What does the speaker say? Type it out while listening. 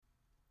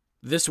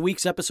This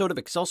week's episode of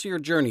Excelsior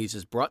Journeys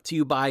is brought to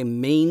you by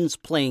Maine's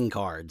Playing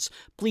Cards.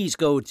 Please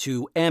go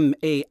to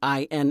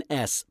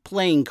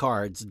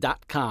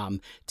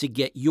mainsplayingcards.com to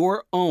get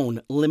your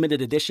own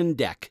limited edition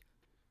deck.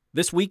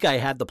 This week I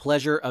had the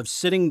pleasure of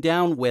sitting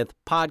down with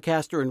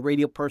podcaster and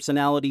radio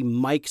personality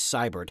Mike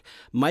Seibert.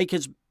 Mike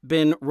has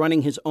been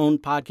running his own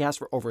podcast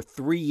for over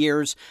 3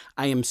 years.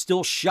 I am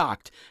still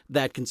shocked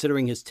that,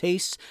 considering his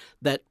tastes,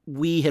 that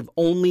we have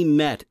only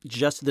met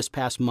just this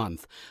past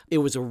month. It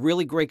was a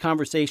really great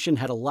conversation,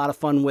 had a lot of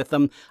fun with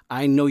him.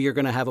 I know you're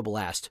going to have a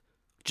blast.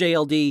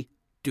 JLD,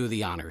 do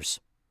the honors.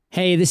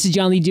 Hey, this is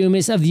John Lee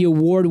Dumas of the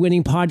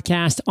award-winning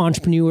podcast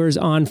Entrepreneurs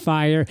on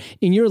Fire,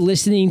 and you're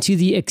listening to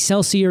the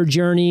Excelsior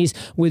Journeys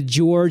with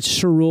George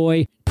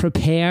Sirois.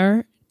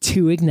 Prepare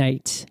to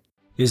ignite.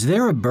 Is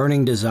there a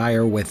burning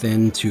desire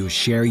within to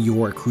share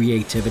your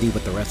creativity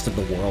with the rest of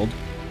the world?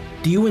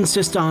 Do you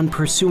insist on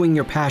pursuing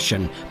your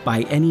passion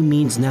by any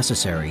means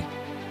necessary?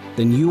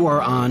 Then you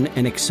are on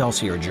an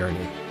Excelsior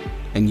journey,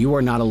 and you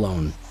are not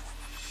alone.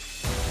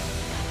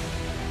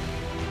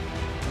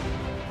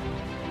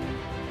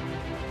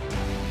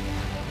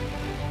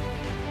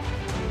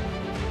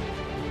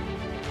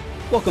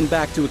 Welcome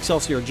back to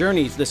Excelsior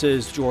Journeys. This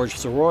is George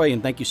Sirois,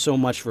 and thank you so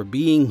much for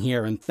being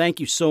here, and thank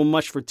you so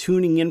much for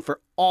tuning in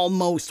for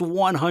almost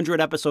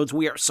 100 episodes.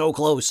 We are so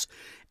close,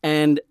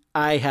 and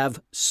I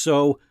have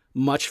so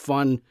much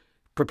fun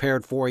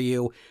prepared for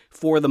you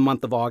for the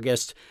month of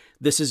August.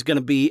 This is going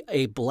to be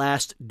a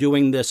blast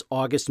doing this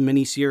August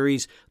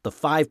miniseries, the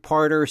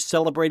 5-parter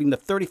celebrating the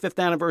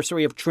 35th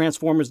anniversary of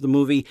Transformers the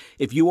movie.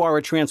 If you are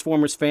a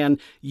Transformers fan,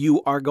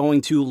 you are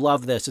going to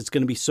love this. It's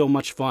going to be so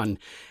much fun.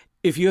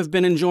 If you have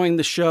been enjoying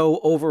the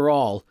show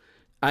overall,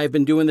 I've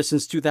been doing this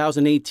since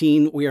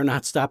 2018. We are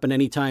not stopping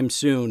anytime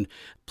soon.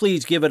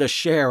 Please give it a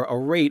share, a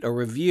rate, a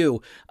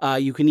review.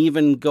 You can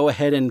even go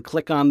ahead and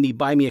click on the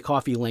Buy Me a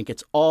Coffee link.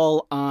 It's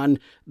all on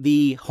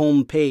the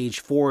homepage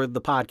for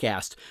the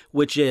podcast,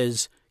 which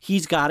is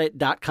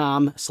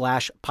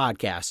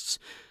he'sgotit.com/podcasts.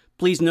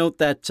 Please note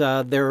that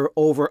there are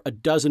over a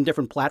dozen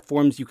different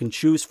platforms you can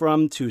choose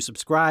from to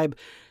subscribe.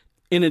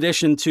 In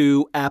addition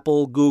to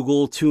Apple,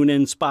 Google,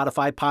 TuneIn,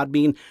 Spotify,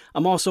 Podbean,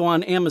 I'm also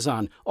on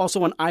Amazon,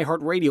 also on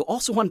iHeartRadio,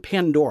 also on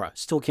Pandora.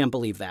 Still can't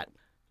believe that.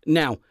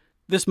 Now,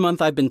 this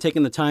month I've been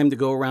taking the time to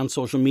go around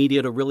social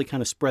media to really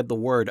kind of spread the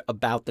word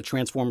about the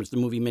Transformers the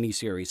movie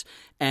miniseries.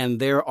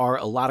 And there are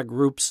a lot of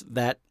groups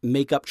that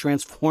make up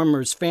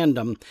Transformers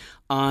fandom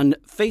on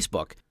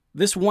Facebook.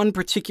 This one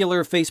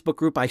particular Facebook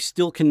group, I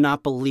still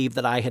cannot believe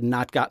that I had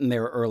not gotten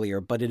there earlier,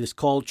 but it is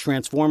called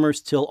Transformers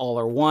Till All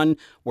Are One,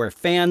 where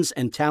fans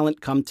and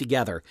talent come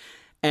together.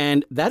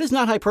 And that is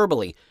not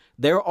hyperbole.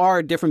 There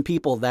are different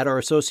people that are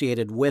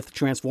associated with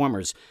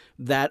Transformers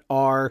that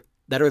are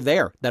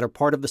there, that are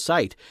part of the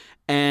site.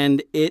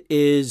 And it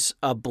is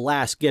a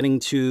blast getting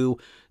to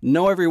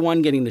know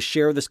everyone, getting to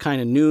share this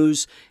kind of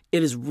news.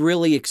 It is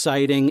really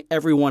exciting.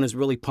 Everyone is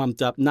really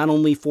pumped up, not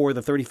only for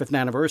the 35th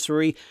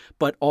anniversary,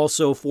 but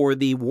also for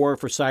the War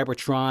for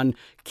Cybertron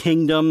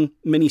Kingdom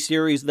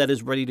miniseries that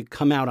is ready to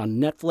come out on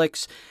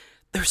Netflix.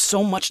 There's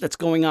so much that's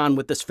going on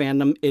with this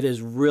fandom. It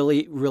is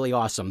really, really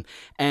awesome.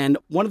 And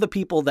one of the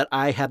people that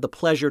I had the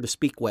pleasure to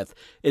speak with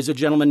is a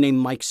gentleman named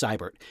Mike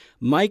Seibert.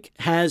 Mike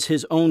has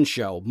his own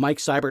show, Mike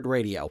Seibert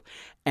Radio.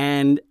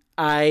 And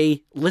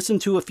I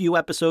listened to a few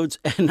episodes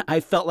and I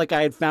felt like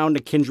I had found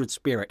a kindred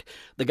spirit.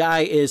 The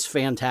guy is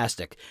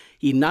fantastic.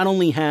 He not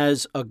only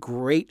has a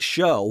great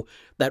show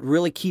that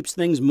really keeps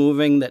things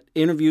moving, that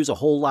interviews a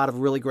whole lot of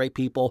really great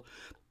people,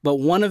 but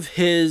one of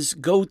his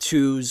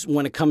go-tos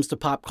when it comes to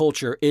pop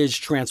culture is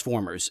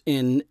Transformers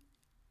in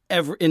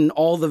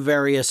all the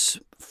various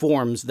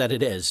forms that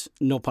it is,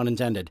 no pun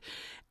intended.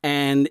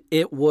 And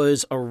it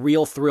was a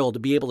real thrill to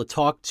be able to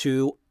talk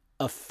to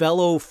a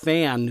fellow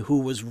fan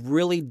who was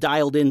really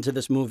dialed into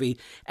this movie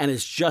and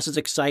is just as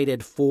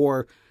excited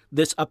for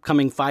this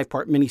upcoming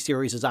 5-part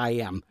miniseries as I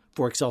am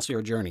for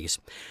Excelsior Journeys.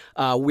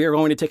 We're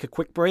going to take a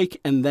quick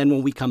break, and then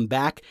when we come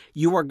back,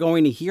 you are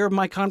going to hear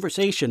my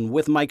conversation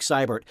with Mike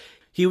Seibert.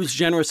 He was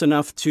generous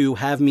enough to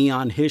have me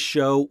on his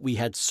show. We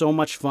had so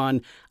much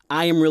fun.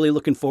 I am really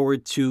looking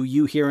forward to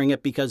you hearing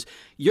it because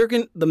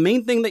the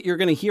main thing that you're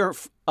going to hear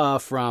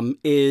from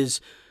is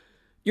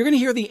you're going to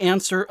hear the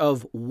answer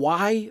of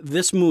why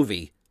this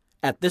movie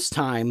at this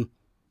time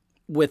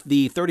with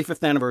the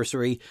 35th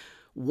anniversary,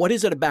 what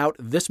is it about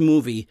this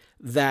movie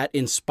that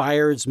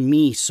inspires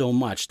me so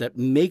much, that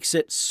makes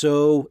it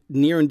so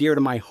near and dear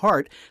to my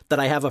heart that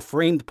I have a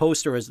framed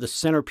poster as the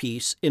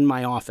centerpiece in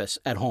my office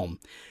at home.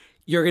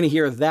 You're going to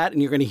hear that,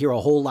 and you're going to hear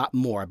a whole lot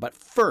more. But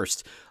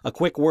first, a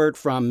quick word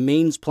from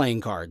Maine's Playing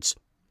Cards.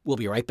 We'll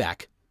be right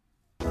back.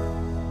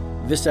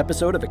 This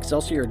episode of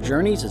Excelsior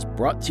Journeys is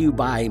brought to you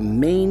by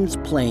Maine's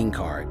Playing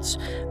Cards.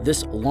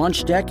 This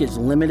launch deck is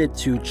limited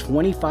to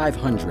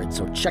 2,500,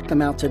 so check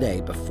them out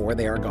today before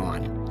they are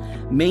gone.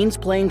 Maine's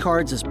Playing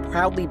Cards is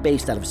proudly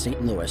based out of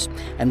St. Louis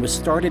and was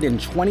started in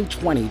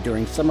 2020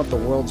 during some of the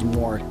world's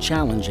more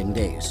challenging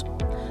days.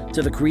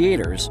 To the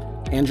creators,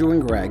 Andrew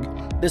and Greg,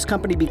 this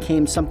company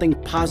became something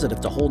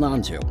positive to hold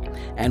on to.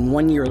 And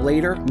 1 year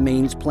later,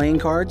 Maine's Playing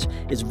Cards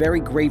is very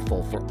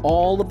grateful for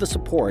all of the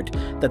support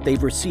that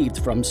they've received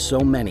from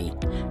so many,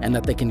 and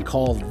that they can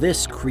call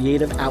this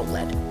creative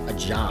outlet a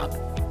job.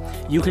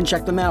 You can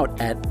check them out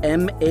at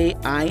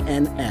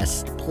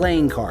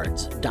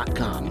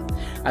mainsplayingcards.com.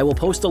 I will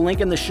post a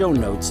link in the show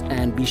notes,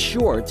 and be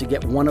sure to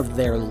get one of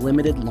their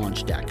limited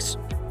launch decks.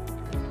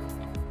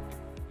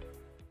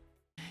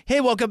 Hey,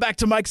 welcome back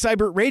to Mike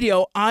Seibert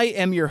Radio. I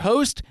am your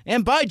host,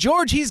 and by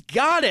George, he's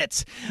got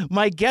it.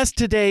 My guest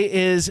today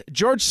is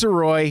George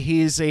Sirois.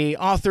 He's a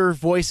author,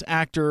 voice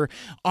actor,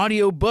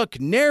 audiobook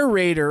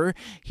narrator.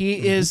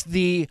 He is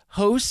the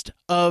host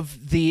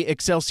of the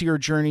Excelsior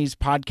Journeys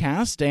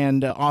podcast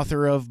and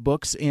author of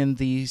books in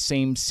the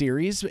same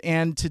series.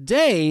 And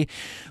today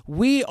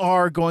we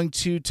are going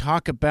to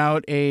talk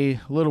about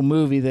a little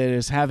movie that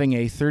is having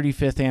a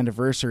 35th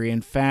anniversary. In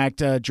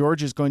fact,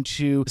 George is going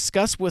to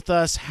discuss with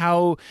us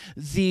how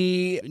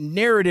the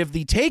narrative,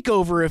 the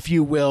takeover, if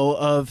you will,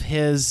 of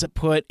his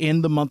put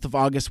in the month of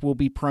August will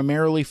be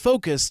primarily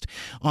focused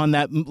on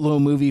that little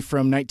movie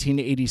from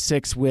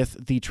 1986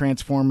 with the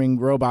transforming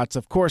robots.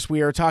 Of course,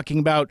 we are talking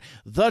about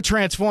The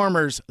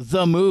Transformers,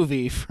 the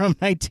movie from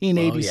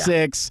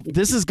 1986. Oh, yeah.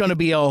 This is going to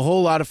be a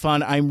whole lot of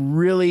fun. I'm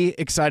really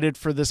excited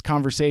for this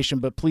conversation,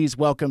 but please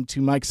welcome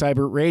to Mike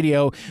Seibert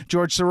Radio,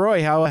 George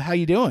Sirois. How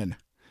you doing?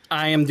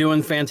 I am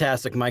doing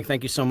fantastic, Mike.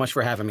 Thank you so much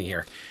for having me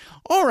here.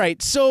 All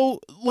right, so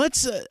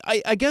let's,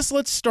 I guess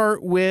let's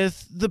start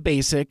with the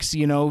basics.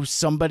 You know,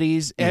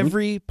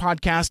 every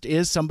podcast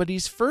is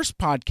somebody's first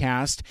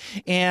podcast,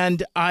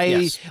 and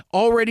I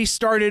already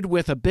started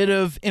with a bit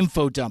of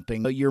info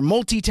dumping. You're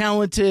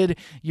multi-talented,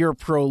 you're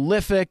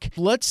prolific.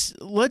 Let's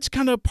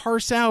kind of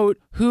parse out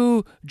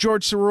who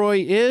George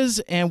Sirois is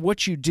and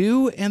what you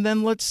do, and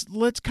then let's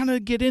kind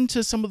of get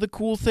into some of the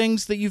cool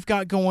things that you've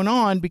got going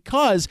on,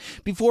 because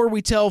before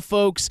we tell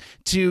folks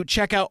to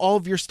check out all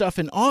of your stuff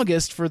in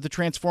August for the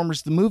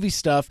Transformers the movie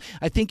stuff,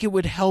 I think it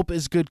would help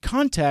as good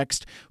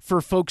context for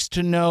folks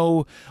to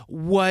know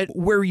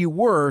where you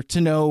were,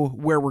 to know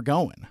where we're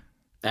going.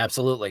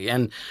 Absolutely.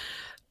 And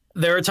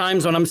there are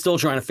times when I'm still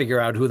trying to figure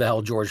out who the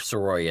hell George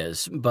Sirois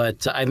is.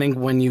 But I think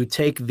when you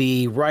take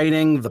the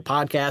writing, the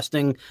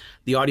podcasting,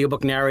 the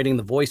audiobook narrating,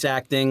 the voice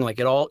acting, like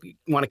it all, you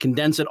want to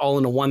condense it all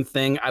into one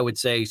thing, I would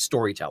say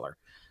storyteller.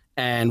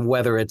 And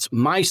whether it's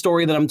my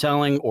story that I'm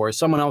telling or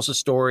someone else's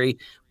story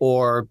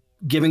or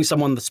giving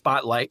someone the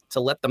spotlight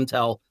to let them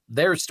tell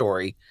their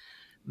story,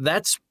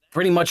 that's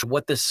pretty much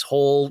what this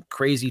whole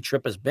crazy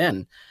trip has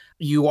been.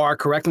 You are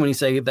correct when you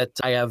say that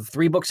I have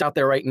 3 books out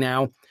there right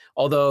now,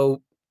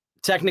 although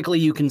technically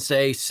you can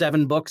say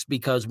 7 books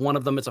because one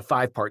of them is a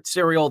 5-part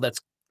serial that's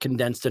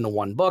condensed into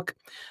 1 book,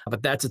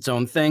 but that's its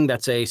own thing.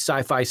 That's a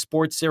sci-fi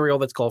sports serial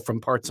that's called From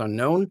Parts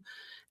Unknown,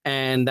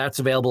 and that's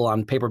available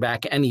on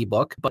paperback and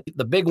ebook. But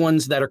the big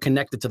ones that are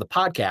connected to the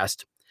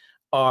podcast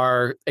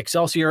are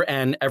Excelsior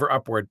and Ever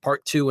Upward,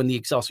 Part 2 in the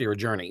Excelsior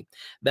Journey.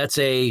 That's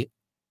a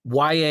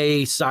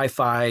YA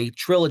sci-fi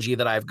trilogy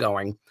that I have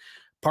going.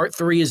 Part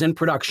 3 is in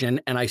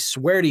production, and I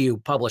swear to you,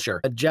 publisher,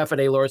 Jeff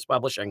at A-Loris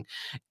Publishing,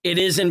 it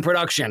is in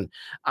production.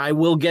 I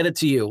will get it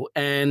to you,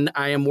 and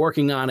I am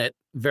working on it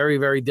very,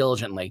 very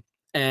diligently.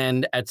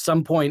 And at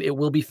some point, it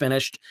will be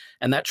finished,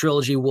 and that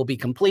trilogy will be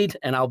complete,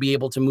 and I'll be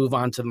able to move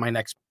on to my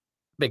next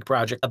big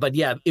project. But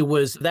yeah, it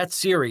was that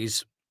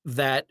series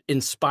that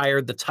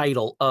inspired the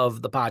title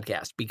of the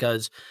podcast,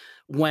 because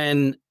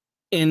when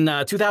in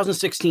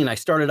 2016, I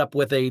started up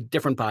with a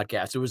different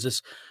podcast. It was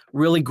this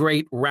really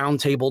great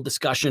roundtable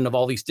discussion of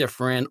all these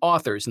different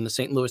authors in the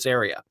St. Louis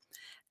area.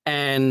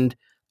 And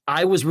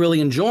I was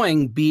really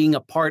enjoying being a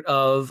part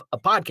of a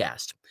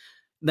podcast.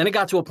 Then it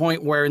got to a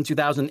point where in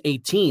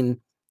 2018,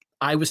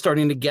 I was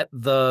starting to get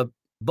the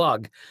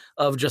bug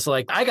of just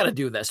like, I got to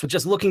do this. But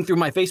just looking through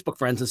my Facebook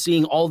friends and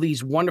seeing all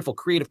these wonderful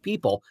creative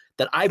people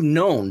that I've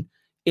known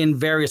in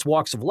various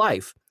walks of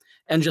life,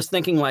 and just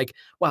thinking like,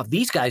 wow,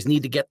 these guys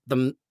need to get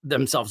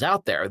themselves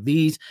out there.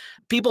 These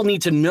people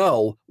need to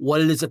know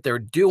what it is that they're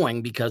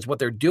doing, because what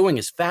they're doing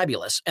is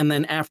fabulous. And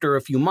then after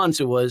a few months,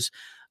 it was,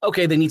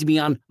 okay, they need to be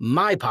on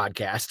my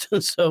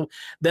podcast. So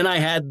then I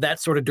had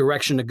that sort of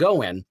direction to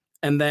go in.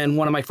 And then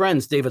one of my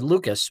friends, David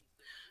Lucas,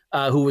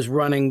 who was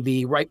running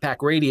the Right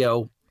Pack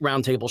Radio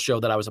roundtable show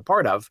that I was a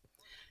part of,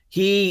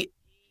 he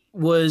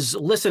was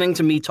listening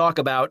to me talk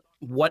about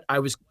what I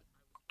was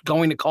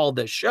going to call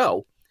this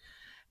show.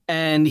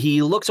 And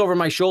he looks over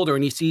my shoulder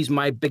and he sees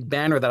my big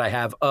banner that I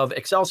have of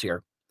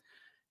Excelsior.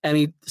 And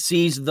he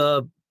sees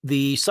the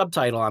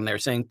subtitle on there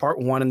saying Part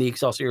 1 in the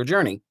Excelsior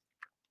Journey.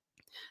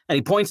 And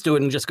he points to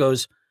it and just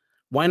goes,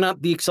 why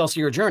not the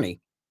Excelsior Journey?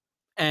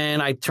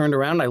 And I turned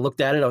around and I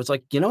looked at it. I was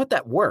like, you know what,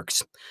 that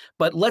works.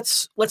 But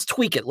let's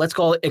tweak it. Let's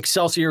call it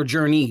Excelsior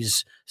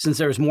Journeys, since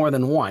there's more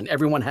than one.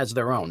 Everyone has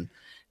their own.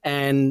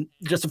 And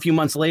just a few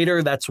months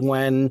later, that's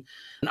when,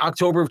 in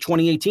October of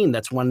 2018,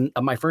 that's when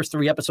my first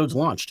 3 episodes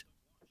launched.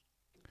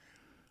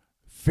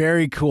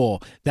 Very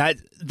cool.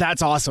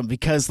 That's awesome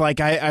because like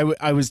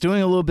I was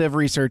doing a little bit of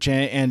research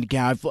and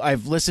yeah,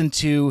 I've listened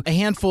to a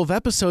handful of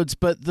episodes,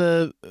 but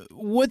the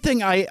one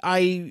thing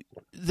I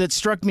that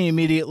struck me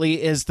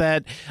immediately is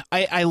that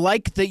I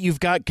like that you've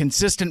got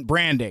consistent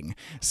branding.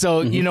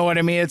 So you know what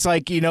I mean? It's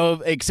like,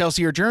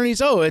 Excelsior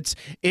Journeys. Oh, it's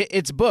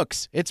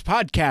books, it's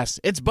podcasts,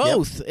 it's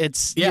both. Yep.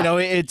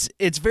 It's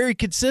it's very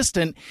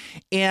consistent,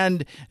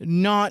 and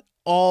not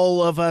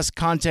all of us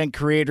content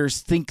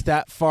creators think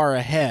that far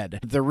ahead.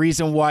 The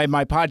reason why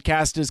my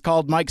podcast is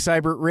called Mike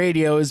Seibert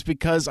Radio is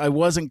because I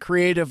wasn't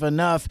creative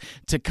enough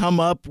to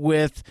come up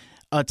with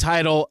a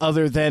title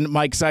other than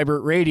Mike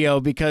Seibert Radio,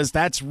 because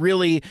that's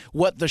really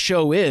what the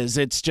show is.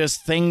 It's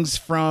just things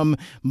from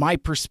my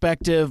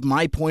perspective,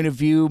 my point of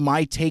view,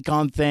 my take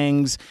on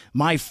things,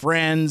 my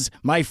friends'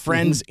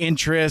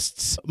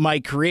 interests, my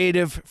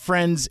creative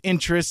friends'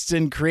 interests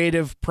in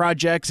creative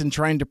projects and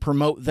trying to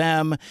promote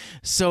them.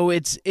 So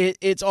it's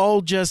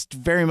all just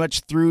very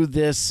much through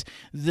this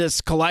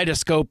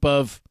kaleidoscope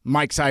of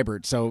Mike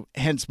Seibert, so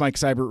hence Mike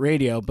Seibert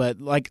Radio.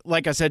 But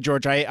like I said,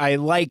 George, I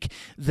like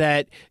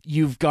that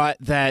you've got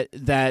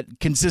that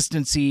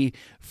consistency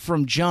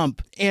from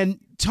jump. And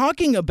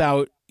talking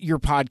about your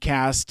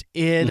podcast,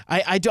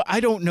 I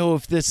don't know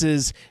if this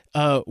is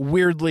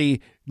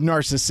weirdly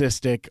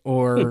narcissistic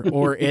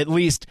or at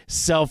least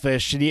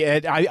selfish.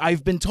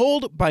 I've been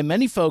told by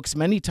many folks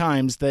many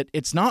times that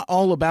it's not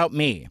all about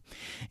me,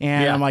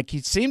 and I'm like,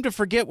 you seem to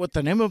forget what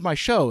the name of my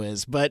show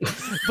is. But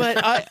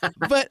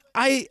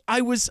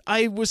I was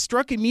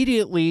struck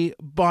immediately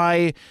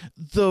by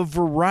the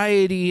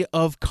variety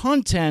of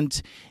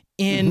content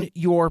in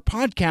your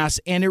podcast,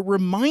 and it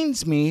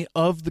reminds me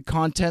of the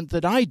content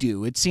that I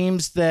do. It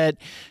seems that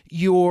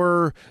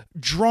you're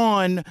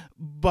drawn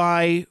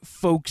by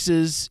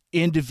folks'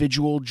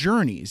 individual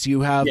journeys.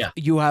 You have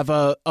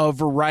a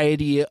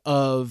variety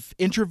of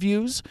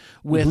interviews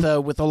with a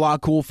lot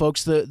of cool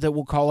folks that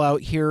we'll call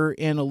out here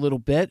in a little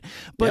bit,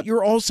 but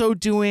you're also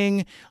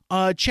doing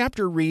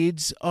chapter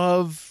reads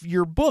of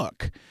your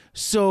book.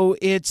 So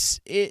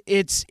it's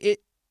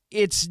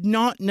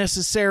not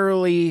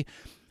necessarily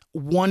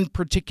one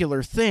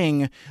particular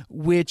thing,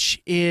 which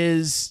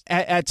is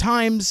at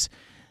times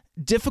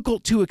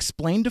difficult to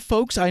explain to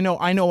folks. I know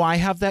I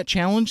have that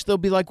challenge. They'll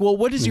be like, well,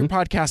 what is your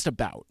podcast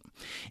about?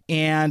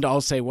 And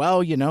I'll say,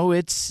 well,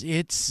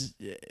 it's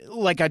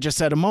like I just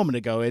said a moment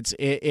ago,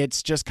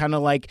 it's just kind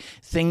of like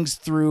things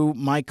through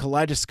my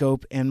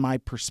kaleidoscope and my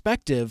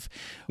perspective.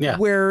 Yeah.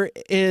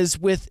 Whereas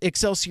with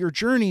Excelsior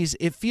Journeys,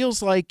 it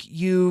feels like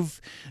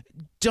you've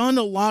done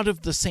a lot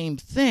of the same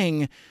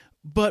thing,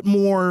 but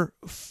more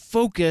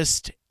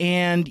focused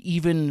and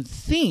even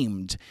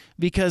themed,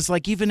 because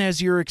like even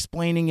as you're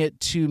explaining it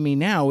to me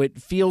now,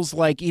 it feels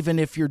like even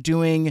if you're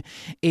doing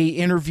a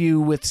interview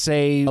with,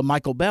 say,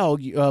 Michael Bell,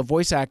 a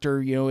voice actor,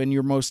 in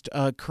your most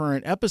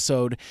current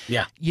episode,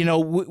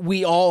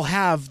 we all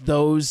have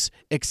those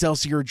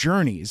Excelsior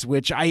Journeys,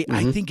 which I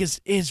think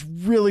is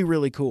really,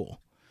 really cool.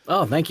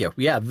 Oh, thank you.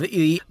 Yeah,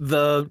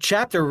 the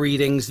chapter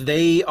readings,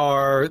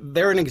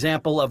 they're an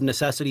example of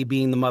necessity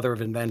being the mother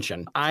of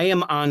invention. I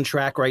am on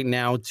track right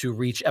now to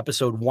reach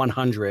episode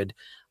 100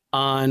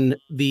 on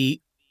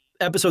the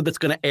episode that's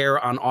going to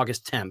air on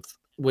August 10th,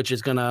 which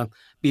is going to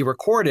be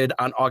recorded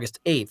on August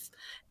 8th,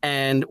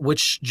 and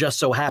which just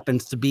so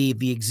happens to be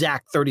the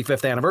exact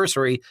 35th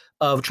anniversary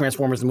of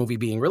Transformers the movie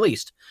being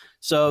released.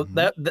 So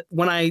that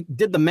when I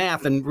did the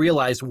math and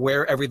realized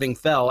where everything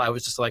fell, I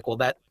was just like, well,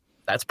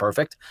 that's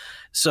perfect.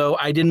 So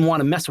I didn't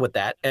want to mess with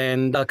that.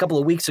 And a couple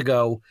of weeks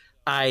ago,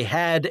 I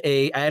had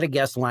a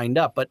guest lined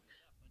up, but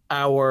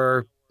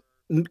our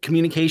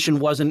communication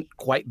wasn't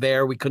quite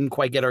there. We couldn't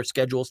quite get our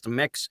schedules to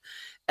mix.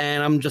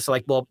 And I'm just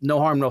like, well, no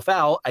harm, no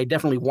foul. I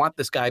definitely want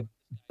this guy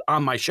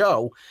on my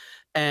show.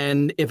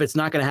 And if it's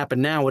not going to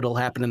happen now, it'll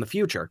happen in the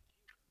future.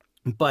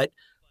 But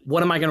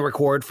what am I going to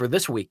record for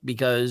this week?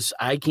 Because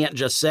I can't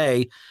just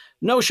say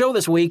no show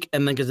this week,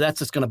 and then because that's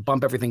just going to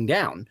bump everything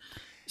down.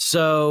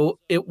 So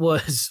it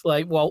was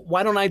like, well,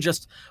 why don't I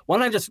just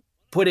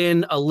put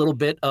in a little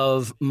bit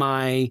of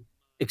my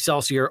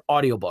Excelsior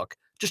audiobook,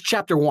 just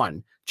chapter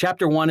 1.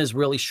 Chapter 1 is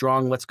really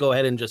strong. Let's go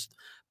ahead and just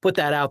put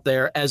that out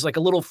there as like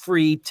a little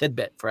free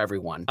tidbit for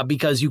everyone,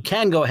 because you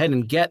can go ahead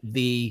and get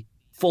the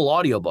full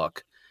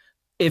audiobook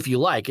if you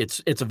like.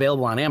 It's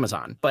available on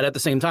Amazon. But at the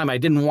same time, I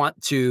didn't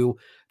want to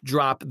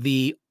drop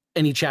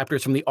any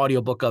chapters from the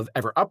audiobook of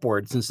Ever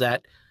Upward, since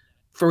that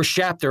first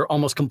chapter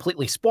almost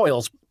completely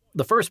spoils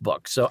the first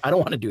book. So I don't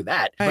want to do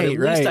that. But at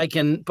least I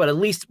can,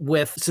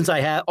 since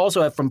I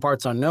also have From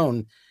Parts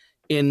Unknown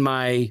in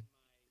my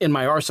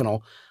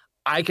arsenal,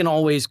 I can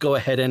always go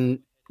ahead and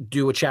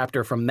do a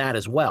chapter from that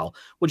as well,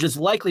 which is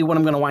likely what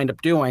I'm going to wind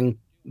up doing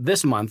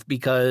this month,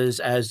 because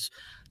as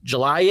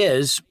July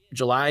is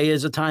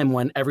a time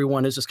when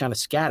everyone is just kind of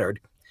scattered.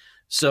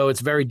 So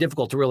it's very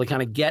difficult to really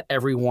kind of get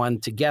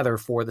everyone together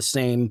for the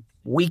same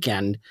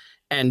weekend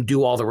and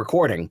do all the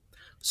recording.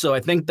 So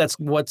I think that's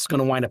what's going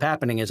to wind up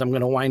happening is I'm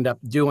going to wind up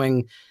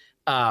doing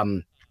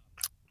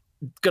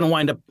going to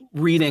wind up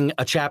reading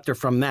a chapter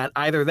from that,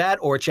 either that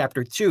or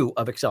chapter 2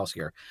 of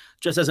Excelsior,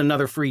 just as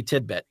another free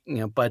tidbit.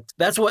 But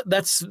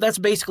that's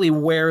basically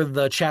where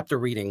the chapter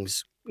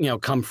readings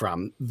come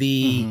from.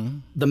 The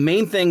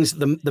main things,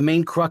 the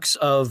main crux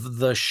of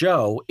the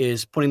show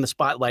is putting the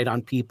spotlight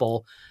on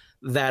people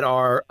that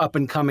are up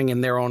and coming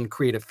in their own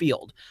creative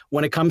field.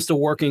 When it comes to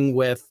working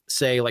with,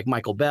 say, like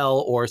Michael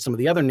Bell or some of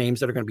the other names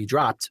that are going to be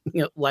dropped,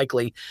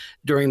 likely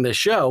during this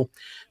show,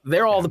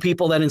 they're all the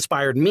people that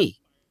inspired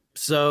me.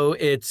 So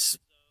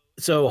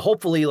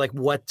hopefully, like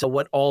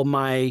what all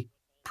my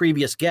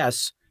previous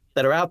guests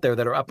that are out there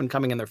that are up and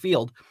coming in their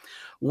field,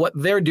 what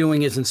they're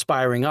doing is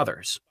inspiring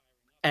others.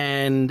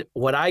 And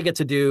what I get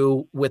to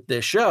do with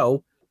this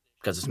show,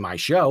 because it's my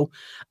show,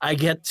 I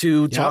get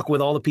to talk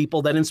with all the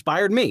people that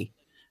inspired me.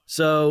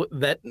 So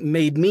that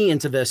made me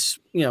into this,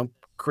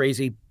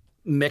 crazy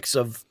mix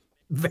of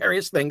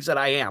various things that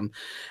I am.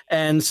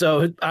 And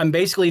so I'm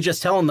basically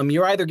just telling them,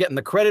 you're either getting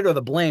the credit or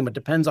the blame. It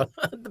depends on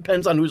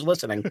who's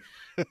listening.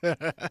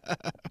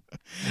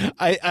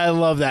 I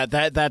love that.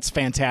 That's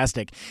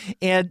fantastic.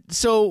 And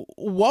so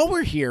while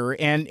we're here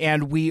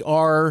and we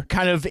are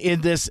kind of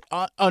in this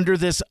under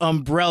this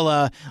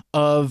umbrella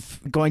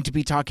of going to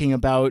be talking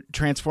about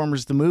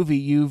Transformers the movie,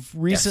 you've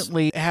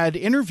recently had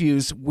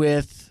interviews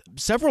with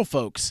several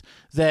folks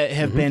that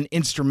have been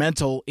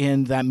instrumental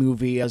in that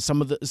movie.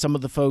 Some of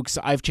the folks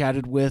I've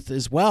chatted with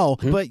as well.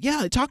 But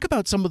yeah, talk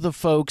about some of the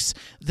folks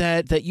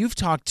that you've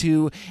talked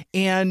to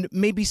and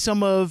maybe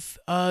some of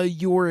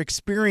your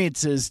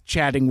experiences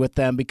chatting with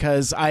them,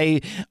 because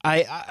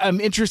I'm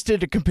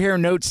interested to compare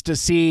notes to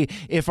see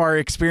if our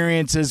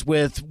experiences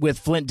with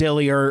Flint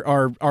Dille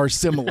are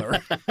similar.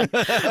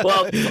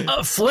 Well,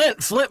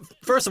 Flint.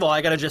 First of all,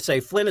 I got to just say,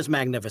 Flint is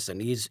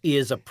magnificent. He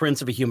is a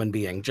prince of a human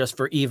being. Just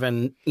for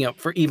even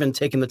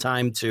taking the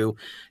time to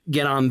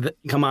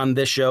come on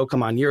this show,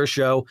 come on your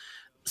show,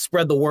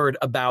 spread the word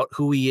about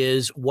who he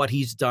is, what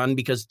he's done,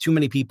 because too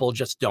many people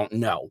just don't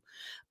know.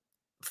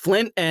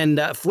 Flint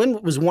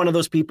was one of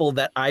those people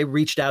that I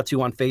reached out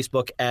to on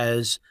Facebook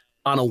as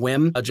on a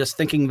whim, just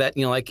thinking that,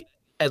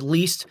 at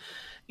least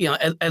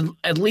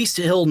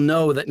he'll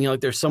know that,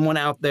 there's someone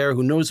out there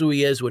who knows who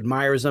he is, who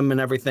admires him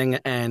and everything,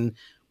 and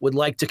would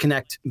like to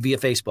connect via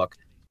Facebook.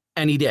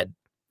 And he did.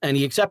 And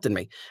he accepted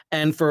me.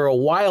 And for a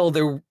while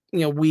there,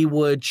 we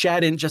would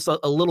chat in just a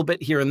little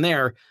bit here and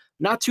there,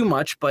 not too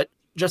much, but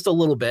just a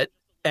little bit.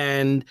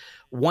 And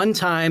one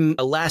time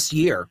last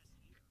year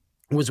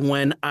was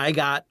when I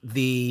got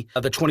the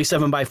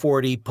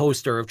 27x40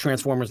 poster of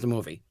Transformers the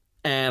movie.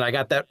 And I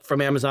got that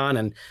from Amazon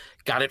and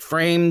got it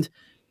framed,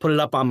 put it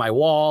up on my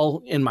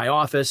wall in my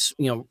office,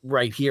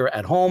 right here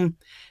at home.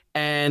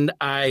 And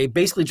I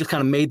basically just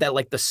kind of made that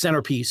like the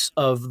centerpiece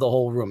of the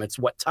whole room. It's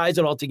what ties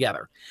it all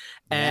together.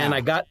 And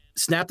I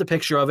snapped a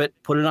picture of it,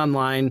 put it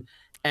online,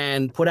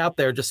 and put out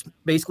there just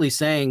basically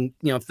saying,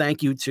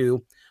 thank you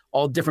to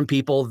all different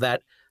people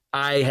that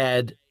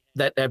had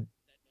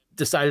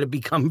decided to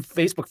become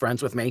Facebook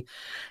friends with me,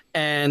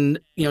 and,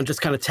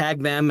 just kind of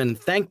tag them and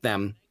thank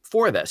them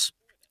for this.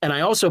 And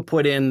I also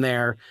put in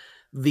there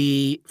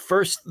the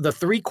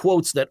 3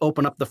 quotes that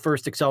open up the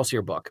first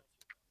Excelsior book.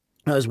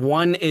 As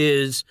one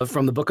is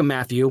from the book of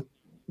Matthew,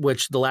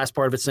 which the last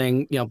part of it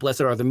saying,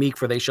 blessed are the meek,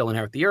 for they shall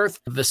inherit the earth.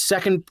 The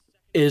second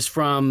is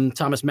from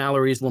Thomas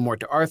Mallory's L'Amour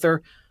to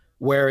Arthur,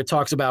 where it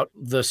talks about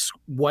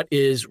what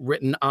is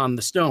written on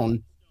the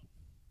stone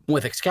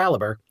with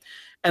Excalibur.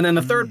 And then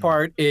the third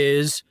part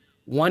is,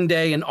 one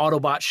day an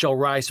Autobot shall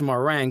rise from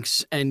our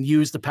ranks and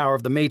use the power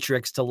of the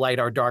Matrix to light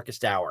our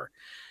darkest hour.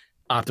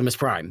 Optimus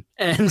Prime.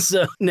 And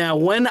so now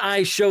when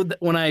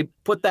I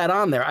put that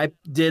on there,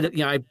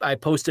 I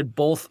posted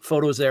both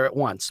photos there at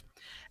once.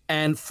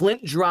 And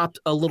Flint dropped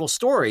a little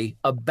story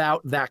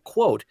about that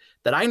quote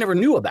that I never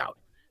knew about,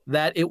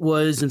 that it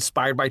was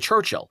inspired by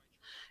Churchill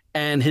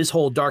and his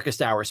whole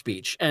darkest hour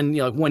speech. And,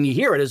 when you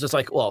hear it, it's just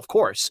like, well, of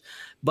course.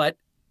 But,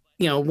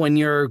 when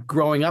you're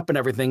growing up and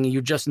everything,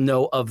 you just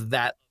know of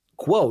that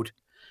quote.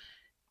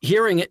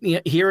 Hearing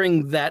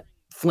that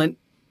Flint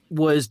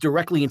was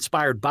directly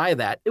inspired by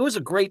that, it was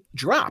a great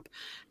drop.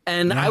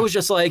 And I was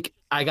just like,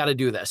 I got to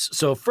do this.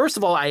 So first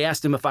of all, I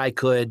asked him if I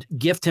could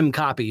gift him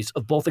copies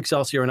of both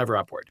Excelsior and Ever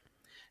Upward.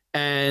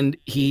 And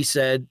he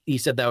said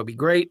that would be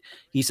great.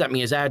 He sent me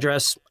his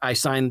address. I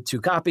signed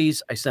 2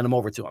 copies. I sent them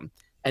over to him,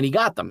 and he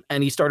got them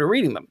and he started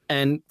reading them.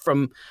 And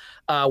from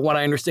what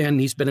I understand,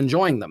 he's been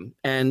enjoying them.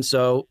 And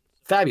so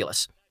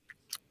fabulous.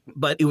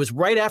 But it was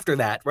right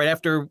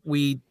after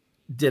we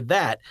did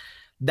that,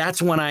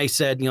 that's when I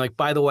said,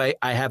 by the way,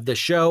 I have this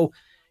show.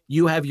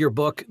 You have your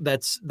book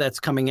that's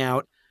coming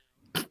out.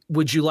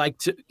 Would you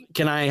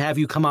can I have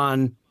you come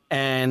on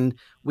and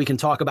we can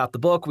talk about the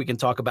book? We can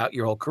talk about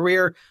your whole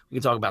career. We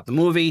can talk about the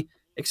movie,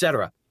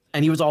 etc.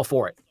 And he was all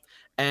for it.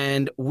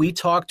 And we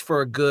talked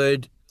for a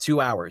good 2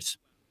 hours.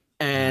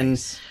 And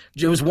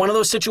It was one of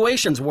those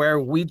situations where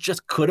we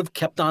just could have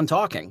kept on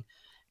talking.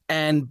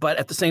 But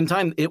at the same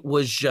time, it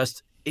was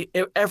just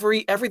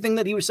everything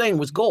that he was saying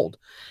was gold.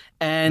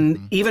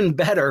 And even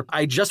better,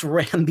 I just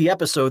ran the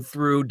episode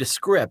through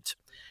Descript,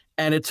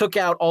 and it took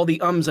out all the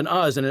ums and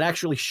uhs, and it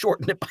actually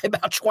shortened it by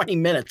about 20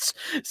 minutes.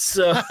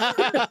 So,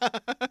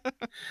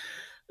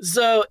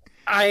 so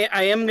I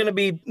am going to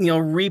be,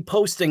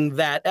 reposting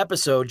that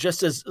episode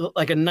just as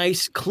like a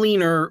nice,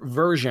 cleaner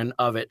version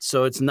of it.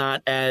 So it's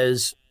not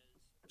as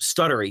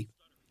stuttery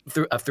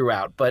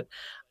throughout, but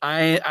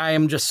I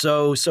am just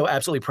so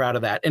absolutely proud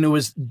of that. And it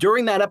was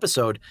during that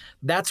episode,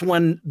 that's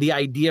when the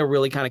idea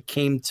really kind of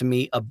came to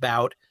me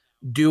about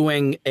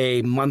doing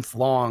a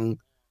month-long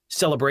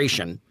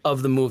celebration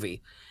of the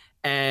movie.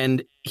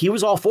 And he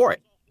was all for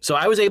it. So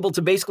I was able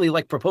to basically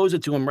like propose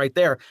it to him right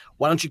there.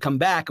 Why don't you come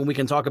back and we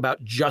can talk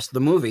about just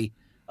the movie,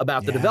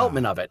 about the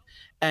development of it?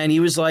 And he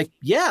was like,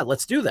 yeah,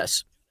 let's do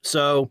this.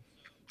 So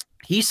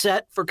he's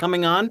set for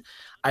coming on.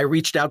 I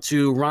reached out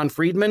to Ron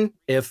Friedman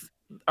if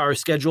our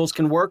schedules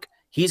can work.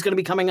 He's going to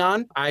be coming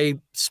on. I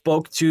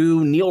spoke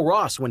to Neil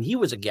Ross when he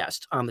was a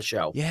guest on the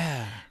show.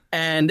 Yeah.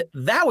 And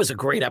that was a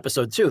great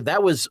episode too.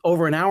 That was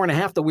over an hour and a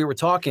half that we were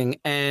talking.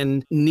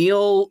 And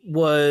Neil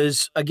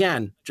was,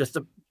 again, just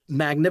a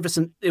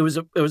magnificent. It was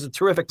a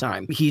terrific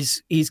time.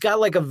 He's got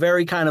like a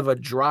very kind of a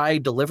dry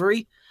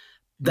delivery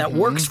that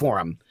works for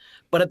him.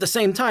 But at the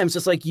same time, it's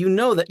just like,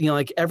 that,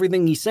 like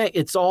everything he's saying,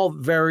 it's all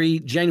very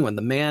genuine.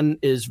 The man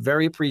is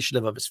very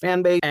appreciative of his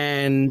fan base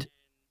and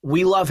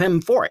we love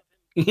him for it,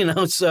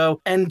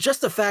 so, and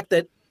just the fact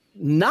that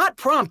not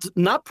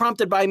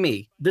prompted by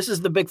me. This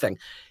is the big thing.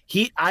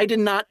 I did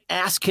not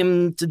ask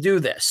him to do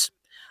this.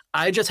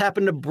 I just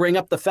happened to bring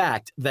up the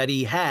fact that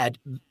he had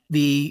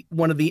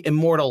one of the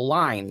immortal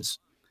lines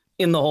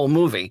in the whole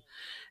movie.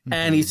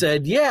 And he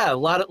said, yeah, a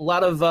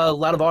lot of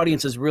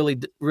audiences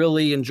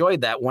really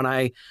enjoyed that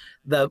when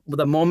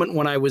the moment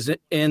when I was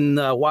in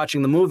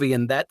watching the movie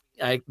and that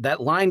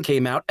line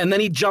came out, and then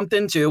he jumped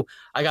into,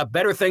 I got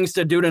better things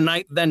to do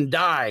tonight than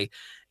die.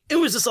 It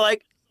was just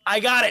like,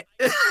 I got it.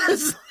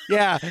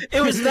 Yeah.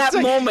 It was that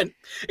moment.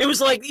 It was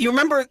like, you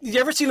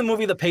ever see the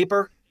movie The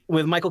Paper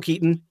with Michael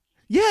Keaton?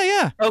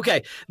 Yeah.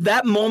 Okay.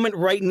 That moment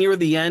right near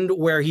the end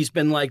where he's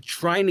been like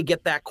trying to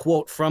get that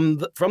quote from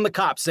the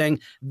cop saying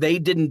they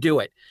didn't do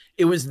it.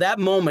 It was that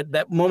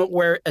moment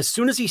where as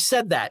soon as he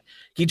said that,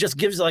 he just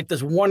gives like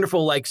this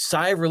wonderful like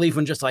sigh of relief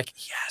and just like,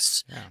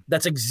 yes,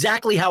 that's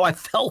exactly how I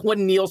felt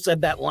when Neil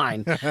said that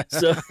line.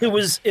 So it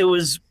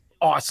was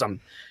awesome.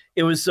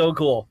 It was so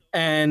cool.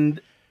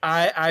 And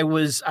I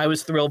was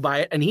thrilled by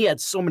it. And he had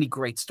so many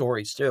great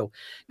stories too.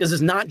 This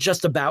is not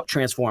just about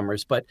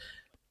Transformers, but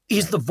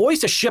he's the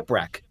voice of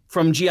Shipwreck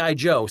from G.I.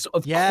 Joe. So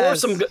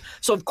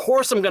of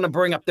course I'm going to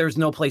bring up There's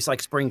No Place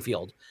Like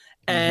Springfield.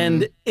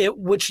 And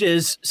which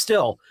is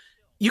still,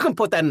 you can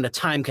put that in a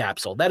time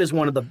capsule. That is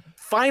one of the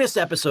finest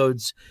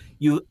episodes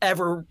you've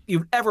ever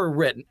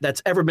written,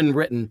 that's ever been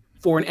written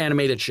for an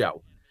animated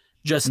show.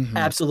 Just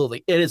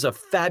absolutely. It is a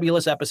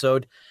fabulous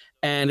episode.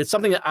 And it's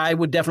something that I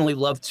would definitely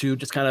love to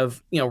just kind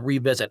of,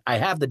 revisit. I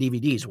have the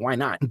DVDs. Why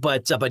not?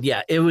 But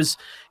yeah, it was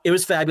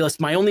fabulous.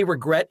 My only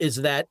regret is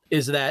that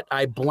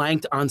I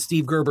blanked on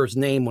Steve Gerber's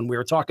name when we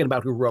were talking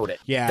about who wrote it.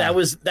 Yeah. That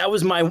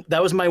was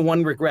my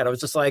one regret. I was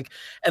just like,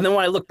 and then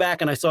when I look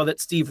back and I saw that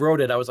Steve wrote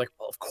it, I was like,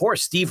 well, of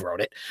course Steve wrote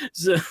it.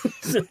 So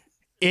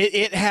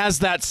It has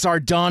that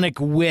sardonic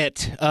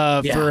wit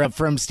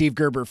from Steve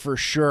Gerber for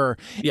sure.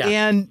 Yeah.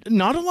 And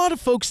not a lot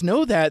of folks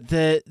know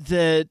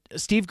that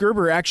Steve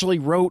Gerber actually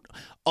wrote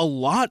a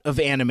lot of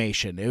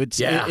animation. It's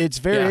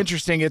very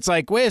interesting. It's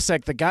like, wait a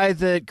sec, the guy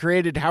that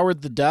created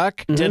Howard the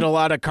Duck did a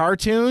lot of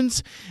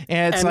cartoons,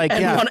 and it's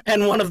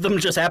one of them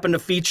just happened to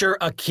feature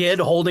a kid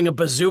holding a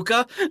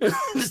bazooka.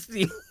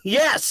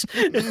 Yes.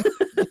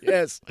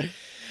 Yes.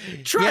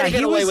 Try to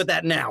get away with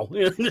that now.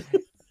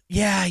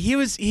 Yeah,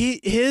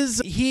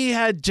 he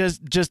had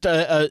just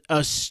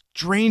a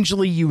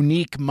strangely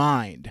unique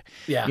mind.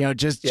 Yeah.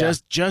 Just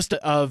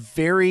a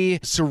very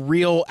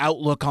surreal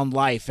outlook on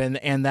life, and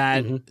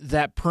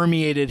that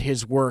permeated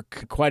his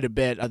work quite a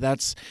bit.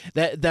 That's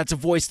a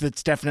voice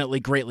that's definitely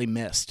greatly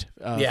missed.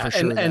 For sure,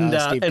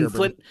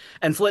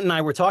 Flint and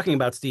I were talking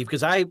about Steve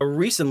because I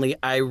recently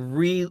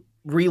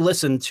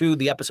re-listened to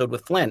the episode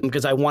with Flint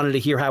because I wanted to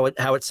hear how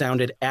it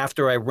sounded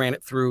after I ran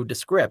it through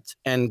Descript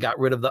and got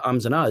rid of the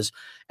ums and uhs.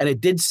 And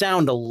it did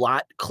sound a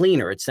lot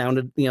cleaner. It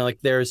sounded, like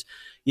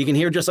you can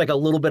hear just like a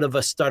little bit of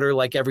a stutter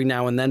like every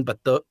now and then, but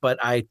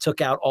I took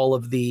out all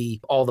the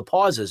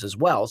pauses as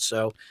well.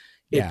 So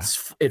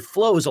it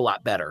flows a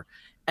lot better.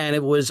 And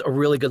it was a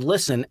really good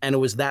listen. And it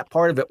was that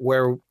part of it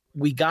where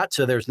we got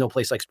to There's No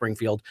Place Like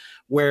Springfield,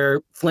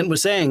 where Flint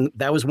was saying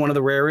that was one of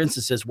the rare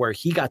instances where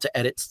he got to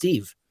edit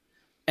Steve.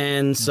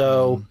 And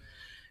so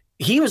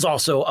he was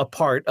also a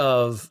part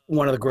of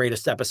one of the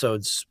greatest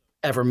episodes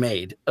ever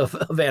made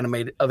of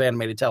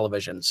animated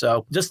television.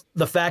 So just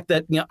the fact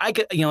that,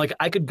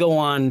 I could go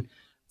on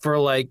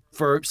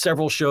for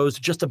several shows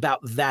just about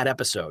that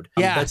episode.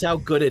 Yeah. That's how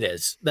good it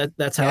is.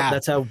 That's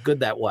how good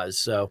that was.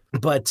 So,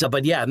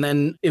 but yeah. And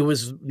then it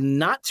was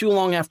not too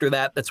long after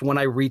that. That's when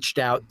I reached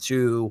out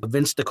to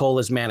Vince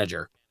DiCola's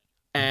manager,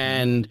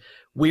 and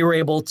we were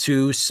able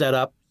to set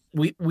up.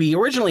 We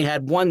originally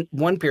had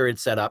one period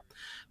set up,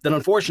 then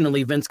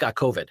unfortunately Vince got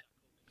COVID.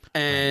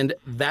 And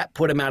that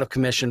put him out of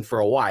commission for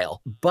a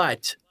while.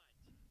 But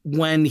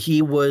when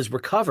he was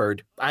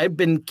recovered, I've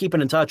been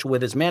keeping in touch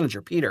with his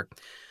manager, Peter.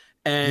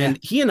 And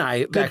he and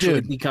I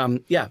actually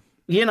become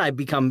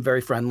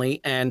very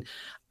friendly. And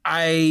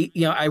I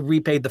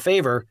repaid the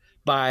favor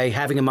by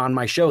having him on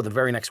my show the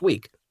very next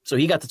week. So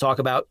he got to talk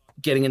about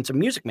getting into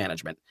music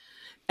management.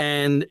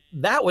 And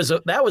that was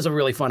a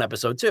really fun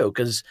episode too,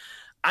 because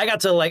I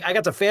got to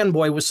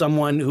fanboy with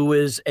someone who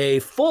is a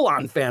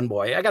full-on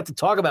fanboy. I got to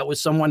talk about with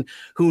someone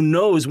who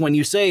knows when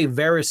you say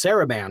Vera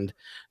Saraband,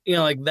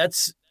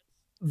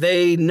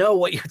 they know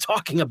what you're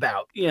talking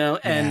about,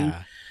 and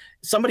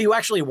somebody who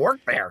actually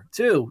worked there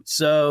too.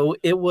 So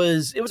that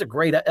was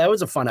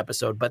a fun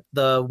episode, but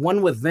the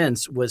one with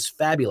Vince was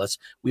fabulous.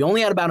 We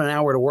only had about an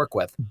hour to work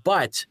with,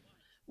 but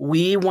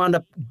we wound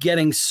up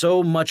getting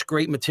so much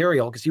great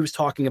material because he was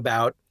talking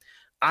about,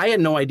 I had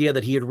no idea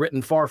that he had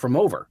written Far From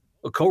Over,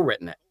 or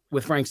co-written it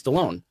with Frank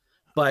Stallone.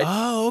 But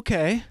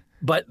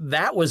But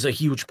that was a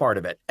huge part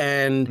of it.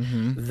 And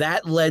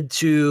that led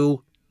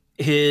to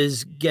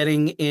his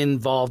getting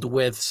involved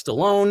with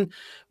Stallone,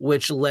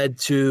 which led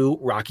to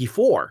Rocky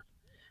IV.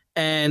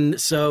 And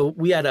so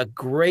we had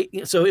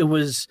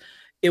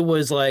it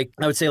was like,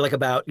 I would say like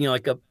about,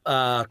 like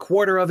a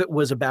quarter of it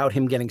was about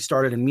him getting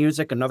started in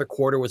music. Another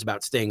quarter was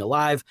about staying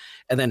alive.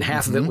 And then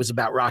half of it was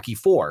about Rocky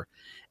IV.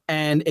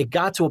 And it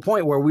got to a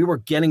point where we were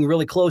getting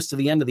really close to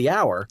the end of the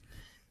hour.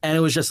 And it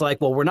was just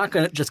like, well, we're not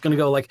going to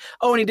go like,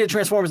 oh, and he did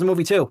Transformers the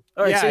movie too.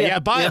 All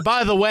right,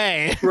 By the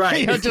way,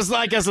 right? Just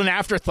like as an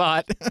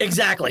afterthought.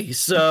 Exactly.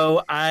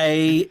 So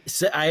I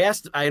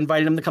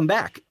invited him to come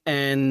back,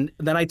 and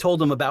then I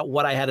told him about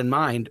what I had in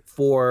mind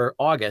for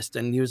August,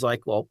 and he was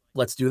like, well,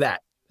 let's do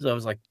that. So I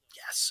was like,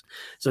 yes.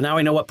 So now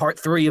I know what part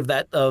 3 of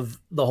the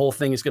whole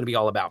thing is going to be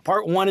all about.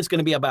 Part 1 is going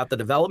to be about the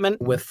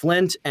development with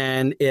Flint,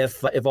 and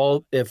if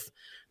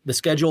the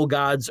schedule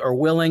gods are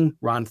willing,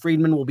 Ron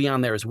Friedman will be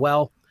on there as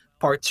well.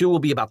 Part 2 will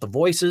be about the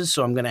voices.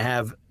 So I'm going to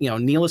have,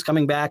 Neil is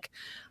coming back.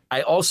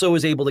 I also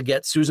was able to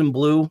get Susan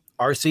Blue,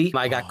 RC.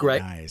 I got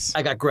Greg. Nice.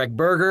 I got Greg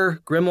Berger,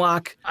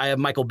 Grimlock. I have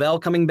Michael Bell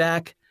coming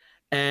back.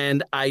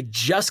 And I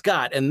just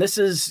got,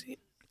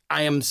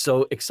 I am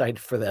so excited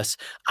for this.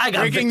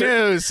 Breaking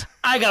news.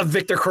 I got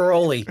Victor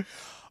Caroli.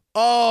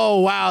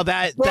 Oh, wow.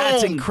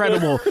 That's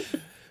incredible.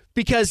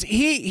 Because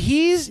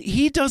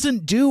he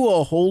doesn't do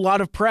a whole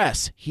lot of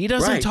press. He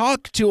doesn't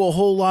talk to a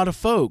whole lot of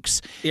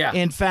folks. Yeah.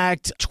 In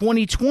fact,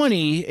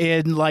 2020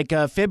 in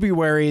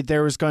February,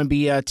 there was going to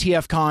be a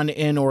TFCon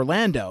in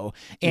Orlando,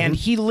 and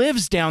he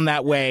lives down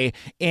that way.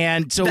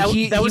 And so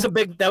that was a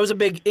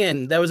big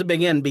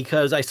in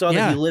because I saw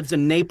that he lives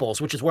in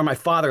Naples, which is where my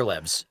father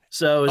lives.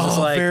 So it was just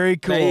like, very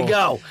cool. There you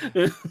go.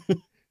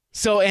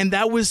 So, and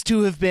that was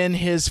to have been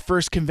his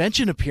first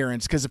convention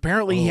appearance because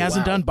apparently he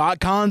hasn't done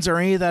BotCons or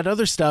any of that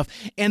other stuff.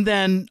 And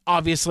then,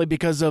 obviously,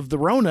 because of the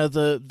Rona,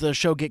 the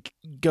show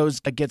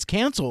gets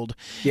canceled.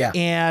 Yeah.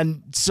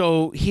 And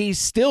so he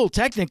still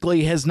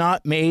technically has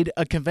not made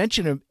a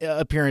convention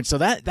appearance. So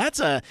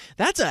that's a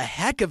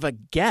heck of a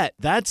get.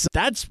 That's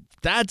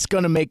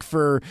going to make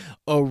for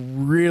a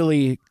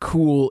really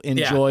cool,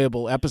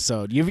 enjoyable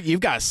episode.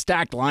 You've got a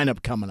stacked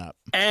lineup coming up.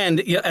 And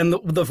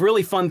the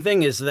really fun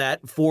thing is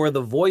that for the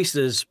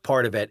voices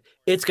part of it,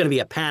 it's going to be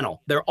a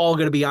panel. They're all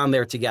going to be on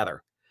there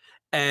together.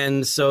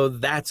 And so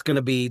that's going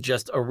to be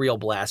just a real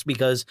blast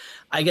because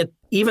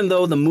even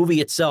though the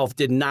movie itself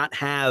did not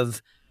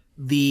have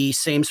the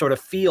same sort of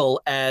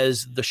feel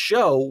as the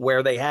show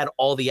where they had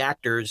all the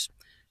actors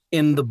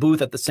in the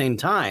booth at the same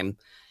time,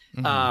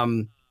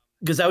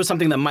 because that was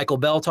something that Michael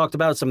Bell talked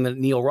about, something that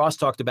Neil Ross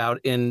talked about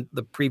in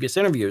the previous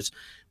interviews,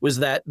 was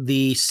that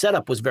the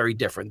setup was very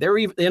different. They were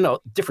in a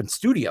different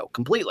studio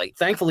completely.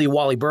 Thankfully,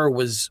 Wally Burr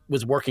was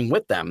working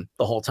with them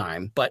the whole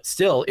time, but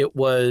still, it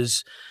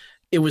was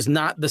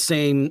not the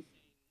same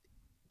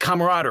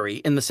camaraderie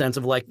in the sense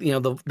of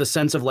the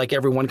sense of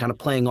everyone kind of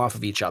playing off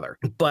of each other.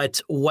 But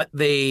what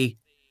it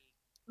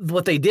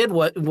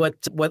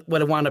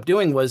wound up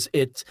doing was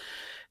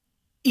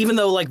even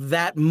though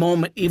that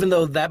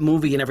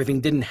movie and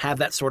everything didn't have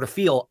that sort of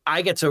feel,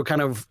 I get to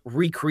kind of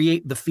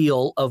recreate the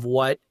feel of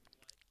what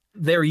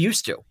they're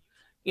used to,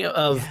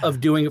 of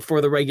doing it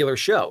for the regular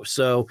show.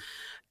 So,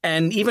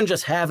 and even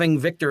just having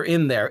Victor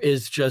in there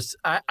is just,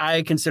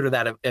 I consider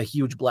that a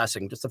huge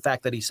blessing, just the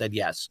fact that he said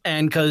yes.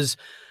 And because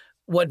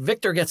what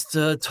Victor gets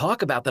to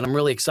talk about that I'm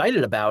really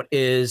excited about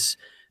is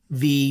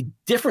the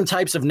different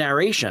types of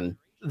narration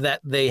that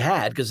they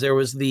had, because there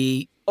was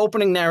the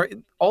opening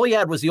all he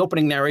had was the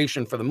opening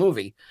narration for the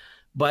movie,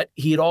 but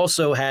he had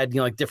also had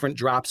different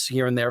drops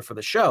here and there for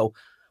the show,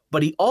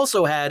 but he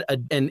also had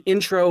an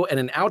intro and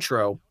an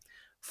outro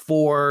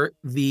for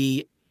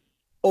the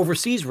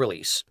overseas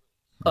release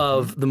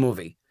of the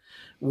movie,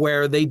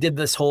 where they did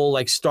this whole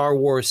Star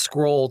Wars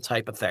scroll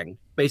type of thing,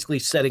 basically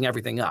setting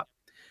everything up.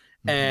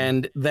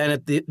 And then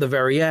at the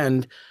very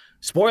end,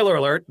 spoiler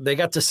alert, they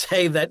got to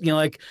say that,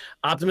 like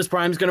Optimus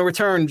Prime is going to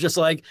return. Just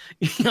like,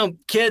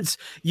 kids,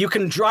 you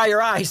can dry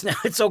your eyes now.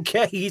 It's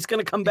okay. He's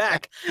going to come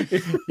back.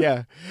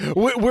 Yeah.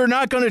 We're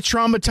not going to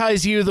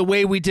traumatize you the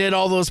way we did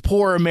all those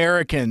poor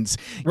Americans.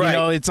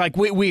 Right. It's like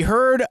we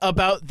heard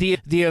about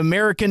the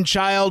American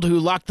child who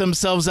locked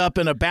themselves up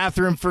in a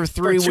bathroom for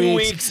 3 weeks. 2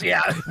 weeks.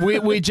 Yeah.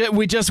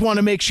 we just want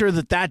to make sure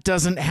that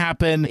doesn't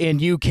happen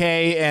in UK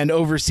and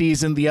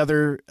overseas in the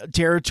other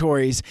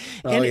territories.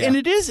 And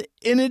it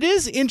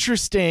is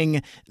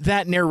interesting,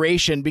 that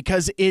narration,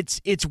 because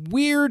it's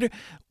weird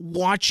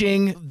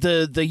watching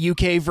the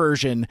UK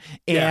version,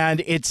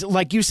 and it's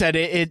like you said,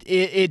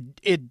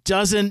 it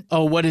doesn't,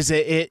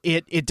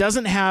 it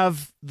doesn't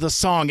have the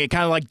song. It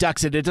kind of like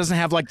ducks it. It doesn't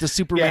have like the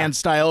Superman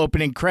style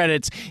opening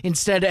credits.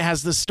 Instead, it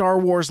has the Star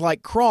Wars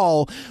like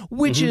crawl,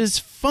 which is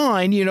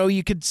fine.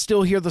 You could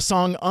still hear the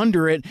song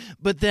under it,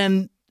 but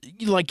then,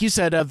 like you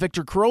said,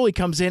 Victor Crowley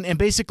comes in and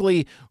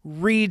basically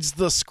reads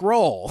the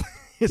scroll.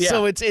 Yeah.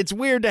 So it's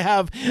weird to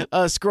have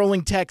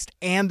scrolling text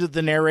and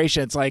the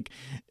narration. It's like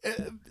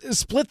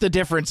split the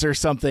difference or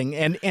something,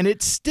 and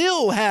it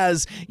still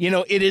has,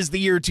 it is the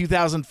year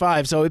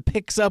 2005, so it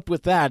picks up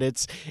with that.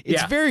 It's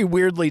very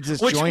weirdly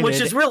disjointed,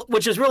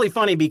 which is really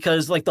funny,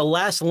 because like the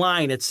last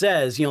line it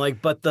says,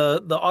 but the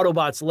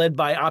Autobots led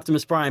by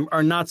Optimus Prime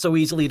are not so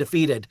easily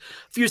defeated.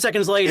 A few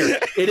seconds later,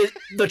 it is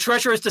the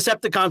treacherous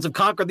Decepticons have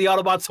conquered the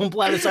Autobots' home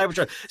planet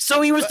Cybertron,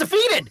 so he was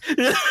defeated.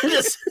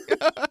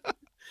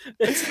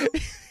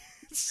 It's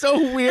so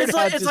weird.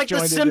 It's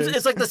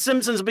like the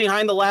Simpsons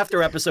Behind the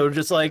Laughter episode.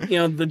 Just like,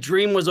 the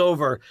dream was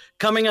over.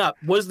 Coming up,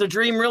 was the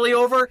dream really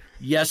over?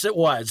 Yes, it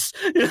was.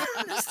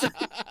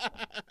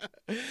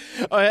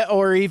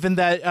 Or even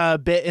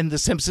that bit in the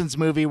Simpsons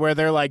movie where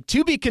they're like,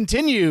 "To be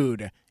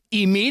continued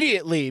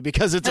immediately,"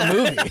 because it's a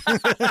movie.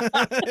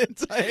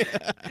 It's like,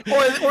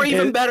 or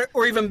even better,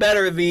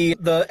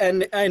 the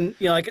and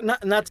like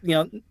not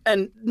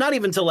and not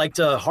even to like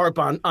to harp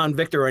on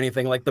Victor or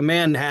anything. Like, the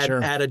man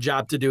had a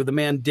job to do. The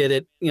man did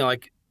it,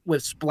 like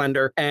with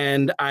splendor,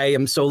 and I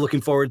am so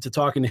looking forward to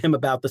talking to him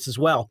about this as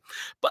well.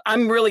 But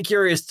I'm really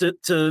curious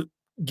to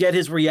get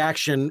his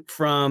reaction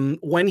from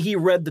when he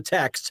read the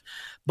text.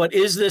 But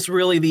is this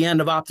really the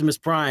end of Optimus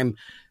Prime?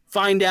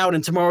 Find out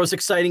in tomorrow's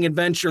exciting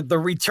adventure, The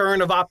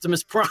Return of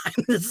Optimus Prime.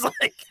 It's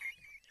like,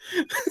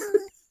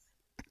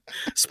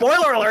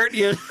 spoiler alert.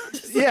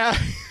 Yeah.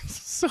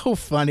 So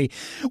funny.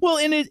 Well,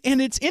 and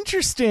it's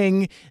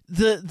interesting,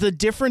 the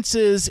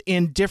differences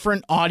in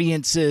different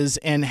audiences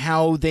and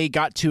how they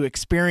got to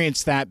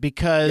experience that,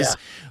 because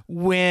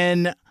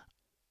when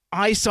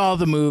I saw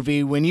the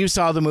movie, when you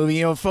saw the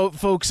movie,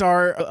 folks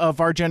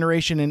of our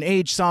generation and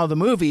age saw the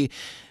movie.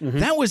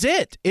 That was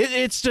it.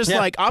 It's just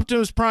like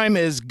Optimus Prime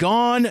is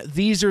gone.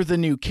 These are the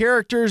new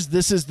characters.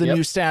 This is the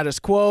new status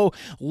quo.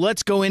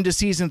 Let's go into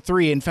season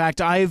 3. In fact,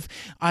 I've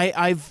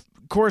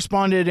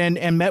corresponded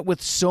and met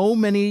with so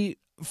many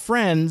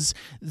friends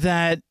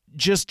that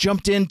just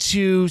jumped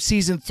into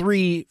season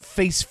 3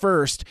 face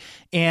first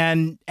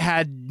and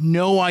had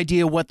no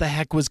idea what the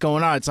heck was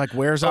going on. It's like,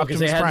 where's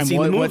Optimus Prime?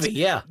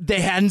 They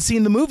hadn't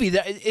seen the movie.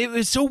 It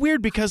was so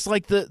weird, because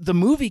like the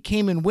movie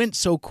came and went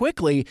so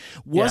quickly,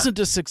 wasn't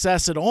a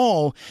success at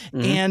all,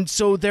 and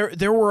so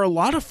there were a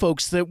lot of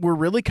folks that were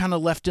really kind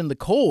of left in the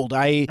cold.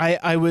 I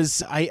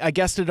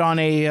guested on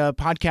a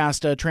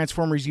podcast,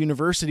 Transformers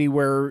University,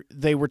 where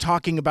they were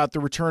talking about the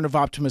return of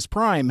Optimus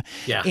Prime,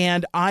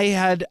 and I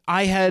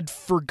had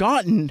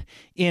forgotten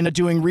in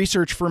doing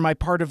research for my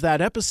part of that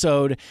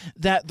episode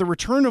that the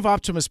Return of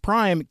Optimus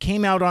Prime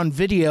came out on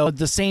video at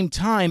the same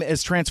time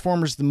as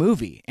Transformers the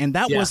movie, and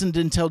that wasn't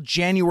until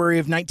January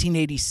of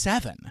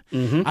 1987.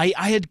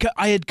 I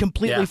had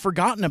completely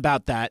forgotten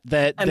about that.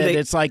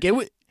 It's like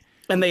it.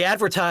 And they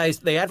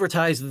advertised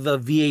the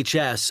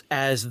VHS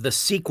as the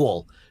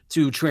sequel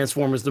to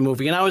Transformers the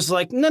movie, and I was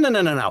like,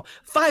 no.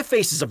 5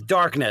 Faces of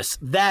Darkness,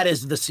 that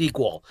is the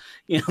sequel.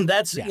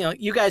 That's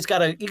you guys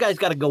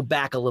gotta go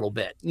back a little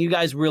bit. You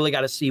guys really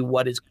got to see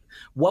what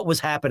was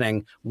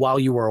happening while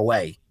you were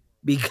away,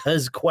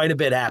 because quite a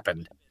bit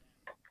happened.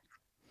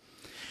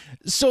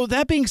 So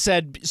that being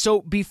said,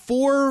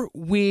 before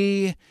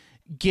we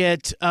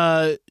get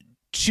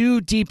too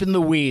deep in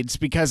the weeds,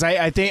 because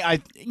I think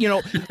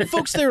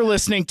folks that are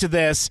listening to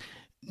this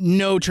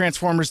know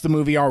Transformers the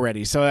movie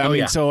already. So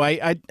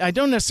I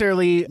don't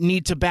necessarily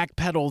need to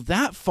backpedal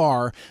that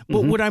far,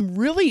 but what I'm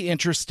really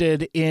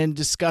interested in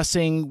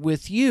discussing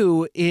with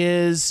you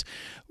is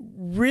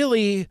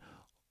really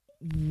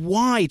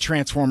why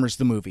Transformers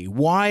the movie.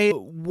 Why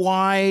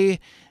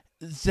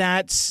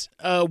that's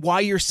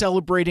why you're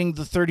celebrating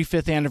the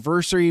 35th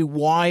anniversary.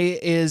 Why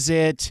is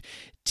it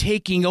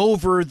taking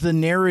over the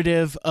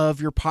narrative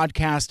of your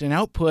podcast and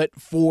output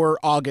for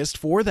August,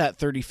 for that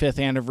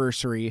 35th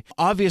anniversary?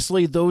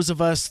 Obviously, those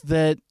of us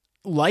that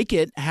like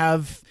it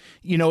have,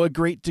 a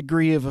great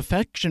degree of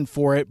affection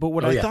for it. But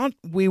what I thought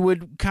we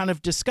would kind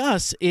of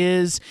discuss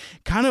is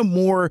kind of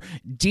more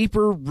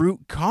deeper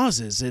root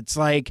causes. It's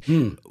like,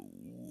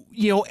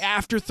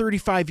 after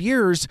 35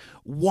 years,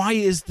 why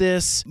is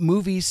this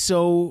movie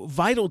so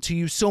vital to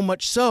you, so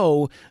much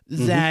so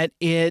that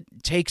it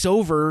takes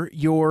over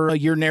your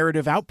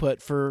narrative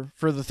output for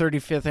the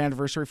 35th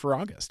anniversary for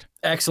August?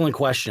 Excellent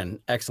question.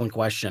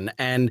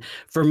 And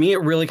for me,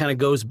 it really kind of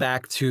goes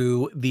back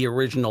to the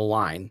original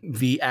line,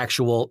 the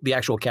actual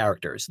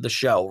characters, the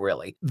show,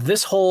 really.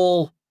 This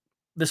whole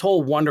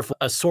wonderful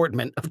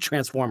assortment of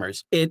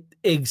Transformers,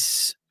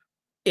 it's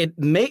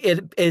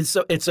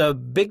a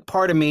big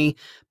part of me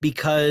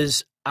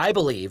because I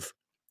believe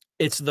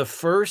it's the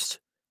first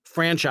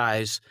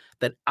franchise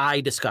that I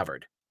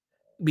discovered.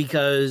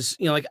 Because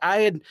there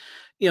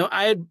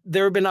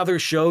have been other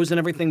shows and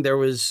everything. There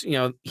was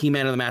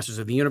He-Man and the Masters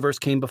of the Universe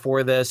came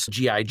before this.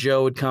 G.I.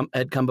 Joe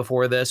had come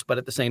before this, but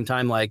at the same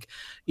time,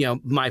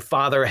 my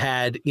father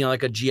had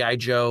like a G.I.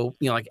 Joe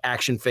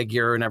action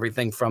figure and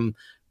everything from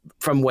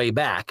way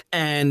back.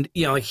 And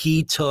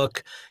he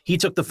took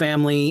the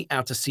family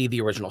out to see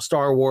the original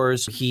Star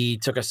Wars. He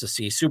took us to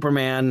see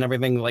Superman and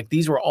everything. Like,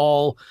 these were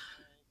all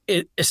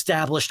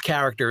established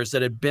characters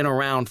that had been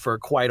around for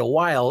quite a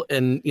while.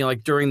 And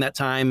during that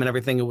time and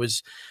everything,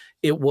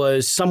 it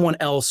was someone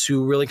else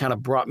who really kind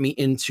of brought me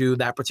into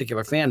that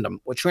particular fandom.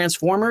 With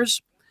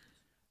Transformers,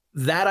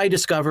 that I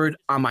discovered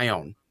on my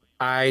own.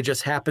 I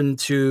just happened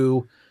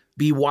to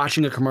be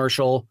watching a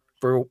commercial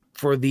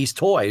for these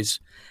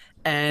toys,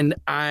 and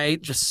I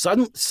just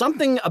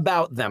something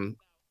about them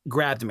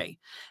grabbed me.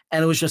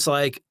 And it was just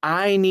like,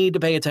 I need to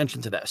pay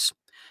attention to this.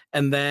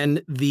 And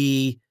then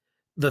the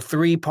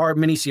 3-part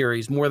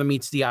miniseries, More Than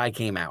Meets the Eye,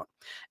 came out.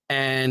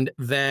 And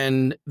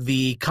then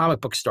the comic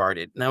book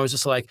started. And I was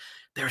just like,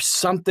 there's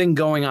something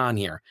going on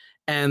here.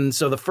 And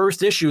so the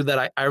first issue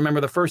that I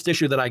remember, the first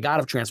issue that I got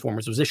of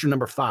Transformers was issue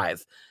number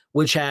 5,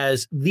 which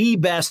has the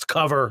best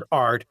cover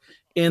art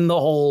in the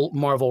whole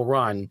Marvel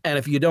run. And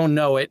if you don't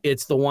know it,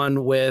 it's the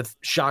one with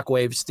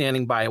Shockwave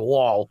standing by a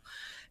wall,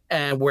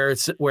 and where it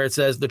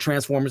says the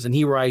Transformers, and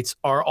he writes,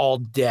 are all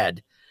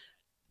dead.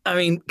 I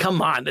mean, come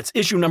on, that's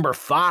issue number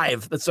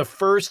 5. That's the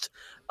first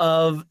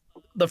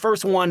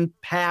one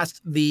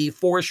past the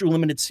 4-issue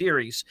limited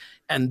series,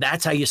 and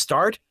that's how you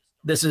start.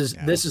 This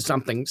is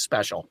something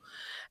special.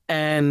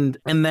 And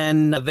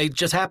then they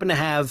just happened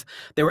to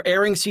they were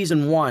airing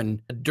season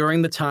 1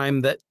 during the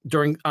time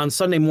on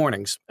Sunday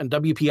mornings on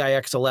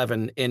WPIX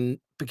 11 in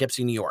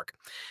Poughkeepsie, New York.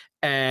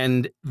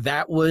 And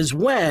that was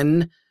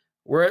when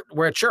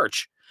we're at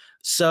church.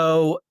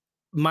 So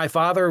my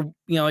father,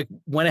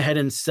 went ahead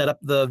and set up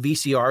the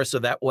VCR so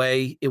that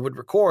way it would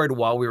record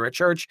while we were at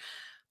church.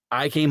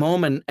 I came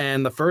home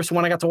and the first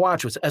one I got to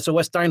watch was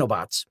SOS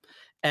Dinobots.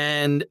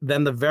 And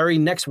then the very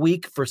next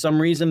week, for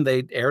some reason,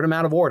 they aired them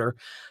out of order,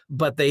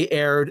 but they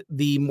aired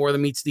the More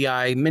Than Meets the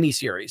Eye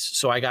miniseries.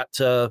 So I got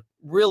to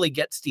really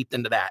get steeped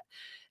into that.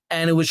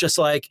 And it was just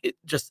like,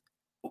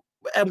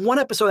 and one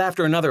episode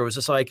after another, it was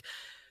just like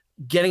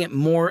getting it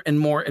more and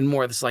more and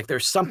more. It's like,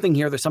 there's something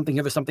here, there's something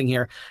here, there's something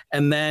here.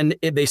 And then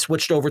they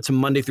switched over to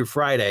Monday through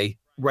Friday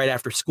right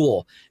after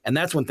school. And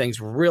that's when things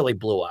really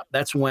blew up.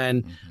 That's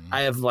when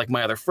I have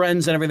my other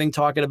friends and everything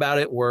talking about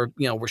it. We're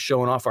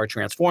showing off our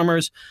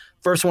Transformers.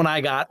 First one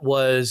I got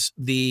was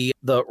the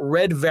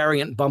red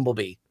variant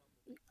Bumblebee.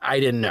 I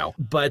didn't know,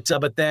 but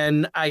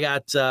then I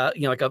got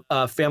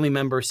a family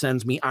member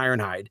sends me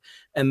Ironhide,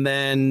 and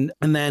then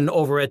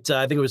over at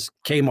I think it was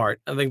Kmart.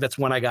 I think that's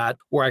when I got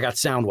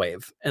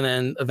Soundwave, and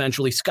then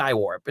eventually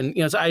Skywarp.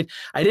 And so I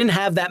didn't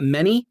have that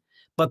many,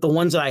 but the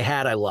ones that I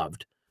had, I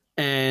loved.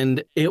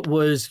 And it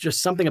was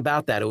just something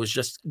about that. It was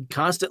just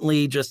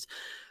constantly just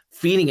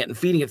feeding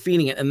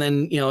it. And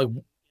then,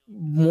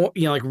 more,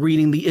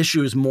 reading the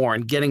issues more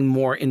and getting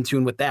more in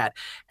tune with that.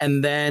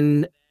 And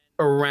then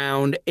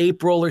around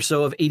April or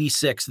so of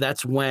 86,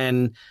 that's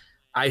when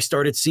I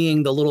started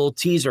seeing the little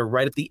teaser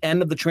right at the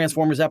end of the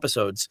Transformers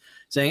episodes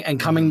saying, and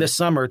coming this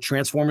summer,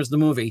 Transformers the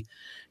movie.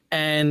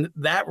 And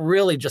that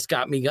really just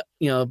got me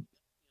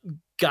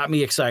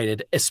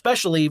excited,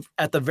 especially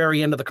at the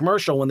very end of the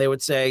commercial when they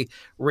would say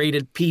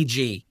rated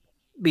PG,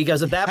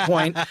 because at that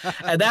point,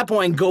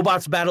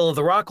 GoBot's Battle of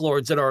the Rock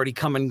Lords had already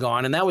come and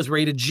gone, and that was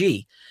rated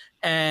G.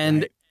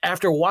 And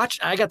after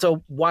I got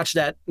to watch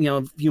that,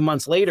 a few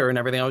months later and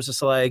everything. I was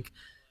just like,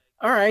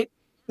 all right,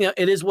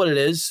 it is what it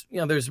is.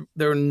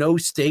 There are no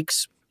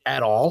stakes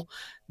at all.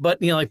 But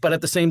but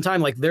at the same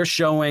time, they're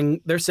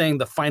saying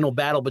the final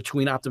battle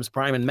between Optimus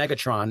Prime and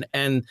Megatron,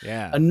 and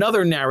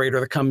another narrator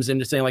that comes in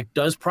to saying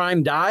does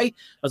Prime die? I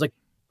was like,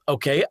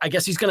 okay, I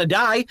guess he's gonna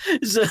die.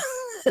 So,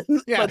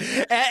 but,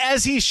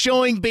 as he's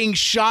showing being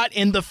shot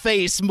in the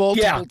face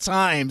multiple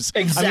times.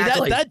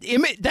 Exactly. I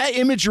mean, that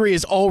imagery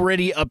is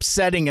already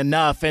upsetting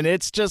enough, and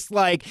it's just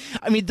those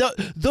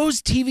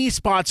TV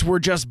spots were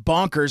just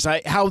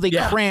bonkers. How they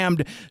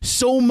crammed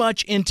so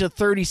much into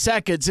 30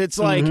 seconds. It's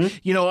like,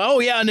 and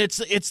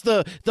it's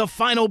the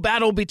final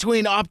battle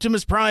between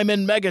Optimus Prime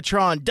and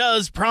Megatron.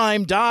 Does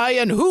Prime die,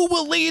 and who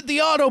will lead the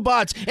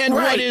Autobots, and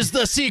what is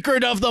the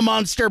secret of the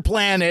monster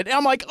planet? And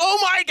I'm like, oh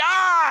my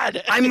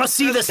God, I must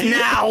see this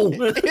now.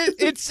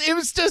 It's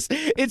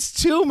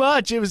too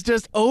much. It was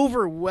just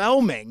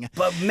overwhelming.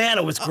 But man,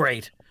 it was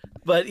great.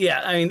 But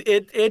yeah, I mean,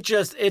 it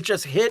just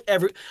hit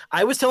every.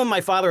 I was telling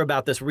my father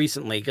about this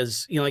recently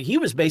because like he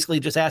was basically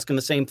just asking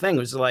the same thing. It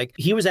was like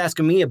he was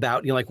asking me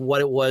about like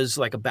what it was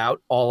like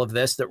about all of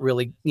this that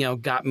really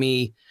got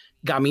me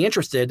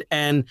interested.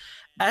 And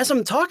as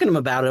I'm talking to him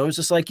about it, I was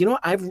just like,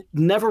 I've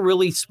never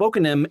really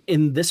spoken to him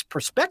in this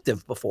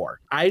perspective before.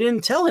 I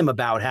didn't tell him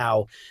about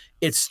how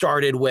it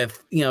started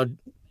with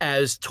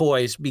as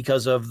toys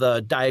because of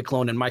the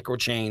Diaclone and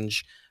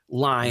Microchange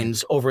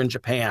lines over in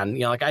Japan.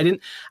 Like I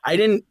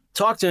didn't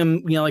talk to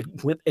him, like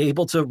with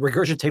able to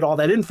regurgitate all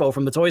that info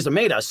from the toys that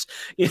made us,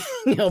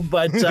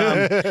 but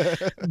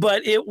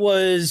it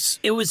was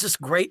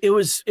just great. It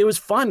was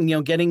fun,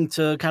 getting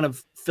to kind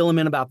of fill him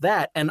in about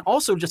that. And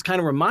also just kind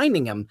of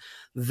reminding him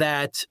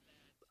that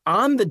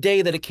on the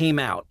day that it came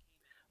out,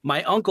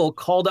 my uncle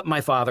called up my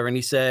father and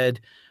he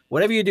said,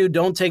 whatever you do,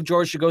 don't take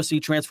George to go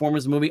see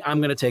Transformers the movie. I'm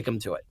going to take him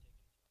to it.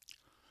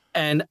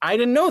 And I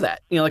didn't know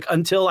that, like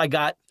until I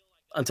got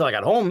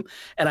home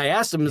and I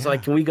asked him,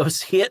 like, can we go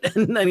see it?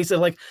 And then he said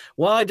like,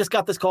 well, I just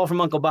got this call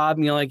from Uncle Bob,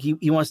 like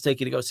he wants to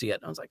take you to go see it.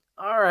 And I was like,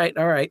 all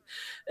right.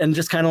 And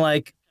just kind of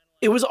like,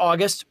 it was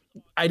August.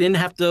 I didn't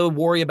have to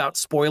worry about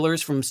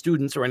spoilers from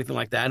students or anything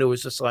like that. It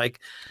was just like,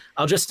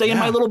 I'll just stay in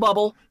my little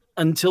bubble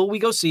until we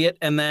go see it.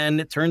 And then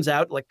it turns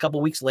out like a couple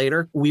weeks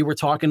later, we were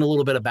talking a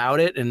little bit about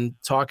it and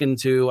I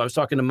was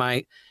talking to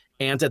my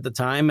aunt at the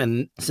time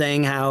and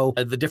saying how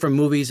the different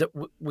movies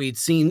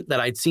that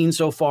I'd seen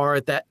so far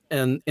at that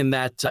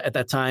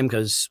time,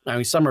 because I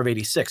mean summer of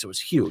 '86 it was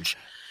huge,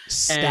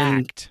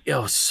 stacked.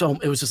 And, so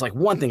it was just like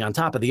one thing on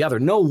top of the other.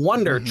 No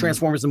wonder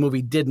Transformers the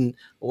movie didn't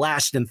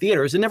last in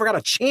theaters. It never got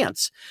a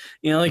chance.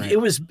 Right.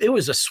 it was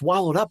just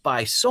swallowed up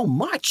by so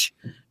much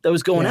that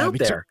was going out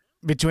there.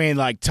 Between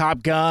like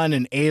Top Gun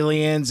and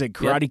Aliens and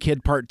Karate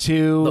Kid Part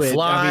 2, The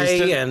Fly,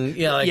 and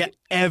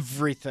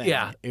everything.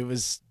 Yeah, it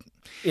was.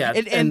 Yeah,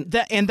 and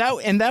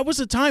that was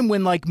a time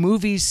when like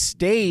movies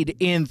stayed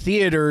in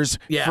theaters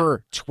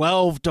for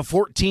 12 to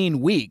 14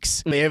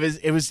 weeks.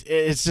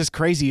 It's just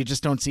crazy. You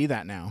just don't see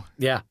that now.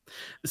 Yeah.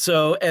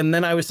 So, and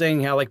then I was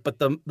saying how like, but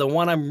the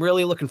one I'm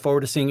really looking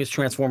forward to seeing is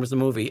Transformers the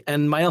movie.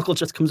 And my uncle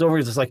just comes over and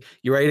he's just like,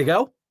 you ready to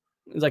go?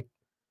 He's like,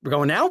 we're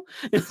going now?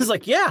 And it's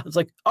like, yeah. It's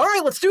like, all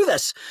right, let's do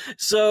this.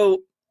 So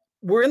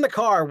we're in the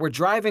car. We're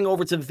driving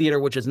over to the theater,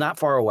 which is not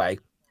far away.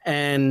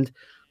 And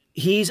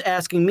he's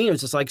asking me,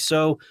 it's just like,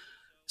 So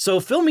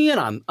fill me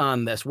in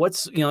on this.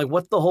 What's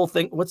what's the whole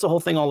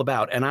thing all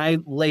about? And I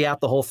lay out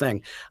the whole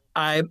thing.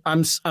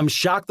 I'm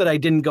shocked that I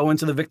didn't go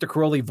into the Victor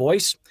Crowley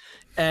voice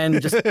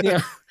and just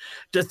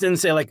just didn't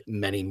say like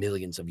many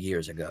millions of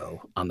years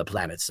ago on the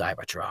planet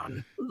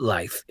Cybertron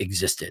life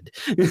existed,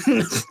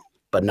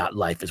 but not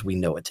life as we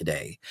know it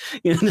today.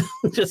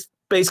 Just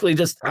basically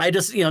I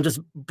just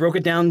broke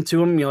it down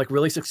to him, like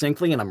really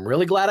succinctly, and I'm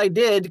really glad I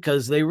did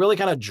because they really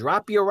kind of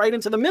drop you right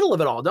into the middle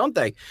of it all, don't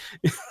they?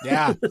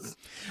 Yeah.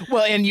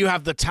 Well, and you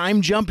have the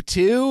time jump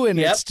too, and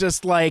it's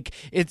just like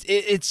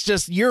it's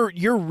just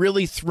you're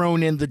really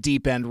thrown in the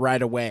deep end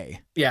right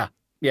away. Yeah,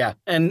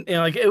 and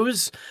like it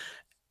was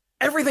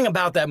everything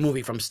about that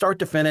movie from start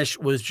to finish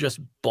was just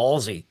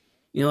ballsy.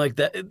 Like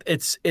that.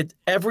 It's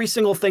every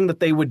single thing that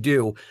they would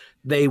do,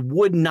 they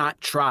would not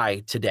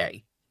try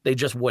today. They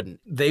just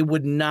wouldn't. They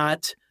would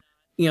not,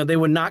 they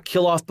would not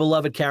kill off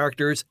beloved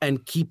characters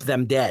and keep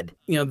them dead.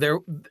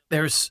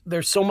 There's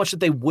so much that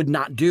they would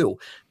not do.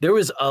 There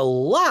was a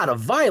lot of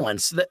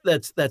violence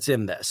that's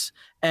in this.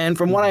 And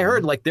from what I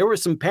heard, like there were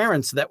some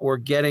parents that were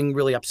getting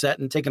really upset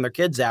and taking their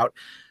kids out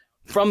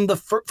from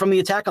the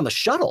attack on the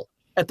shuttle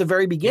at the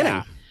very beginning.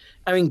 Yeah.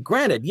 I mean,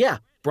 granted,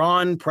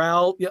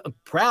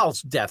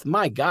 Prowl's death,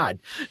 my God.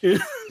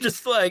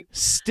 Just like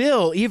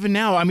still, even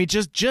now, I mean,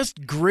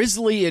 just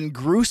grisly and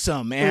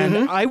gruesome.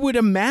 And I would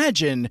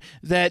imagine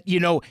that,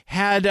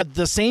 had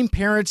the same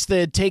parents that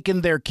had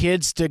taken their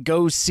kids to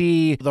go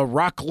see the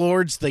Rock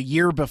Lords the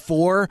year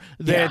before,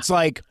 that it's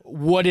like,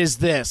 what is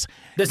this?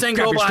 This ain't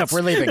Grab your robots. stuff.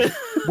 We're leaving.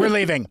 We're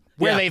leaving.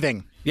 We're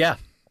leaving. Yeah.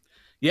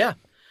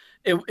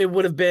 It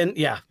would have been,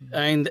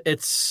 I mean,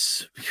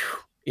 it's...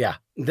 Yeah,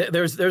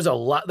 there's a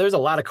lot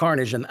of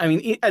carnage, and I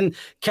mean, and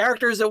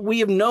characters that we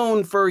have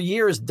known for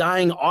years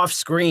dying off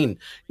screen,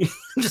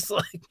 just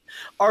like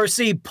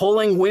RC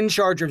pulling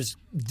Windcharger's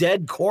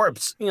dead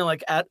corpse,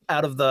 like out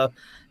of the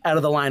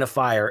line of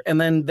fire, and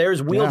then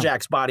there's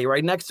Wheeljack's body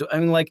right next to it. I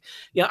mean, like,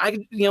 I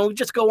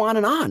just go on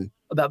and on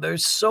about.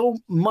 There's so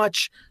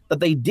much that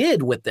they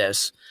did with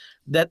this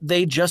that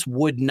they just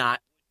would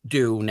not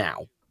do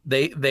now.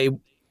 They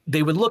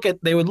would look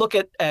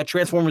at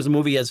Transformers the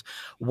movie as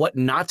what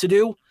not to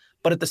do,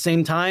 but at the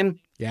same time,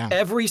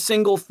 every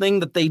single thing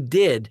that they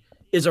did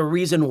is a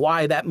reason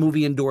why that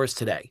movie endures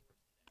today.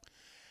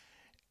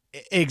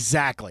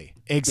 Exactly.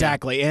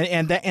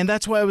 And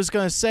that's what I was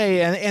going to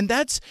say, and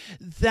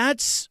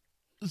that's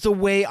the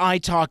way I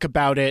talk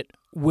about it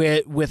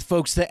with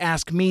folks that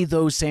ask me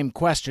those same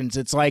questions.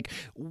 It's like,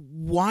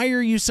 why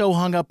are you so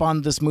hung up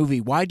on this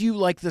movie? Why do you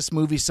like this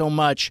movie so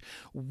much?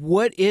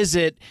 What is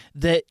it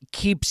that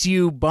keeps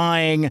you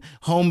buying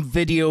home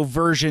video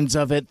versions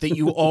of it that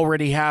you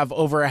already have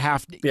over a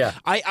half? Yeah.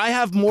 I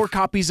have more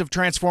copies of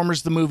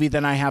Transformers the movie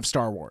than I have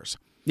Star Wars.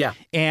 Yeah.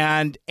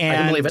 And I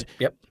can believe it.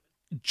 Yep.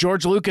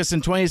 George Lucas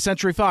and 20th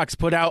Century Fox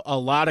put out a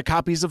lot of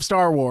copies of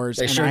Star Wars.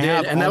 They sure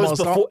did. And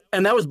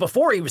that was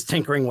before he was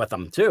tinkering with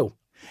them too.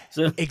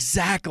 So.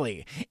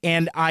 Exactly.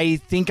 And I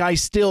think I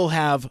still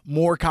have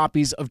more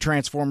copies of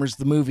Transformers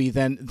the movie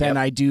than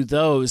I do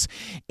those.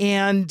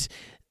 And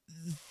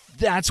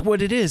that's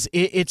what it is.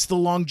 It's the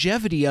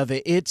longevity of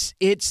it.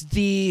 It's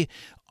the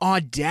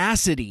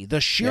audacity,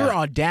 the sheer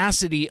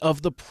audacity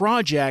of the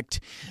project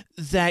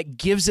that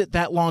gives it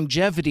that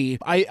longevity.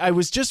 I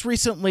was just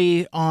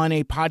recently on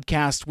a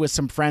podcast with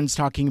some friends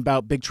talking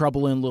about Big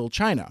Trouble in Little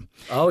China.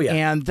 Oh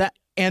yeah.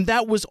 And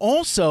that was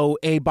also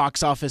a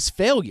box office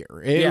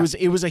failure. It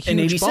was a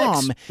huge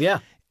bomb. Yeah.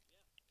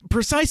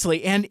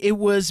 Precisely, and it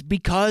was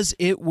because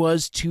it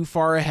was too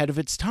far ahead of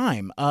its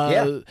time.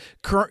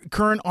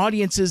 Current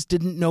audiences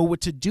didn't know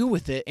what to do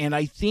with it, and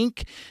I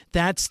think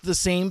that's the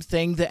same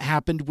thing that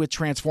happened with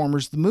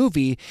Transformers the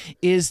movie,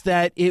 is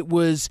that it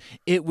was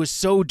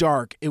so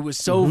dark, it was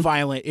so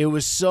violent, it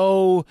was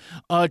so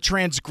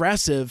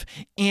transgressive,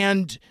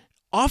 and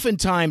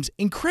oftentimes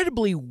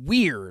incredibly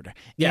weird.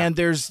 Yeah. And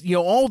there's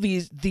all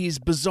these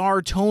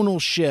bizarre tonal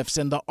shifts,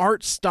 and the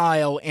art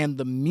style and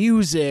the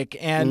music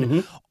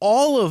and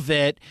all of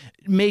it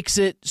makes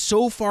it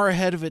so far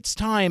ahead of its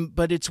time.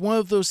 But it's one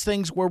of those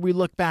things where we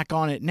look back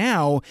on it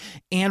now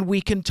and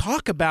we can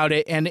talk about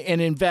it and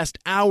invest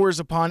hours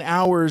upon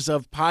hours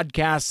of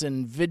podcasts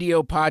and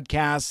video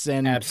podcasts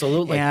and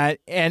absolutely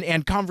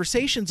and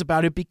conversations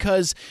about it,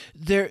 because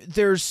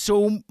there's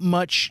so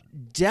much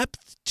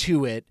depth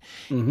to it.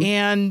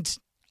 And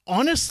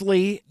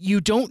honestly,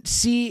 you don't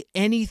see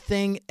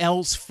anything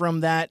else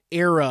from that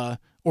era,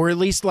 or at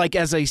least like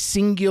as a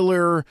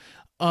singular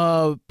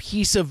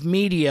piece of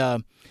media,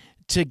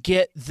 to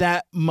get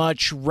that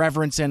much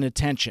reverence and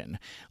attention.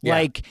 Yeah.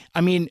 Like,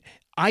 I mean,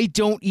 I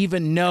don't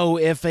even know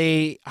if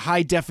a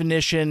high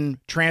definition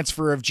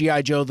transfer of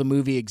G.I. Joe the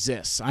movie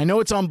exists. I know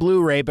it's on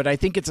Blu-ray, but I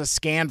think it's a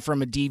scan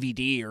from a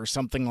DVD or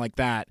something like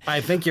that.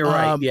 I think you're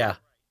right. Yeah.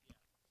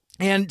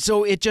 And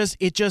so it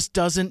just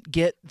doesn't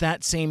get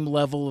that same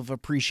level of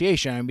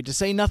appreciation. I mean, to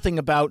say nothing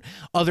about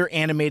other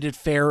animated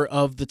fare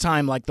of the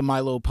time, like the My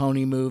Little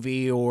Pony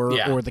movie or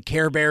the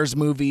Care Bears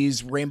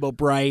movies, Rainbow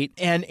Bright.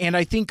 And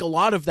I think a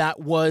lot of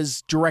that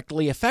was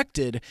directly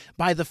affected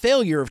by the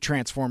failure of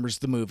Transformers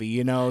the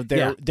movie.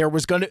 There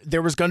was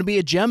gonna be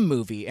a Gem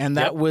movie, and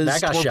that was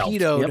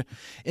torpedoed,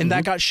 and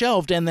that got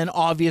shelved. And then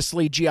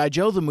obviously G.I.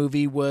 Joe the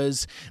movie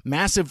was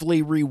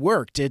massively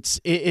reworked.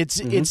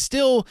 It's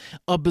still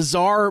a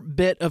bizarre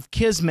bit of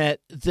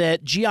kismet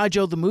that G.I.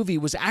 Joe the movie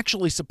was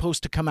actually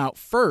supposed to come out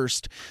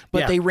first,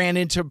 but they ran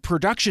into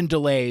production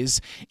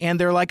delays, and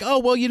they're like, oh,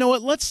 well, you know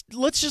what, let's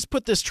just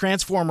put this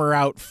Transformer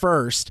out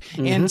first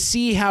and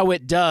see how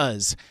it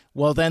does.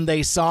 Well, then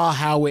they saw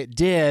how it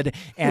did,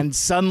 and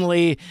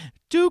suddenly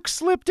Duke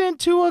slipped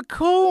into a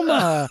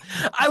coma.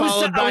 I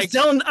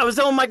was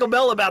telling Michael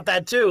Bell about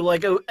that too.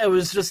 Like it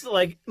was just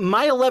like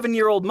my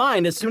 11-year-old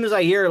mind. As soon as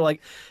I hear like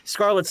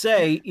Scarlett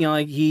say,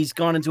 like he's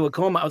gone into a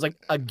coma, I was like,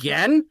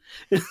 again?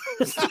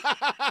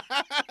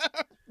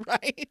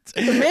 Right.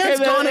 The man's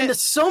gone into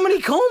so many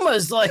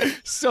comas, like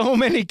so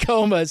many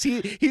comas.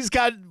 He's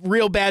got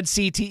real bad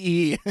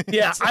CTE.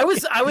 Yeah, I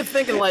was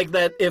thinking like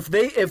that if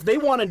they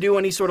want to do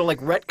any sort of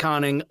like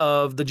retconning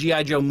of the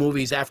G.I. Joe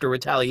movies after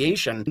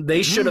Retaliation,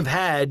 they should have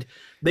had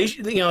they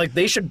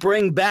should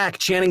bring back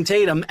Channing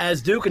Tatum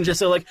as Duke and just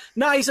say like,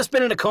 nah, he's just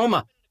been in a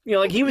coma.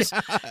 Like he was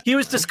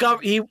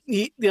discovered.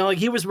 He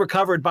was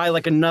recovered by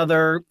like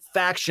another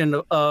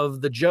faction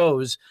of the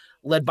Joes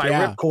led by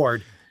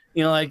Ripcord.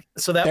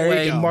 So that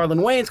way Marlon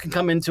Wayans can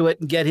come into it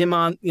and get him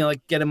on,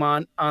 get him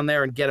on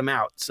there and get him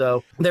out.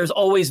 So there was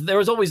always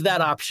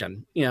that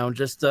option,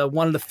 just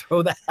wanted to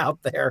throw that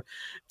out there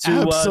to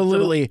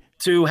absolutely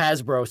to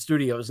Hasbro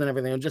Studios and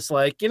everything. And just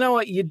like, you know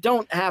what, you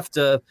don't have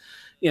to,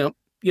 you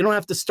don't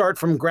have to start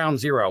from ground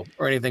zero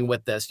or anything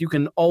with this. You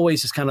can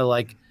always just kind of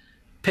like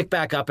pick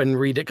back up and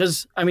read it.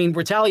 Because, I mean,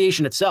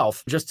 Retaliation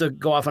itself, just to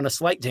go off on a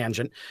slight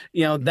tangent,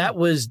 that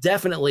was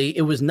definitely,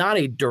 it was not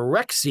a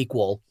direct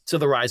sequel to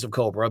The Rise of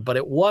Cobra, but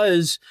it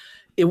was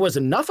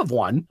enough of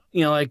one.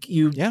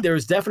 There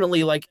was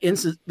definitely like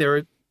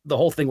the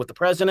whole thing with the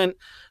president,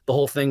 the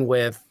whole thing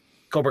with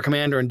Cobra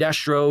Commander and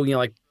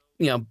Destro,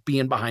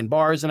 being behind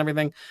bars and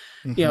everything.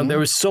 There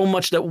was so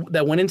much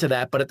that went into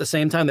that, but at the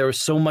same time, there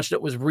was so much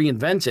that was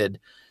reinvented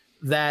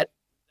that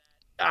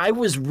I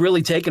was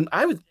really taken.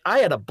 I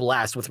had a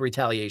blast with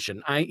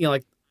Retaliation. I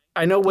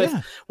know with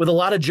a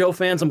lot of Joe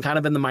fans, I'm kind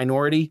of in the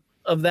minority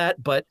of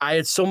that, but I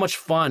had so much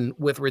fun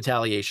with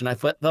Retaliation. I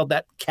felt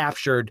that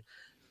captured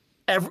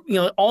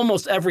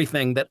almost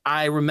everything that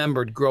I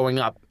remembered growing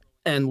up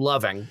and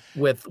loving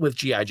with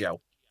G.I. Joe.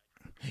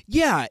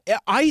 Yeah,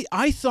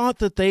 I thought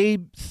that they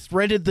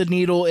threaded the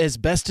needle as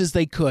best as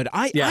they could.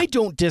 I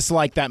don't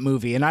dislike that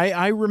movie, and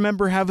I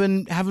remember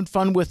having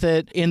fun with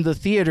it in the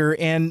theater,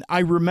 and I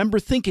remember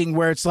thinking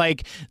where it's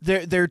like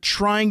they're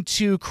trying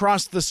to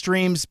cross the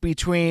streams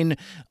between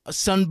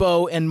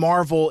Sunbow and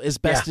Marvel as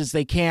best as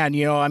they can.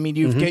 You know, I mean,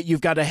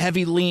 you've got a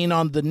heavy lean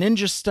on the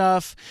ninja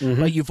stuff,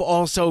 but you've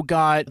also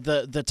got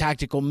the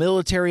tactical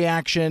military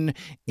action,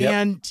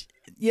 and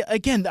yeah,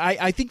 again,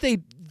 I think they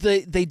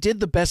did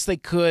the best they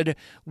could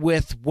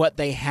with what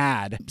they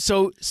had.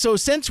 So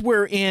since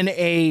we're in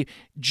a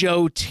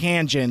Joe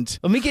tangent,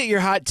 let me get your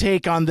hot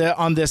take on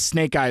this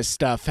Snake Eyes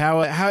stuff.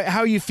 How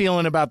are you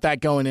feeling about that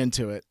going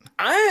into it?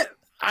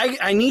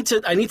 I need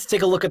to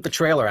take a look at the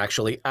trailer.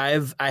 Actually, I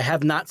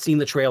have not seen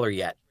the trailer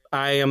yet.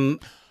 I'm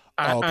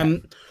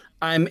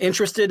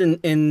interested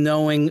in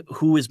knowing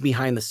who is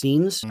behind the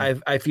scenes.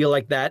 I feel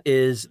like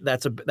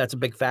that's a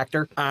big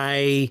factor.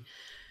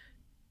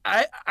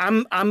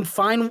 I'm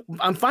fine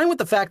with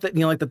the fact that,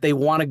 you know, like that they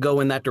want to go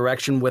in that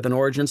direction with an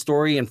origin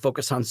story and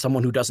focus on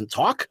someone who doesn't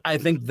talk. I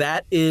think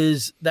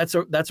that's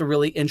a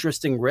really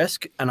interesting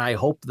risk, and I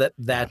hope that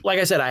like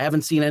I said, I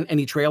haven't seen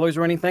any trailers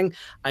or anything.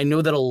 I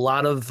know that a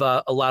lot of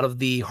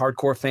the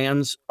hardcore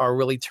fans are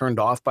really turned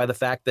off by the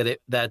fact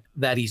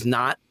that he's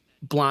not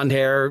blonde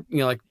hair, you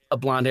know, like a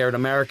blonde-haired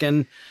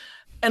American,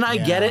 and I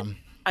get it.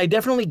 I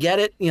definitely get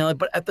it, you know,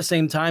 but at the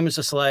same time, it's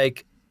just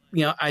like,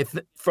 you know,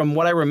 from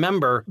what I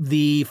remember,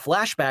 the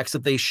flashbacks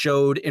that they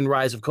showed in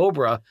Rise of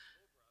Cobra,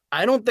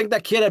 I don't think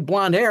that kid had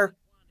blonde hair.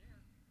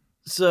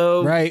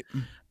 So right.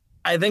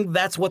 I think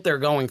that's what they're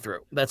going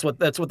through. That's what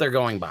they're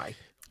going by.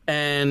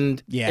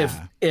 And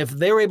if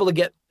they were able to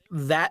get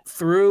that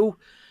through,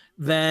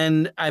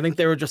 then I think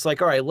they were just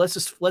like, all right, let's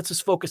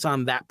just focus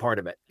on that part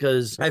of it.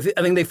 Because I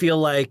think they feel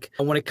like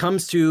when it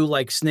comes to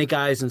like Snake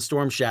Eyes and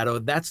Storm Shadow,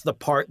 that's the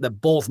part that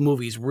both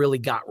movies really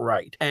got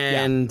right.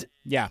 And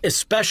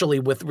especially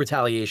with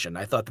Retaliation,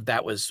 I thought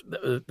that was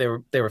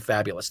they were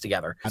fabulous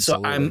together.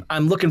 Absolutely. So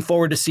I'm looking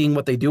forward to seeing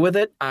what they do with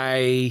it.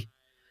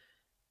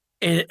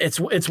 It's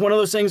one of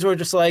those things where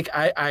just like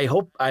I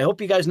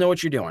hope you guys know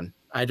what you're doing.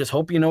 I just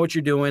hope you know what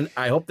you're doing.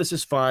 I hope this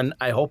is fun.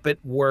 I hope it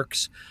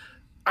works.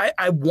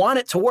 I want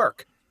it to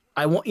work.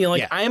 I want, you know,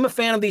 like I am a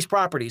fan of these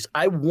properties.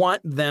 I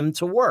want them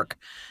to work.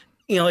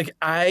 You know, like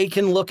I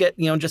can look at,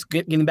 you know, just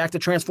getting back to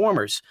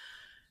Transformers.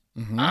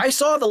 I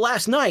saw The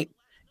Last Knight.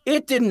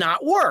 It did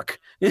not work,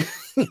 you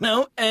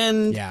know,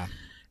 and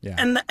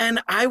and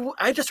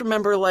I just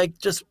remember like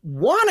just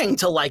wanting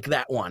to like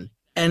that one,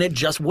 and it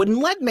just wouldn't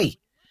let me,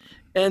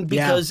 and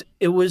because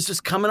it was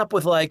just coming up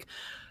with like.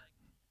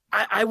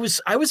 I was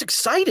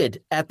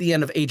excited at the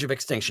end of Age of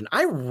Extinction.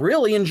 I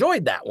really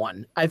enjoyed that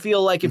one. I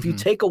feel like if you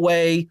take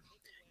away,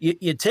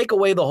 you take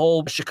away the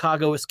whole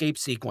Chicago escape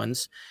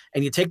sequence,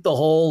 and you take the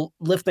whole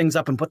lift things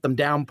up and put them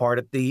down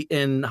part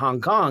in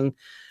Hong Kong,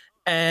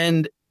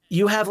 and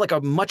you have like a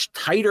much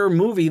tighter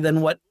movie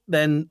than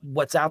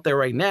what's out there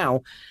right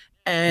now,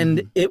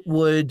 and I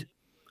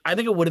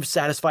think it would have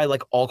satisfied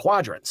like all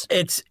quadrants.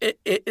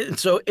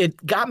 So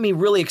it got me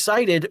really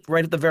excited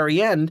right at the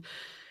very end.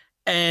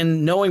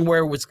 And knowing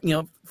where it was, you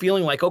know,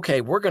 feeling like, okay,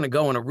 we're going to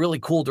go in a really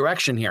cool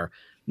direction here.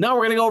 Now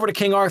we're going to go over to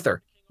King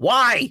Arthur.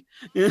 Why?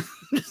 And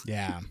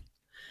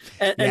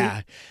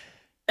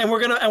we're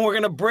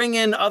gonna bring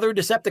in other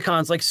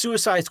Decepticons like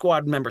Suicide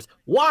Squad members.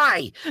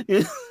 Why?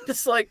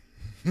 It's like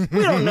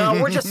we don't know.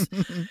 We're just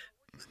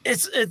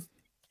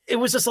it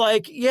was just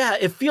like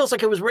it feels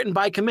like it was written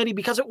by committee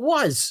because it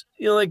was.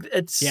 You know, like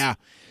it's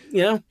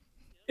you know.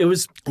 It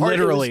was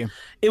literally.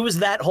 It was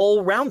that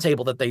whole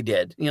roundtable that they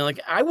did. You know, like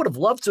I would have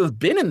loved to have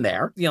been in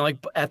there. You know, like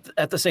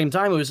at the same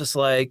time, it was just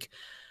like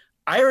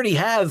I already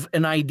have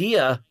an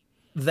idea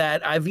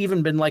that I've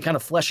even been like kind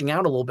of fleshing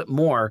out a little bit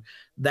more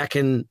that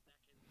can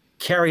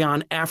carry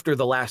on after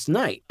The Last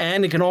Knight,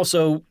 and it can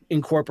also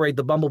incorporate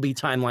the Bumblebee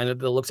timeline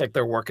that it looks like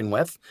they're working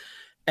with,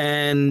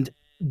 and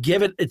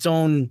give it its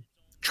own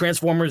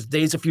Transformers: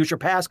 Days of Future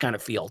Past kind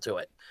of feel to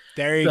it.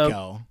 There you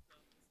go.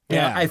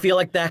 Yeah, I feel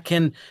like that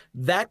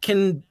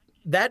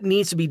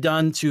needs to be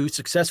done to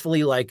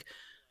successfully like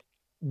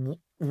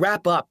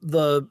wrap up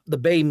the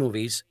Bay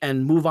movies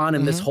and move on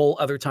in this whole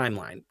other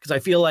timeline. Because I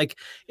feel like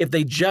if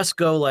they just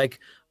go like,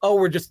 oh,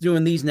 we're just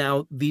doing these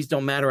now, these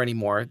don't matter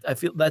anymore. I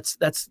feel that's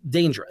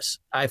dangerous.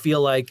 I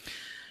feel like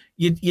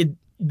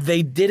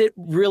they did it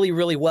really,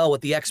 really well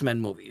with the X-Men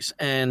movies,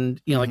 and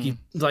you know, you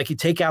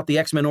take out the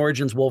X-Men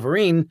Origins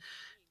Wolverine,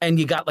 and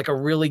you got like a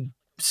really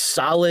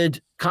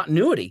solid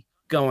continuity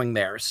going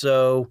there.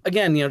 So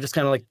again, you know, just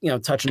kind of like, you know,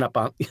 touching up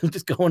on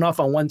just going off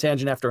on one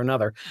tangent after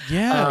another.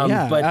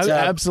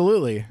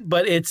 Absolutely.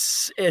 But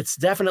it's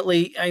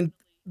definitely,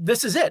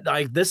 this is it.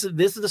 Like this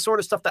is the sort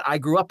of stuff that I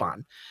grew up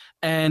on,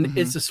 and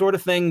it's the sort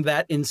of thing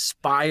that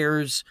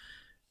inspires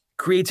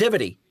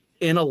creativity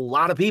in a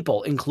lot of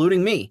people,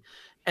 including me.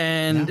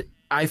 And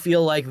I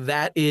feel like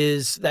that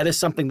is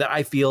something that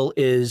I feel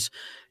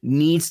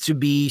needs to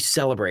be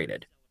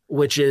celebrated.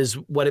 Which is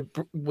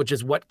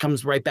what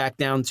comes right back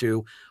down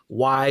to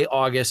why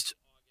August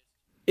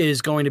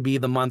is going to be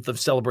the month of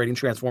celebrating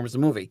Transformers the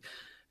movie,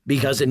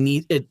 because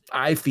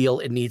I feel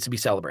it needs to be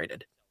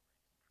celebrated.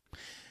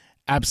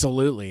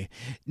 Absolutely.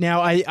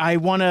 Now, I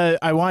want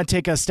to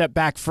take a step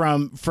back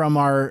from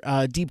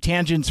our deep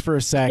tangents for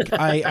a sec.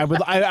 I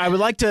would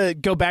like to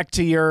go back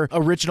to your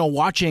original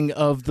watching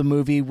of the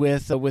movie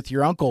with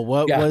your uncle.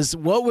 What was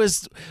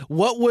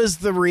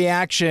the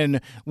reaction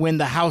when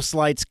the house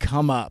lights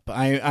come up?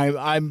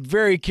 I'm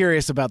very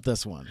curious about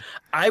this one.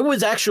 I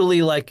was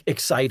actually like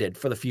excited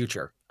for the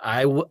future.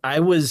 I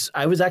was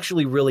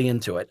actually really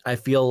into it. I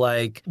feel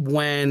like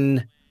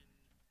when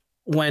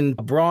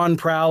Brawn,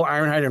 Prowl,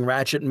 Ironhide, and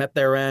Ratchet met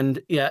their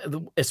end,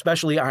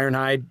 especially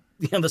Ironhide,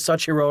 the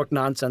such heroic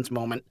nonsense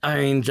moment.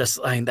 That's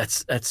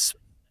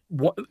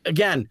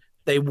again,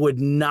 they would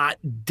not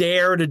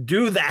dare to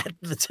do that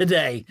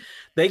today.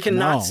 They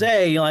cannot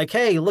say like,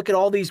 hey, look at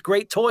all these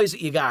great toys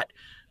that you got.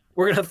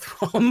 We're gonna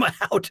throw them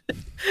out.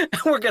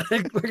 We're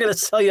gonna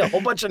sell you a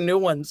whole bunch of new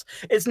ones.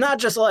 It's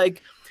not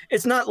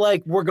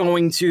like we're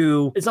gonna,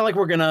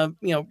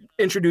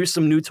 introduce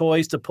some new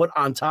toys to put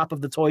on top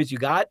of the toys you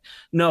got.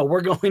 No,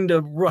 we're going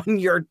to run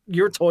your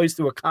toys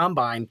through a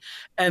combine,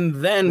 and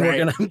then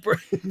then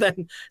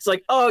it's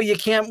like, oh, you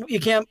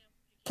can't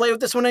play with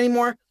this one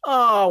anymore.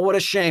 Oh, what a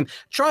shame.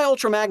 Try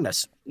Ultra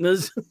Magnus.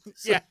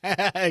 Yeah,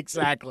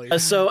 exactly.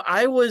 So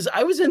I was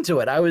into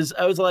it. I was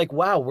like,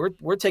 wow,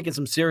 we're taking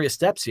some serious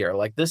steps here.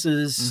 Like this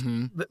is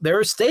there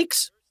are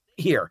stakes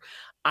here.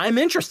 I'm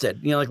interested,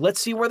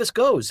 let's see where this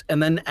goes.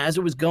 And then as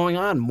it was going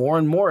on more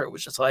and more, it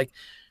was just like,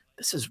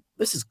 this is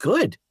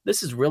good.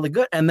 This is really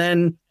good. And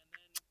then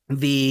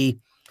the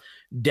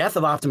death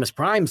of Optimus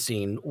Prime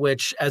scene,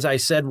 which, as I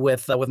said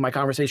with my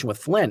conversation with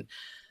Flint,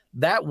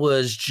 that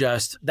was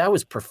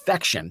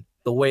perfection.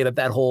 The way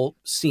that whole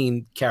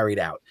scene carried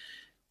out.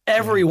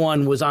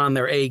 Everyone was on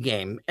their A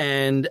game,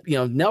 and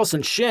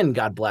Nelson Shin,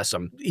 God bless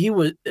him,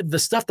 the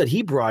stuff that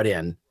he brought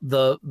in,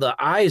 the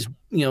eyes,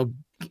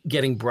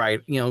 getting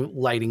bright,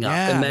 lighting up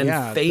and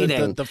then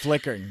fading, the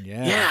flickering,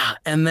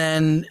 and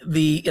then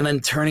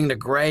turning to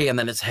gray, and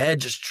then his head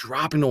just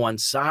dropping to one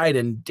side,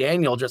 and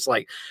Daniel just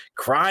like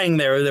crying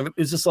there. It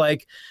was just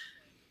like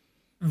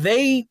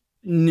they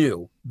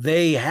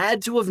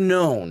had to have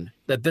known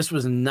that this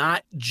was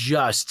not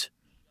just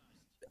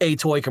a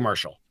toy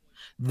commercial.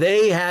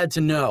 They had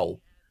to know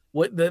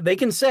what they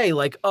can say,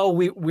 like, oh,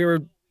 we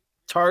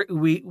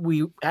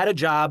had a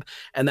job,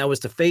 and that was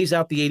to phase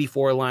out the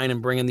 84 line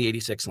and bring in the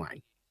 86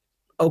 line.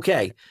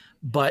 Okay,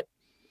 but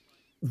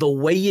the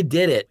way you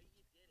did it,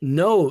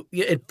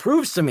 it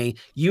proves to me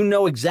you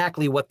know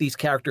exactly what these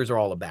characters are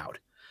all about.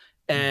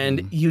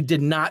 And you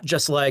did not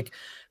just like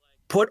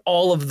put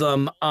all of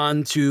them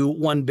onto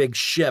one big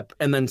ship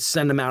and then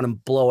send them out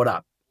and blow it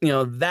up.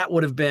 That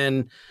would have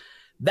been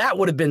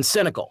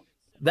cynical.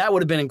 That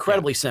would have been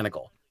incredibly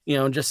cynical.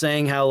 Just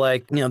saying how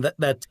like,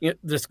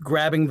 just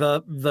grabbing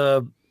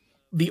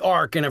the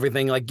arc and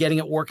everything, like getting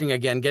it working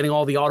again, getting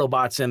all the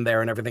Autobots in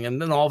there and everything.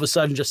 And then all of a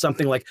sudden just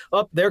something like,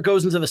 oh, there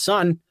goes into the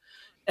sun.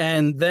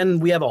 And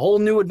then we have a whole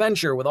new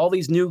adventure with all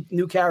these new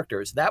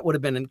characters. That would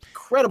have been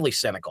incredibly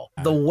cynical.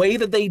 The way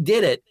that they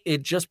did it,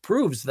 it just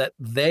proves that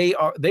they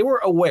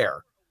were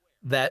aware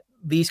that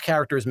these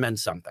characters meant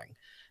something.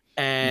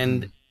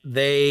 And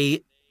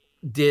they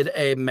did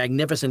a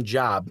magnificent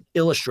job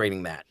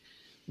illustrating that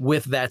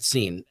with that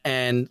scene.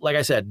 And like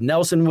I said,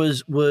 Nelson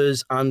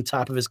was on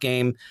top of his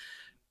game.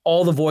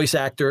 All the voice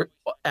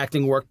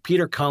acting work.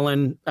 Peter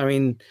Cullen, I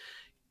mean,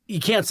 you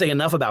can't say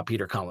enough about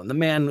Peter Cullen. The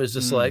man was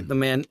just like, the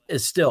man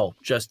is still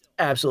just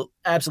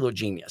absolute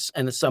genius.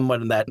 And it's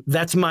someone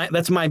that's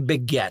my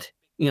big get.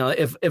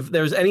 If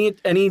there's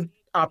any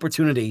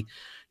opportunity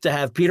to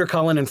have Peter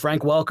Cullen and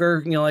Frank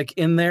Welker, like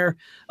in there,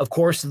 of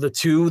course, the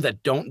two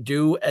that don't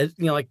do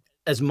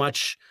as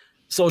much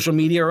social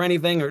media or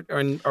anything or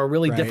are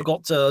really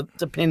difficult to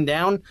pin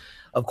down.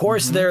 Of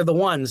course, they're the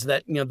ones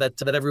that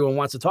that everyone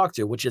wants to talk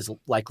to, which is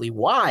likely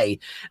why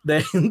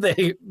they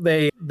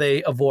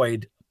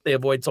avoid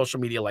social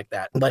media like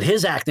that. But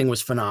his acting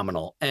was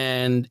phenomenal,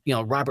 and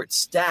Robert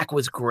Stack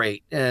was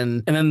great,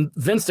 and then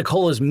Vince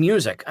DiCola's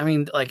music. I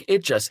mean, like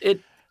it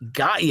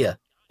got you.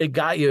 It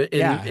got you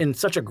in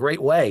such a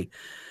great way.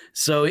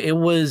 So it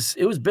was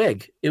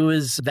big. It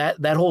was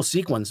that whole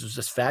sequence was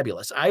just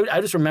fabulous. I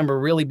just remember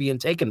really being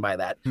taken by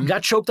that.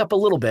 Got choked up a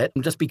little bit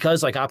just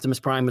because like Optimus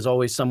Prime is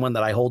always someone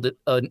that I hold it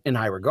in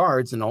high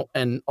regards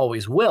and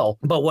always will.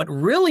 But what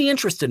really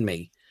interested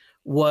me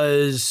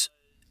was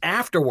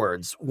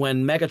afterwards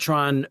when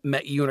Megatron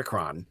met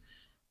Unicron.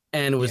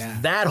 And it was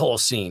that whole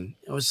scene.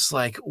 It was just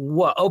like,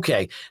 what?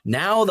 Okay,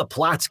 now the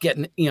plot's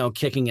getting,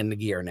 kicking into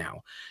gear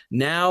now.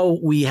 Now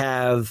we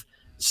have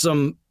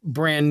some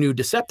brand new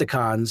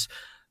Decepticons,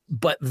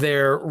 but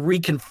they're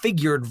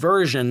reconfigured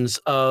versions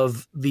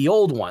of the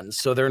old ones.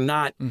 So they're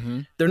not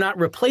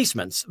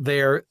replacements.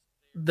 They're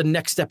the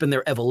next step in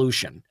their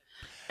evolution.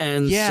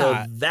 And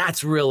so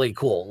that's really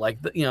cool. Like,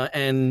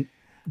 and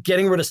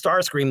getting rid of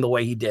Starscream the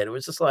way he did, it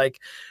was just like,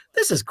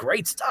 this is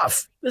great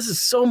stuff. This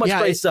is so much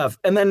great stuff.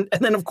 And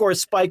then of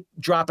course Spike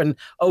dropping,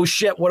 oh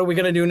shit, what are we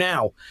going to do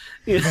now?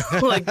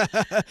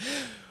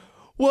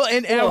 Well,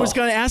 and I was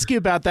going to ask you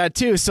about that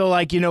too. So,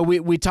 like,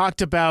 we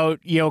talked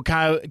about,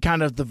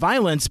 kind of the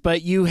violence,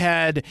 but you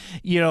had,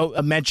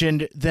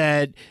 mentioned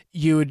that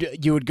you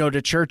would go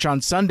to church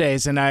on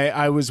Sundays, and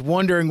I was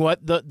wondering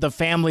what the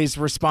family's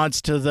response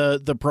to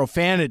the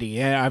profanity,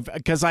 and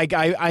because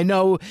I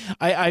know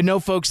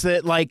folks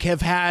that like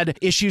have had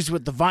issues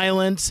with the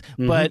violence,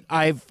 but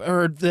I've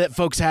heard that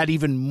folks had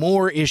even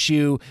more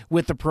issue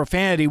with the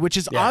profanity, which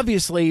is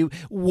obviously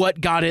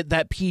what got it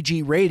that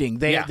PG rating.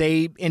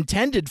 They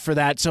intended for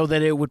that so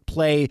that it would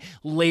play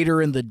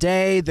later in the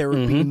day. There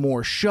would be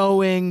more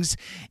showings,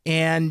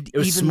 and it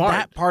was even smart.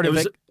 that part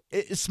of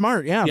it's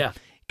smart. Yeah.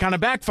 Kind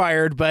of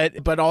backfired,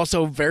 but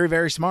also very,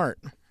 very smart.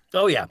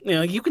 Oh yeah,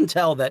 you can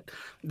tell that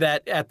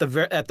at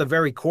the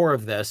very core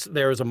of this,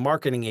 there is a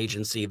marketing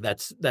agency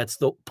that's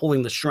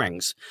pulling the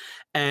strings,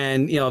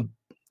 and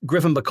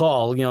Griffin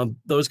Bacall,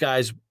 those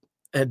guys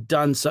had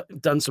done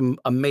some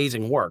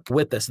amazing work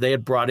with this. They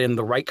had brought in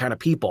the right kind of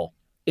people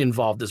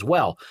involved as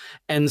well,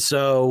 and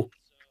so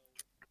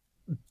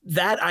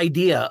that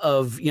idea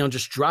of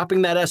just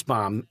dropping that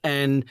S-bomb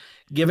and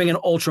giving an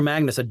Ultra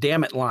Magnus a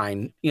damn it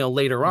line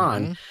later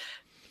on.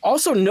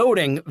 Also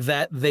noting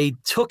that they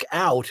took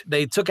out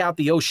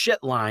the oh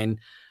shit line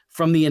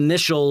from the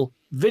initial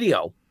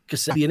video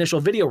cassette, the initial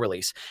video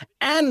release,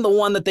 and the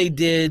one that they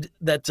did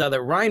that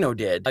Rhino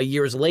did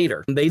years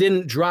later. They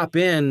didn't drop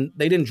in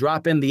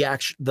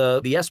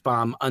the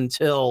S-bomb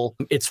until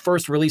its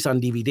first release on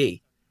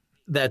DVD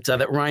that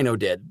Rhino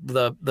did,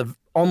 the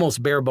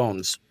almost bare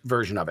bones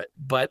version of it.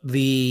 But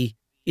I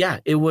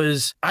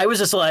was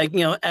just like,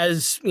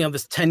 as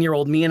this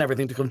 10-year-old me and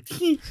everything to come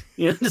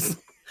just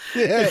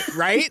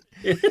right?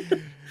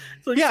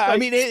 Like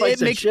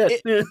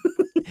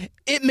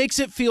it makes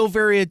it feel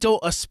very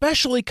adult,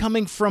 especially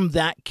coming from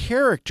that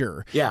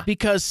character. Yeah.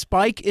 Because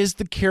Spike is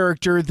the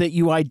character that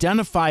you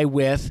identify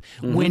with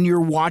when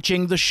you're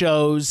watching the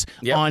shows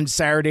on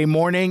Saturday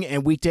morning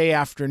and weekday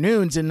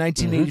afternoons in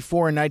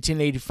 1984 and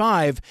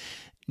 1985.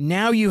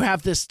 Now you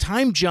have this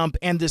time jump,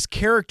 and this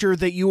character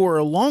that you were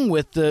along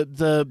with,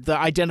 the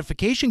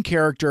identification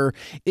character,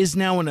 is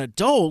now an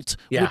adult,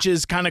 which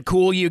is kind of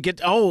cool. You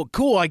get,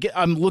 cool,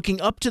 I'm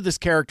looking up to this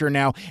character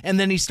now, and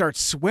then he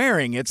starts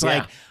swearing. It's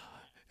like,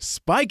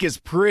 Spike is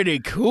pretty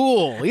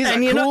cool. He's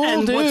a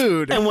cool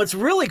dude. And what's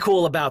really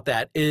cool about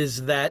that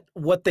is that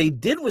what they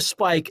did with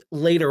Spike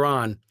later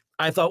on,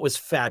 I thought was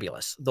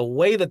fabulous. The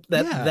way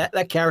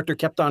that character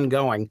kept on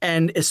going,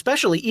 and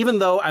especially even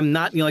though I'm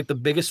not like the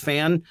biggest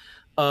fan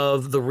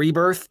of the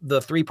Rebirth, the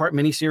 3-part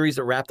miniseries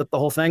that wrapped up the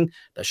whole thing,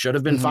 that should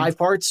have been 5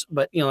 parts,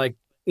 but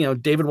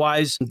David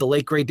Wise, the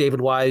late great David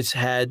Wise,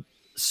 had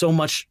so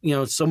much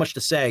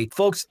to say.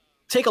 Folks,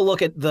 take a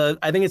look at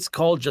I think it's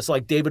called just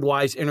like David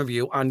Wise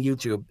interview on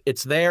YouTube.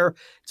 It's there.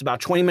 It's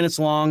about 20 minutes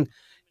long.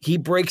 He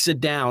breaks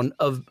it down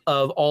of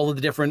all of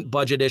the different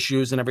budget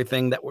issues and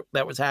everything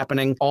that was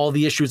happening, all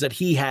the issues that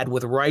he had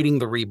with writing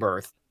the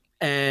Rebirth,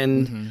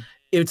 and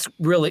it's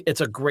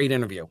a great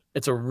interview.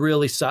 It's a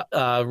really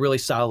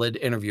solid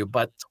interview.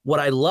 But what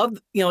I love,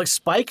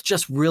 Spike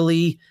just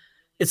really,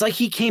 it's like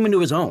he came into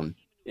his own,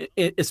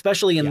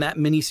 especially in that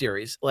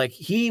miniseries. Like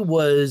he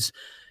was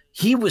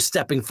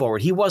stepping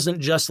forward. He wasn't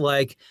just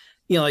like,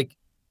 hey,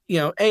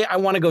 I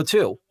want to go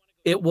too.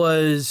 It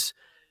was,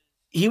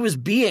 he was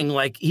being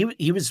like,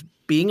 he was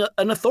being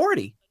an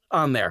authority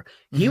on there.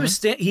 He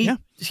was,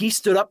 he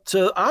stood up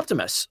to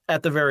Optimus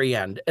at the very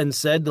end and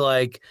said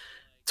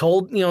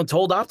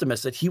told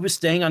Optimus that he was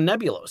staying on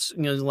Nebulos,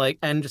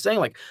 and just saying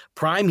like,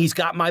 Prime, he's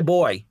got my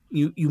boy.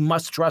 You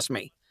must trust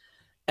me.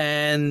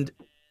 And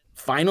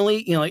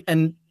finally,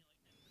 and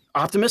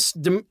Optimus,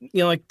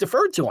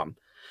 deferred to him.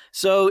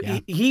 So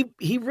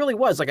he really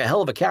was like a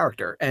hell of a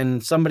character,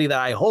 and somebody that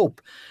I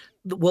hope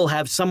will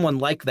have someone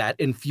like that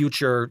in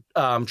future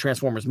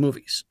Transformers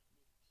movies.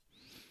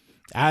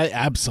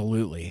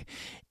 Absolutely.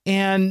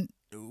 And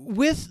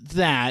with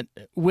that,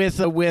 with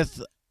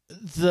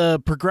the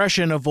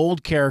progression of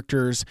old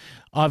characters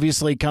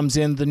obviously comes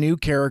in the new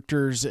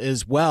characters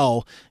as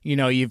well.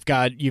 You've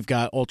got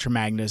Ultra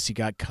Magnus, you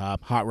got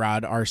Cup, Hot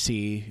Rod,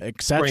 RC,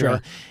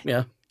 etc.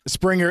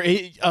 Springer,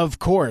 of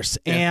course,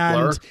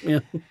 and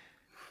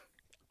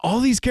all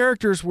these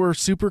characters were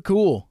super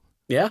cool.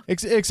 Yeah,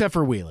 except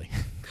for Wheelie.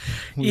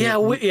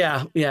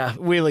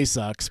 Wheelie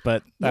sucks,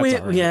 but that's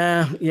all right.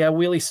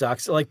 Wheelie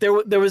sucks. Like there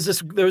was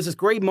this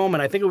great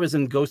moment. I think it was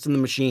in Ghost in the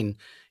Machine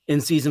in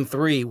season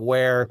 3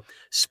 where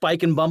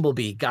Spike and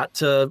Bumblebee got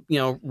to,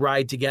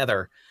 ride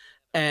together.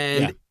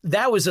 And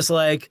that was just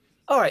like,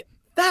 all right,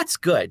 that's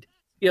good.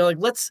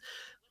 Let's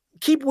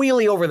keep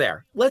Wheelie over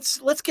there. Let's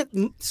get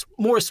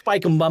more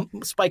Spike and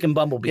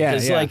Bumblebee.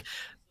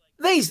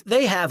 Because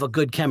they have a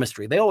good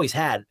chemistry. They always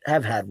have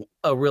had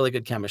a really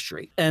good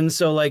chemistry. And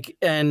so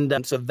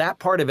so that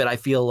part of it, I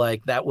feel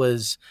like that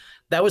was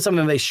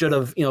something they should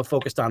have,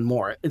 focused on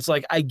more. It's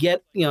like, I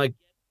get,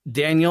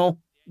 Daniel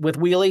with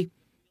Wheelie,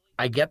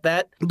 I get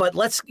that, but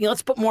let's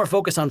put more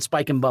focus on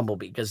Spike and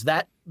Bumblebee, because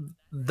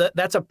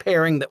that's a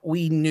pairing that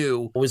we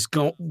knew was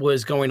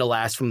going to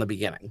last from the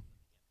beginning.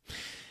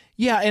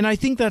 Yeah, and I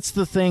think that's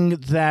the thing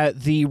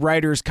that the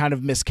writers kind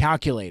of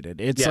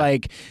miscalculated. It's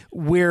like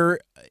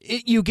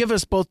you give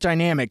us both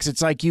dynamics.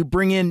 It's like you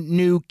bring in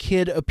new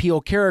kid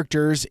appeal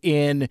characters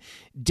in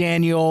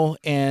Daniel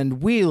and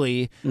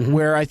Wheelie,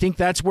 where I think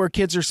that's where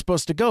kids are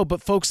supposed to go.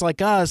 But folks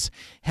like us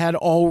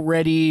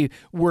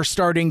were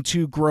starting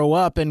to grow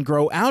up and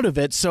grow out of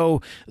it.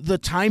 So the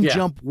time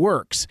jump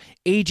works.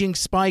 Aging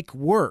Spike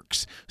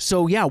works.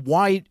 So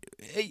why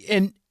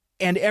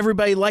and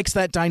everybody likes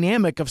that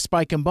dynamic of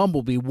Spike and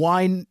Bumblebee.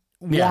 Why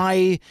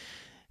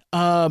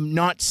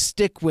not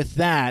stick with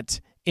that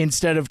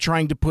instead of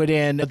trying to put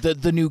in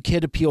the new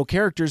kid appeal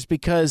characters,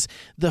 because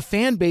the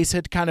fan base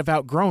had kind of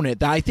outgrown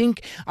it. I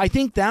think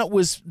that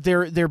was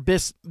their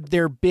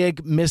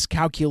big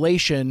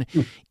miscalculation,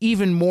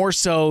 even more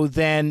so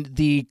than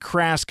the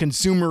crass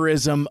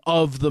consumerism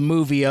of the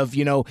movie of,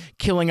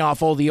 killing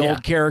off all the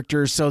old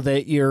characters so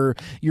that you're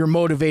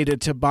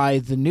motivated to buy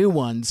the new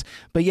ones.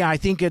 But I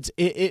think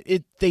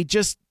they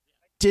just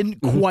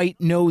didn't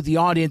quite know the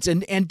audience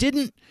and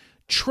didn't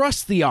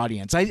trust the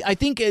audience. I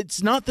think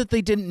it's not that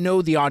they didn't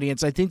know the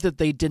audience. I think that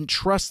they didn't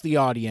trust the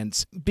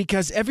audience,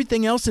 because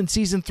everything else in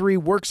season 3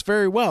 works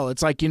very well.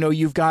 It's like,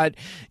 you've got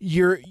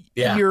you're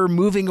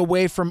moving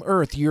away from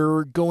Earth.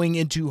 You're going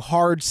into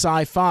hard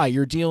sci-fi.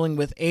 You're dealing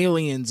with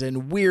aliens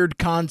and weird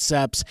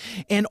concepts,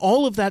 and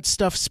all of that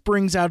stuff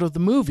springs out of the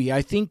movie.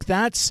 I think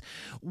that's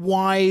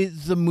why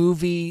the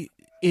movie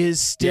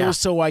is still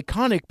so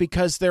iconic,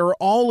 because there are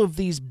all of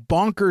these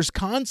bonkers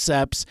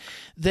concepts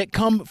that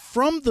come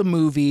from the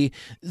movie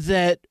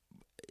that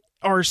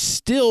are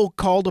still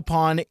called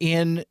upon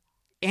in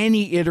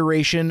any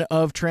iteration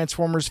of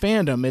Transformers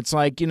fandom. It's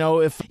like,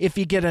 if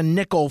you get a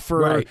nickel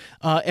for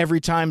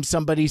every time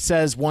somebody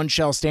says one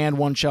shall stand,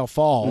 one shall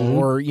fall,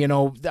 or,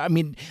 I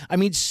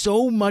mean,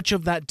 so much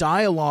of that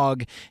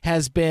dialogue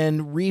has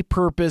been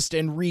repurposed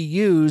and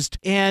reused,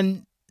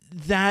 and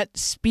that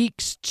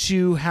speaks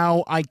to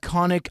how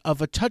iconic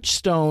of a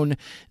touchstone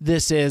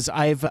this is.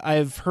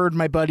 I've heard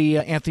my buddy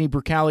Anthony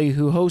Brucali,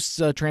 who hosts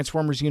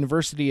Transformers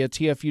University at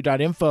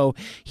TFU.info,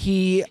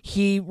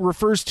 he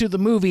refers to the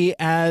movie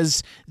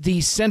as the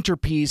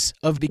centerpiece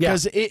of,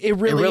 because it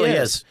really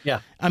is.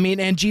 Yeah. I mean,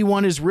 and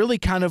G1 is really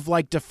kind of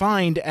like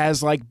defined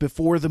as like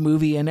before the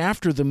movie and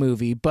after the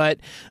movie, but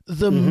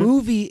the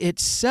movie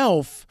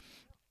itself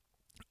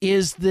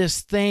is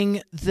this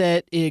thing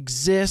that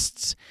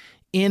exists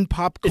in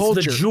pop culture.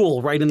 It's the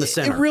jewel right in the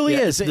center. It really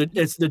is.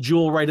 It's the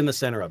jewel right in the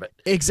center of it.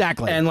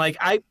 Exactly. And like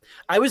I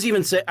was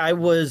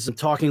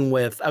talking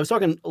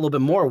a little bit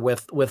more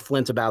with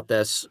Flint about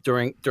this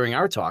during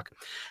our talk.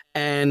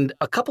 And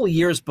a couple of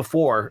years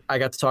before I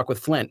got to talk with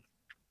Flint,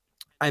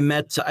 I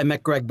met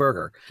Greg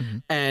Berger,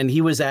 and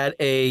he was at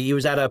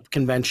a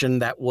convention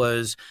that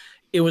was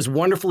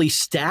wonderfully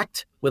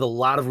stacked with a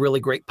lot of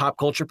really great pop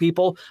culture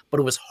people, but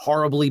it was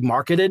horribly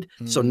marketed,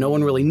 so no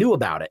one really knew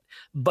about it.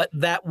 But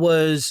that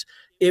was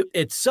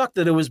it sucked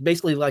that it was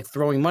basically like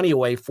throwing money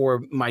away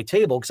for my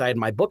table because I had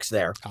my books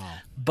there. Oh.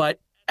 But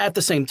at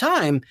the same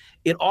time,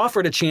 it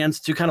offered a chance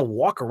to kind of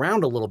walk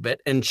around a little bit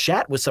and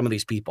chat with some of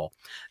these people.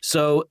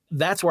 So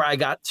that's where I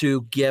got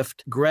to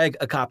gift Greg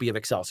a copy of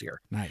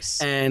Excelsior.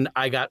 Nice. And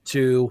I got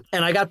to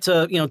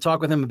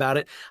talk with him about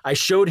it. I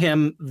showed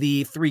him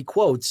the 3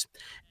 quotes,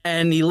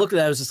 and he looked at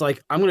that and was just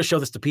like, I'm going to show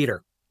this to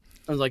Peter.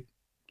 I was like,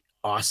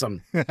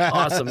 awesome.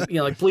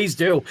 Like, please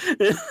do.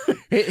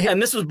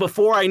 And this was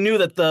before I knew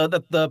that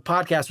the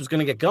podcast was going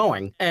to get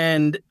going.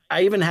 And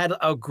I even had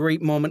a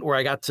great moment where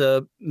I got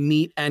to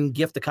meet and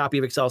gift a copy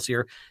of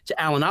Excelsior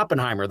to Alan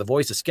Oppenheimer, the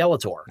voice of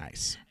Skeletor.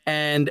 Nice.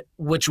 And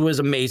which was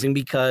amazing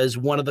because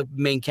one of the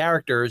main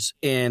characters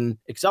in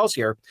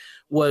Excelsior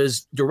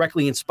was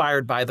directly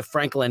inspired by the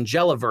Frank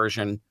Langella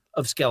version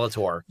of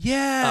Skeletor.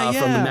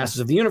 From the Masters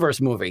of the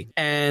Universe movie.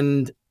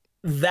 And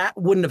that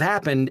wouldn't have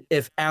happened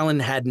if Alan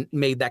hadn't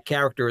made that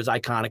character as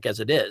iconic as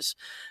it is.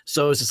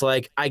 So it's just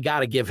like, I got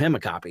to give him a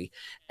copy.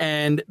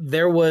 And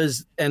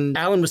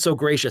Alan was so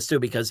gracious too,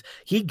 because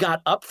he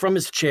got up from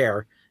his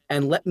chair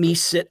and let me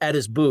sit at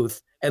his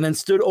booth and then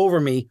stood over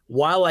me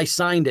while I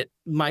signed it,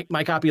 my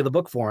copy of the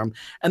book for him.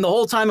 And the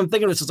whole time I'm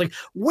thinking, it's just like,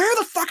 where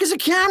the fuck is a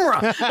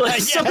camera?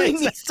 Like, somebody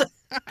needs to...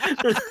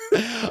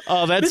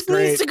 Oh, that's this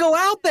great. needs to go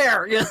out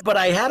there. Yeah. But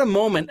I had a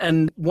moment,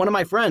 and one of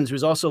my friends,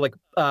 who's also like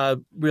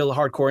real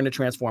hardcore into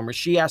Transformers,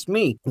 she asked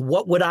me,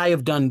 what would I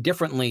have done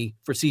differently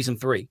for season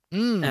 3?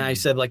 And I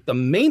said, like, the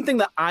main thing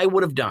that I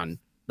would have done,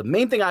 the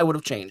main thing I would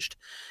have changed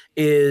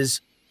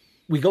is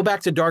we go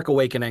back to Dark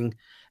Awakening,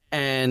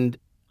 and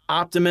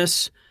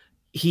Optimus,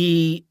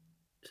 he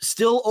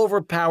still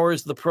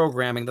overpowers the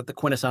programming that the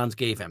Quintessons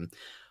gave him,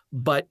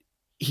 but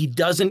he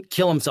doesn't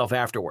kill himself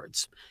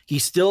afterwards.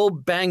 He's still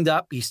banged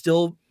up. He's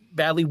still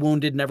badly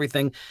wounded and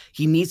everything.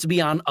 He needs to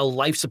be on a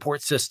life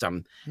support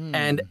system.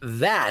 And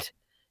that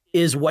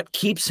is what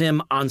keeps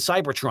him on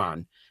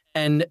Cybertron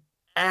and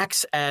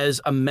acts as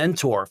a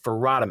mentor for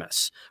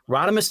Rodimus.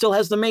 Rodimus still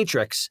has the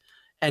Matrix,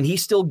 and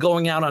he's still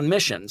going out on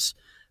missions,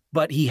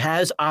 but he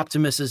has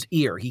Optimus's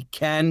ear. He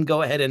can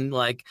go ahead and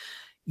like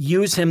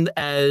use him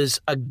as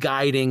a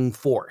guiding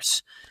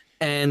force.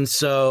 And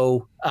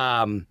so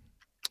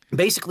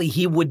basically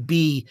he would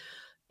be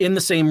in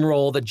the same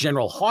role that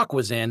General Hawk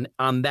was in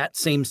on that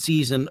same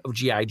season of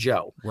G.I.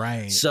 Joe.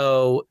 Right.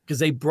 So, because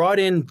they brought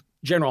in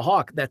General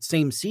Hawk that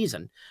same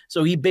season.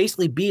 So he'd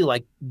basically be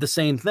like the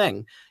same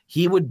thing.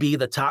 He would be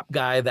the top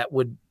guy that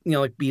would,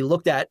 like be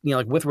looked at,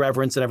 like with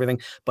reverence and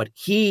everything, but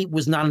he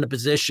was not in a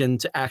position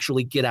to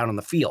actually get out on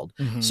the field.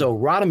 Mm-hmm. So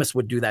Rodimus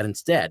would do that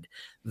instead.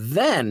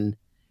 Then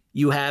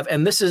you have,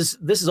 and this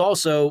is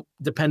also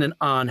dependent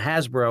on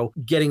Hasbro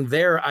getting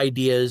their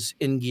ideas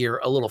in gear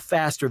a little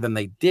faster than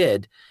they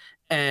did,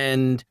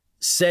 and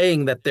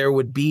saying that there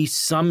would be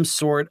some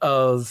sort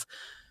of,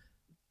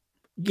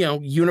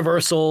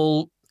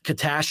 universal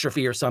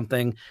catastrophe or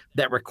something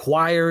that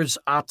requires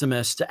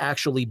Optimus to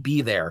actually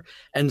be there.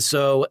 And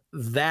so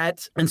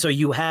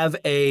you have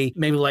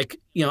maybe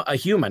a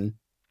human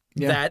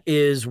that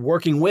is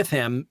working with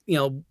him,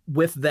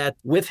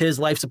 with his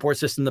life support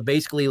system to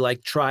basically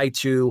try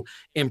to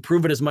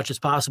improve it as much as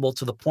possible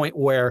to the point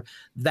where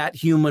that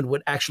human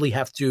would actually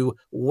have to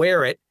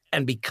wear it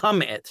and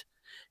become it.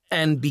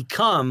 And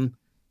become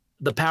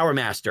the Power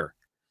Master.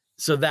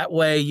 So that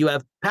way you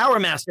have Power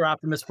Master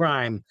Optimus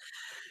Prime.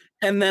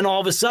 And then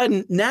all of a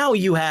sudden, now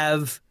you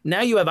have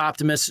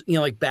Optimus,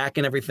 back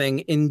and everything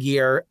in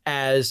gear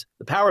as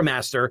the Power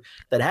Master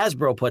that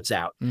Hasbro puts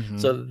out. Mm-hmm.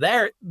 So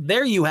there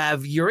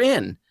you're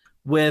in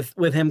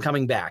with him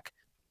coming back,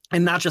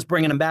 and not just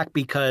bringing him back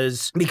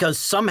because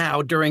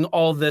somehow during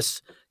all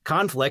this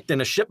conflict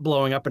and a ship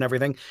blowing up and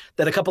everything,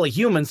 that a couple of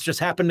humans just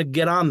happened to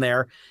get on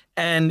there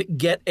and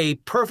get a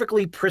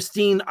perfectly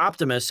pristine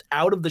Optimus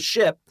out of the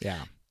ship. Yeah.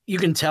 You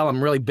can tell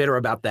I'm really bitter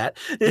about that.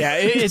 Yeah,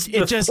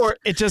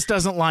 it just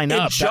doesn't line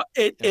up.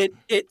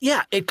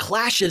 It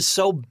clashes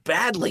so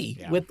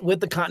badly with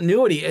the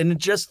continuity, and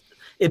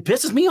it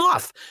pisses me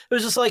off. It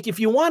was just like, if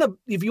you want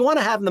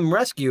to have them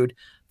rescued,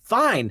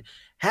 fine.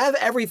 Have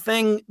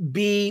everything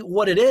be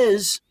what it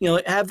is,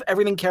 have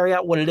everything carry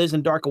out what it is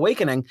in Dark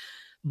Awakening,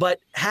 but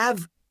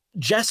have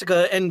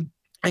Jessica and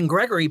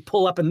Gregory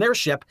pull up in their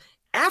ship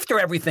after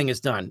everything is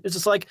done. It's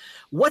just like,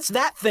 what's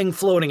that thing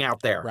floating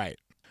out there? Right.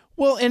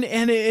 Well, and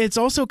it's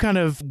also kind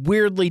of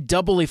weirdly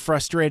doubly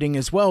frustrating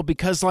as well,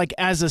 because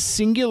as a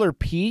singular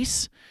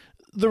piece,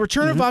 The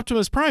Return of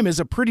Optimus Prime is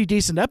a pretty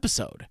decent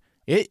episode.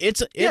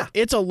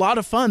 It's a lot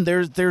of fun.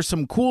 There's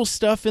some cool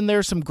stuff in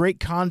there, some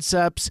great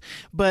concepts,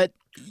 but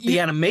the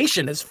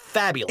animation is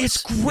fabulous.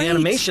 It's great. The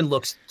animation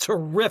looks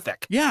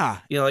terrific. Yeah.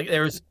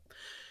 There's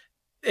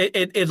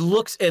it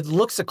looks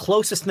the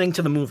closest thing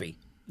to the movie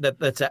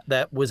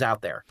that was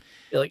out there.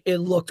 It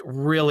looked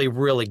really,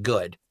 really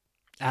good.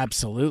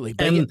 Absolutely.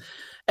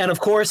 And of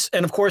course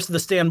the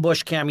Stan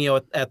Bush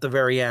cameo at the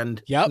very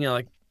end.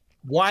 Yep.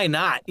 Why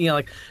not?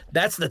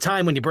 That's the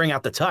time when you bring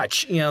out the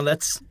touch.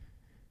 That's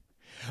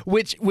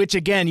which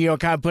again,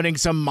 kind of putting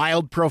some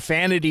mild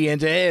profanity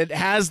into it,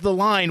 has the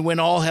line "when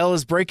all hell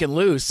is breaking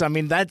loose." I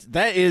mean, that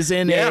is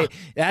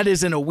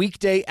in a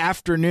weekday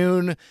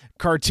afternoon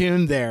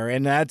cartoon there,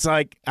 and that's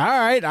like, all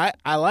right,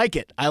 I like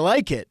it.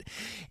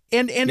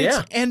 And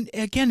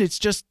again, it's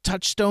just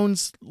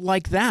touchstones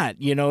like that.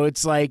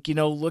 It's like,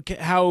 look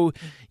at how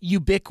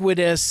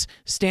ubiquitous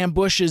Stan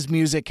Bush's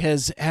music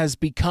has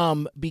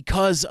become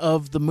because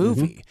of the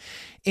movie.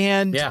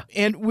 And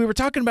we were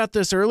talking about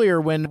this earlier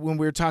when we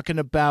were talking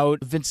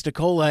about Vince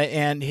DiCola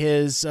and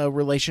his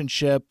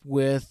relationship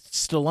with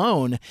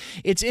Stallone.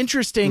 It's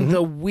interesting,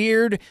 the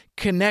weird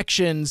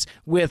connections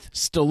with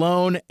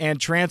Stallone and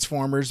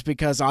Transformers,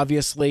 because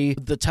obviously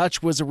The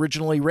Touch was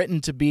originally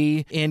written to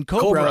be in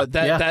Cobra.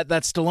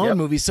 That Stallone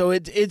movie. So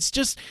it's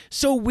just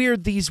so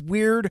weird, these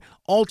weird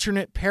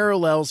alternate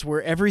parallels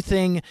where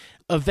everything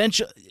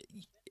eventually...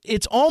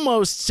 It's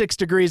almost 6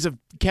 degrees of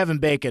Kevin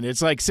Bacon.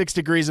 It's like 6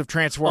 degrees of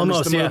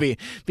Transformers, the movie.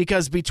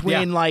 Because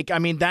between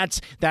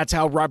that's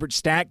how Robert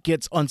Stack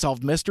gets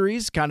Unsolved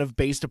Mysteries, kind of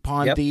based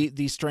upon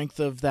the strength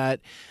of that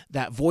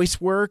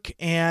voice work.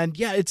 And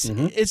it's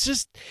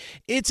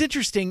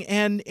interesting.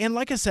 And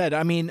like I said,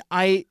 I mean,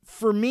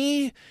 for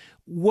me,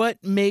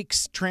 what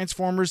makes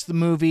Transformers the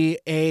movie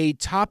a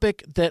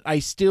topic that I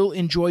still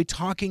enjoy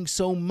talking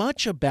so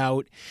much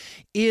about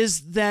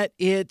is that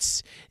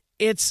it's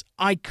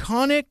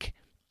iconic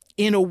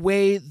in a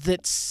way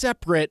that's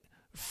separate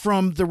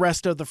from the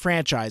rest of the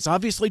franchise.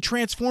 Obviously,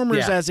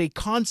 Transformers as a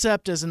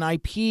concept, as an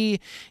IP,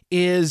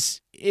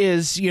 is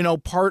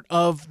part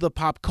of the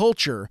pop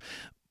culture.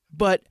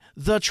 But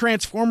the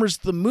Transformers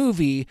the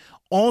movie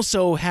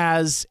also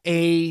has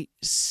a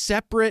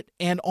separate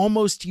and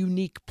almost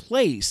unique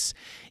place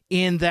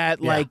in that,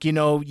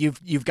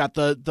 you've got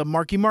the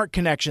Marky Mark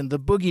connection, the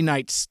Boogie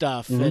Nights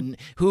stuff, and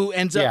who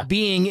ends up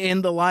being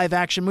in the live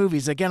action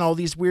movies. Again, all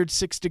these weird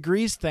 6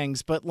 degrees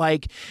things, but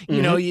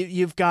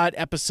you've got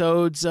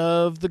episodes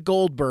of the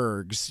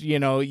Goldbergs,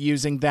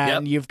 using that,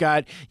 and you've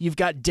got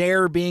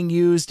Dare being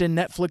used in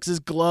Netflix's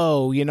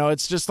Glow.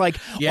 It's just like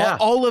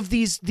all of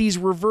these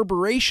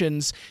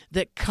reverberations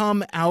that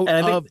come out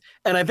of.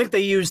 And I think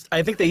they used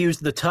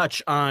the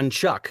touch on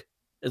Chuck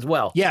as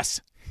well. Yes.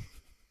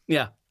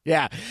 Yeah.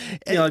 Yeah.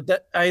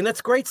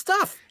 That's great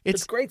stuff.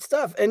 It's great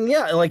stuff. And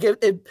yeah, like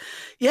the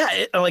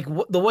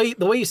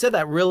way you said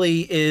that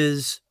really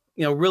is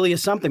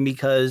something,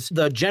 because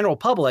the general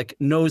public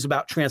knows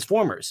about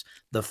Transformers.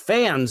 The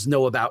fans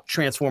know about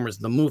Transformers,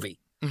 the movie,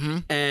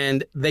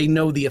 and they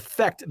know the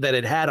effect that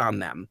it had on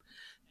them.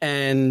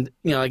 And,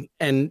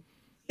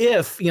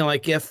 if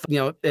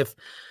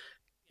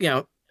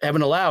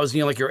heaven allows,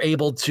 you're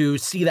able to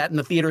see that in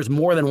the theaters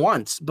more than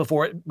once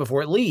before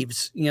it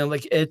leaves,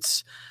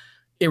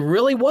 it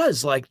really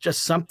was like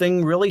just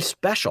something really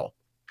special.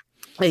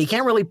 You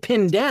can't really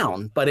pin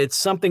down, but it's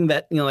something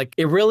that,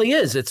 it really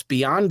is. It's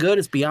beyond good.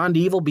 It's beyond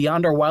evil,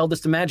 beyond our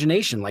wildest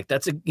imagination. Like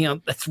that's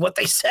what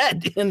they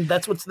said, and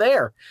that's what's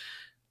there.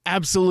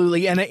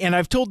 Absolutely. And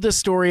I've told this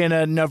story in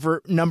a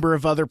number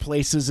of other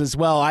places as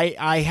well.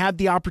 I had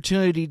the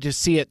opportunity to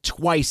see it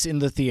twice in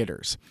the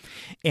theaters.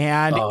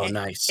 And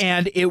nice.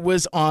 And it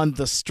was on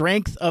the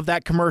strength of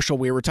that commercial.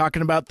 We were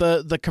talking about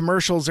the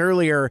commercials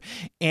earlier,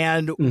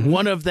 and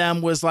one of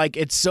them was like,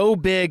 it's so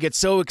big, it's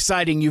so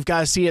exciting, you've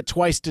got to see it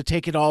twice to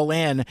take it all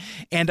in.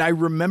 And I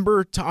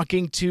remember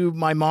talking to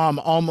my mom,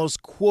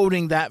 almost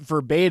quoting that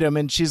verbatim,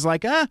 and she's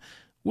like,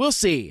 we'll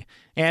see.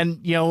 And,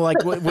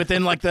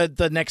 within like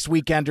the next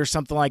weekend or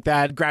something like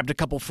that, grabbed a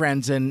couple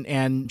friends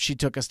and she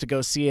took us to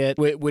go see it,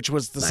 which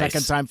was the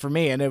second time for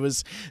me. And it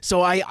was, so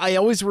I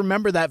always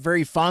remember that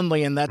very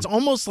fondly. And that's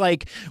almost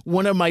like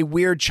one of my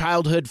weird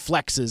childhood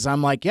flexes.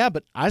 I'm like, yeah,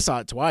 but I saw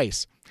it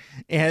twice.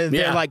 And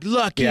they're like,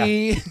 lucky.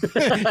 Yeah.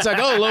 It's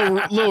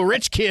like, little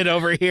rich kid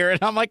over here.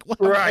 And I'm like,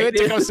 well, I went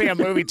to go see a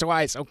movie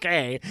twice.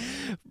 Okay.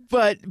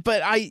 But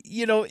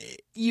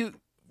you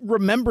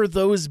remember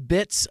those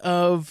bits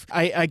of,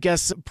 I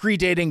guess,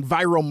 predating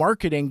viral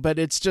marketing, but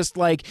it's just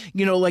like,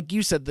 like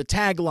you said, the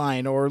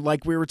tagline, or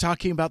like we were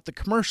talking about the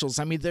commercials.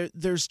 I mean,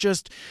 there's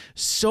just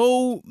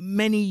so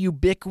many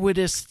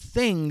ubiquitous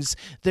things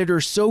that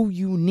are so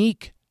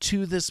unique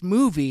to this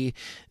movie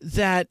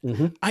that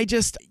I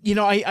just,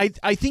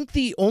 I think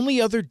the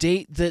only other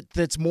date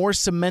that's more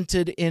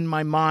cemented in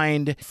my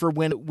mind for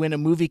when a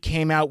movie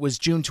came out was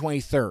June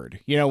 23rd,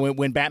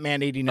 when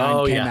Batman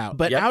 89 came out.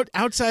 But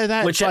outside of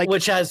that,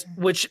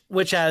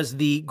 which has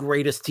the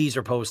greatest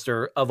teaser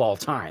poster of all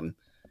time.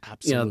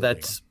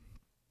 Absolutely.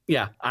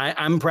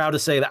 I'm proud to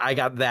say that I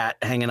got that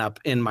hanging up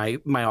in my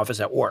office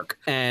at work.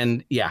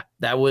 And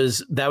that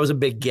was a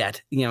big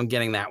get,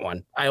 getting that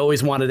one. I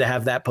always wanted to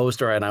have that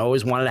poster, and I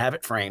always wanted to have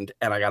it framed,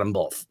 and I got them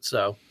both.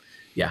 So,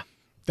 yeah.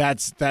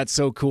 That's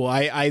so cool.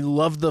 I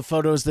love the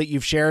photos that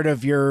you've shared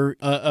of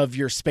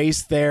your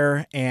space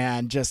there,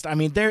 and just, I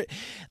mean,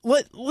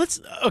 let's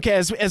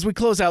as we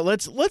close out,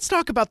 let's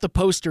talk about the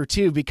poster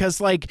too,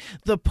 because like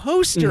the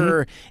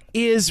poster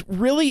is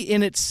really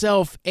in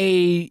itself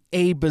a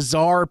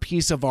bizarre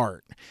piece of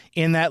art,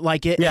 in that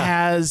like it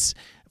has.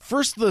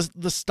 First,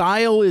 the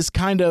style is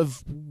kind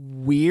of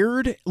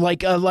weird.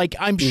 Like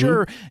I'm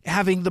sure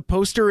having the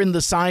poster in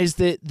the size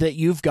that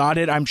you've got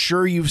it, I'm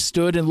sure you've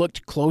stood and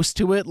looked close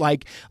to it.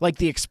 Like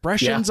the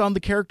expressions on the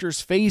characters'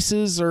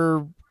 faces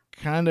are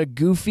kind of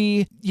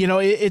goofy.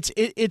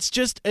 It's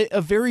just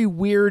a very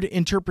weird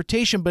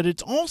interpretation, but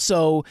it's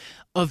also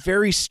a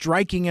very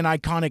striking and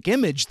iconic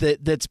image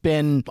that's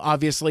been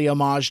obviously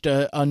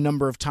homaged a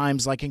number of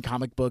times, like in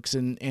comic books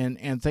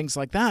and things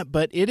like that.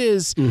 But it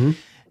is.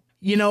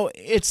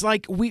 It's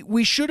like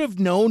we should have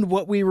known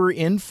what we were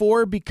in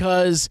for,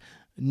 because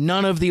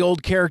none of the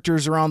old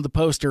characters are on the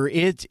poster.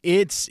 It's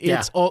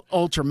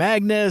Ultra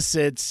Magnus.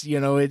 It's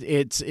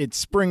it's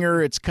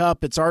Springer. It's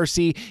Cup. It's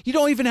RC. You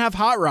don't even have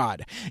Hot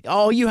Rod.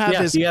 All you have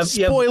is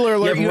spoiler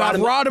alert. You have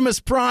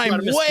Rodimus Prime,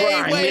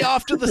 way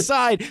off to the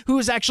side, who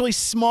is actually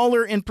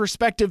smaller in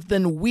perspective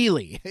than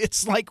Wheelie.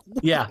 It's like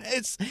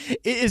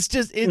it's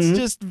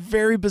just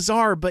very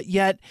bizarre. But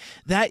yet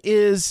that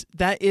is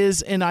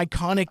an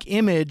iconic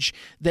image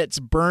that's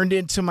burned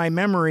into my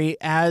memory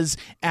as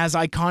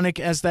iconic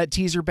as that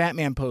teaser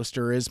Batman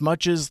poster, as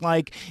much as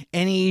like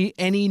any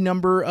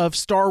number of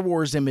Star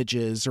Wars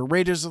images or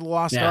Raiders of the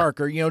Lost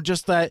Ark, or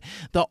just that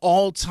the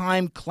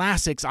all-time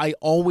classics. I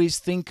always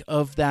think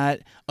of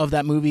that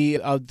movie,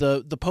 of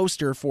the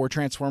poster for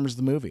Transformers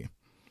the movie.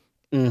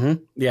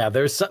 Yeah,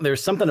 there's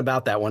something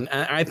about that one.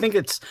 And I think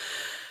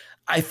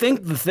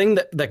the thing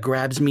that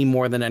grabs me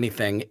more than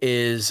anything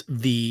is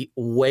the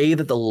way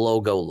that the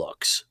logo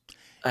looks.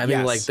 I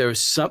mean, like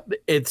there's some,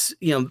 it's,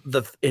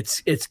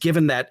 it's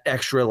given that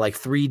extra like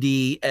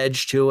 3D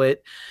edge to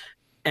it,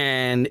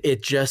 and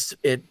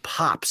it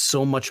pops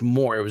so much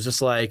more. It was just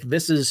like,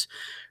 this is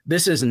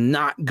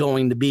not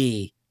going to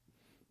be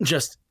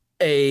just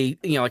an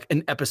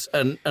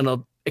episode,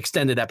 an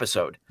extended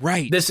episode.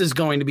 Right. This is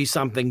going to be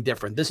something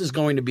different. This is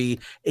going to be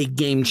a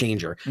game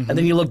changer. And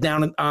then you look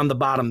down on the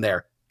bottom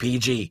there,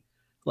 PG.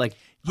 Like,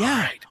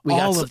 Yeah,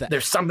 all of that.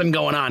 There's something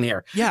going on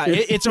here. Yeah,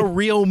 it's a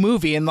real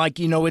movie, and like,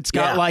 it's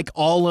got like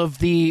all of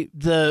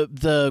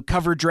the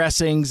cover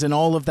dressings and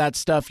all of that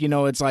stuff.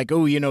 It's like,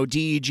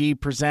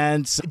 DEG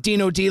presents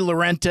Dino De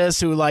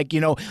Laurentiis, who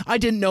I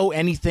didn't know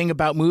anything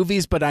about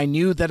movies, but I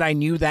knew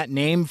that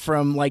name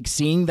from like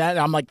seeing that.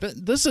 I'm like,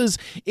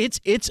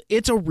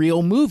 it's a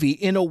real movie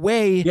in a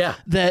way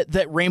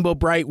that Rainbow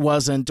Bright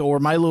wasn't, or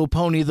My Little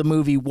Pony the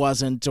movie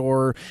wasn't,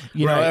 or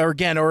or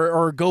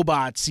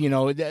GoBots.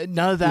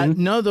 None of that.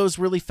 None of those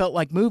really felt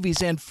like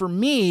movies. And for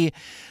me,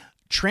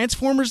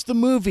 Transformers the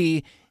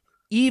movie,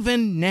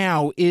 even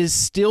now, is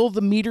still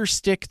the meter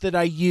stick that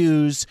I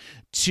use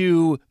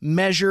to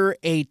measure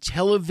a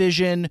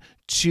television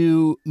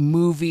to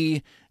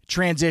movie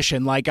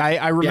transition. Like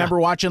I remember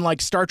watching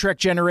like Star Trek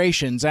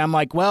Generations. I'm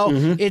like, well,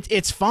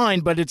 it's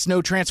fine, but it's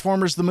no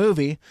Transformers the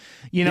movie.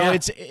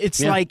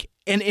 It's like,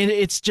 and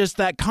it's just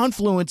that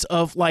confluence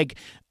of like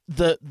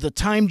the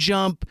time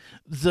jump,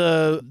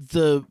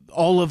 the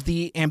all of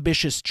the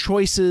ambitious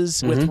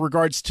choices with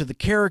regards to the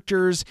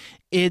characters.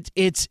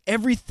 It's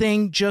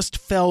everything just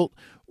felt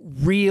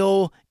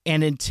real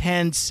and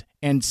intense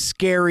and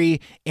scary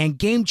and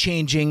game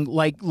changing,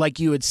 like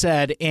you had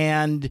said.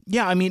 And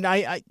yeah, I mean,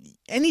 I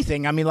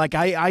anything. I mean, like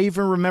I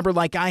even remember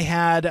like I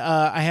had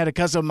a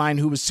cousin of mine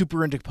who was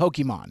super into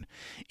Pokemon,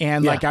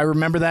 and like I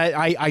remember that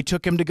I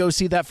took him to go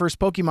see that first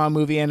Pokemon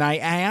movie, and I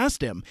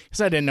asked him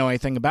because I didn't know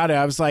anything about it.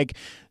 I was like,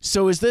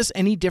 "So is this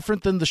any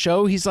different than the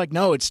show?" He's like,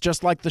 "No, it's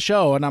just like the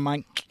show." And I'm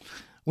like,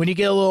 when you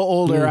get a little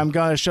older, I'm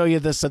going to show you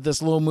this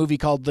little movie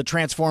called The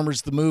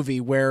Transformers the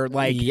Movie, where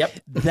like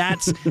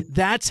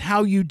that's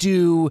how you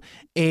do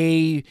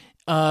a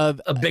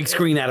big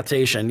screen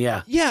adaptation.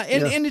 Yeah,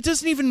 and it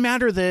doesn't even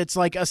matter that it's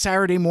like a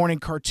Saturday morning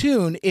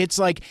cartoon. It's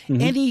like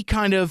any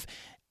kind of,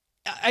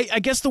 I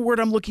guess the word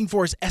I'm looking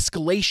for is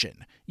escalation.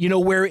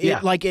 Where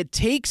it like it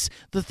takes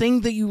the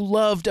thing that you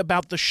loved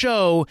about the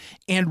show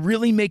and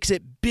really makes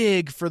it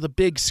big for the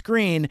big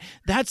screen.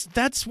 That's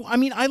I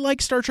mean, I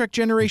like Star Trek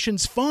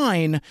Generations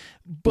fine,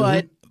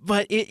 but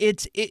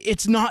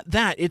it's not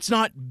that. It's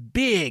not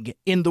big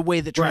in the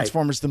way that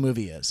Transformers the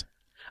movie is.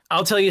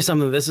 I'll tell you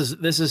something. This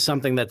is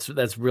something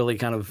that's really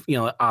kind of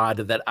odd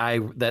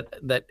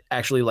that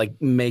actually like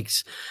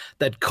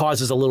that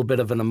causes a little bit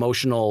of an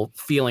emotional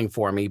feeling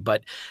for me.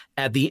 But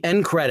at the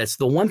end credits,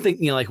 the one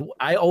thing like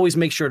I always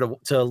make sure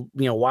to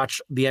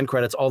watch the end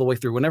credits all the way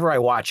through whenever I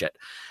watch it,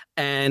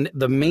 and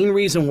the main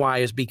reason why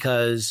is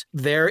because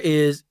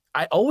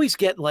I always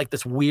get like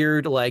this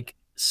weird like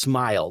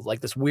smile,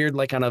 like this weird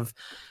like kind of.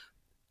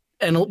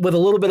 And with a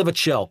little bit of a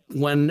chill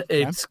when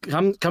it's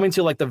coming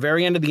to like the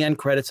very end of the end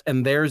credits,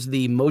 and there's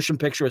the Motion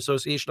Picture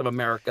Association of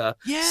America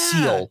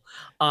seal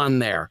on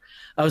there.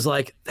 I was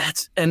like,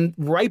 and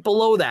right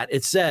below that,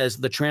 it says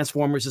the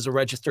Transformers is a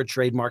registered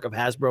trademark of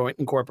Hasbro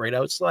Incorporated.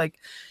 I was like,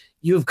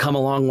 you've come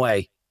a long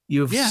way.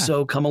 You've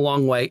so come a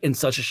long way in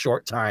such a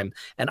short time.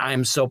 And I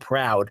am so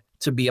proud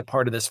to be a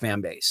part of this fan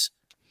base.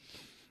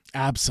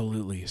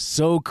 Absolutely.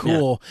 So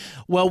cool.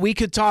 Yeah. Well, we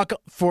could talk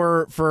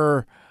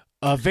for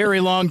a very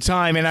long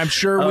time, and I'm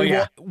sure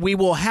we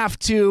will have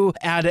to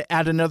add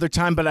another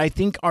time. But I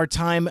think our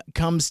time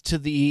comes to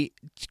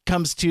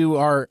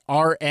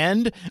our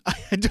end.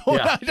 I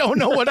don't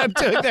know what I'm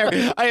doing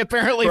there. I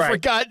apparently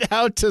forgot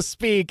how to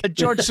speak.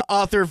 George,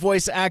 author,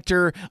 voice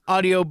actor,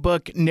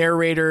 audiobook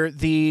narrator.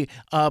 The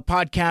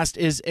podcast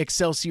is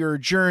Excelsior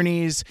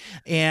Journeys,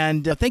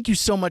 and thank you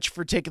so much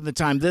for taking the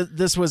time.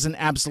 This was an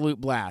absolute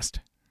blast.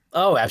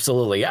 Oh,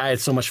 absolutely. I had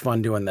so much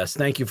fun doing this.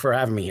 Thank you for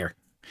having me here.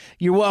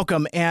 You're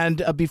welcome.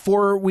 And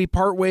before we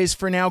part ways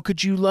for now,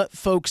 could you let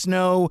folks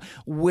know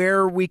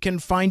where we can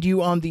find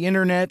you on the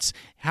internet,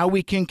 how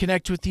we can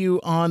connect with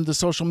you on the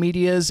social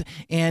medias,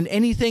 and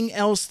anything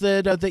else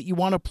that you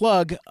want to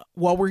plug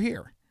while we're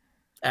here?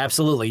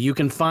 Absolutely. You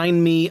can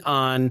find me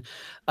on,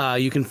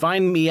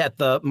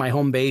 at my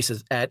home base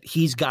is at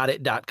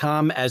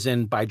he'sgotit.com, as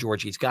in by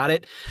George He's Got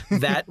It.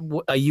 That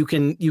you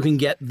can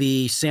get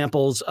the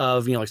samples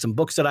of, like some of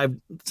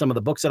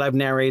the books that I've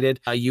narrated.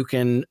 You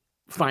can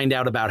find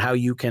out about how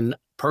you can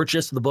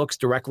purchase the books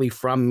directly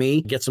from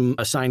me, get some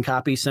signed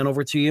copies sent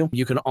over to you.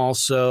 You can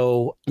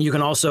also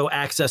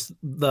access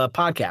the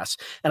podcast.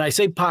 And I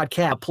say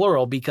podcast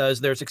plural because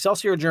there's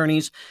Excelsior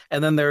Journeys,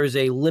 and then there's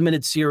a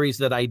limited series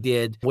that I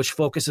did which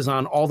focuses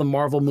on all the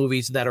Marvel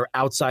movies that are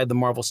outside the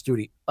Marvel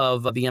studio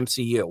of the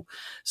MCU.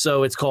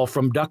 So it's called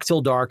From Dusk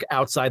Till Dark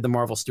Outside the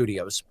Marvel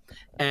Studios.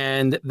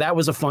 And that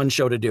was a fun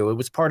show to do. It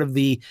was part of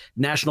the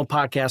National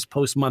Podcast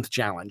Post-Month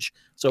Challenge.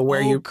 So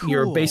where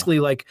you're basically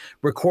like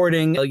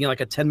recording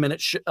like a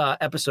 10-minute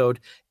episode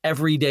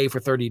every day for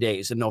 30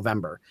 days in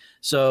November.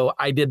 So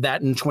I did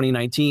that in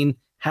 2019,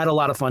 had a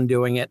lot of fun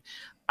doing it.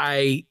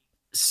 I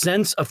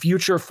sense a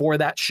future for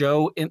that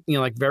show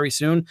like very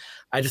soon.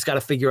 I just got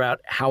to figure out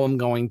how I'm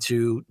going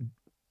to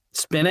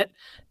spin it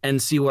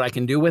and see what I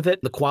can do with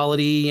it. The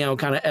quality,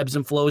 kind of ebbs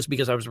and flows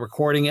because I was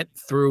recording it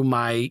through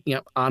my,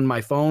 on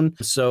my phone.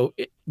 So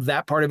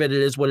that part of it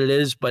is what it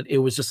is, but it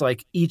was just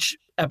like each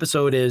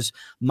episode is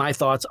my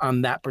thoughts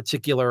on that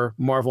particular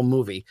Marvel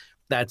movie.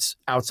 that's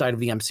outside of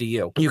the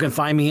MCU. You can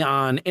find me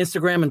on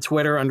Instagram and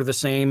Twitter under the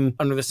same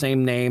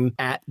name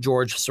at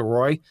George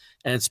Sirois,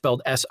 and it's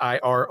spelled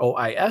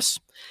Sirois.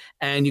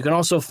 And you can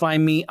also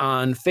find me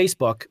on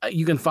Facebook.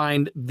 You can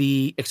find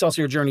the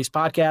Excelsior Journeys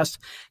podcast,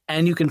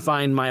 and you can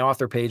find my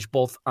author page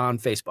both on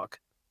Facebook.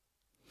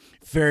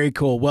 Very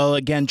cool. Well,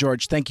 again,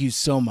 George, thank you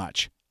so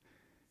much.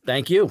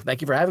 Thank you.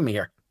 Thank you for having me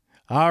here.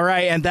 All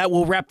right, and that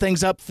will wrap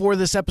things up for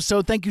this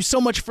episode. Thank you so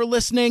much for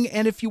listening,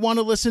 and if you want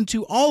to listen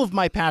to all of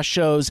my past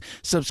shows,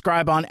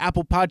 subscribe on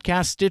Apple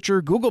Podcasts,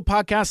 Stitcher, Google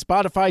Podcasts,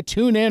 Spotify,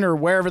 TuneIn, or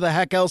wherever the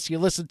heck else you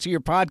listen to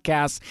your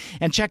podcasts,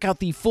 and check out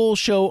the full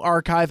show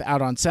archive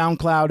out on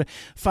SoundCloud.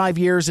 5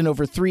 years and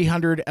over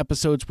 300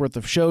 episodes worth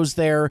of shows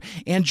there,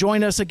 and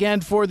join us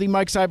again for the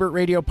Mike Seibert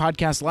Radio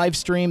Podcast live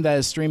stream that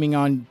is streaming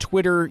on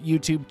Twitter,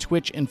 YouTube,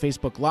 Twitch, and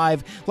Facebook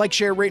Live. Like,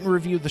 share, rate, and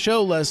review the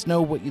show. Let us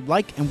know what you'd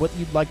like and what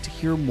you'd like to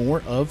hear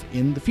more of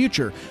in the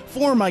future.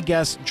 For my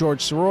guest,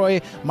 George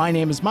Sirois, my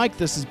name is Mike.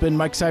 This has been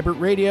Mike Seibert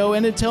Radio,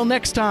 and until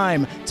next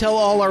time, tell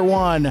all our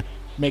one,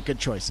 make good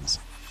choices.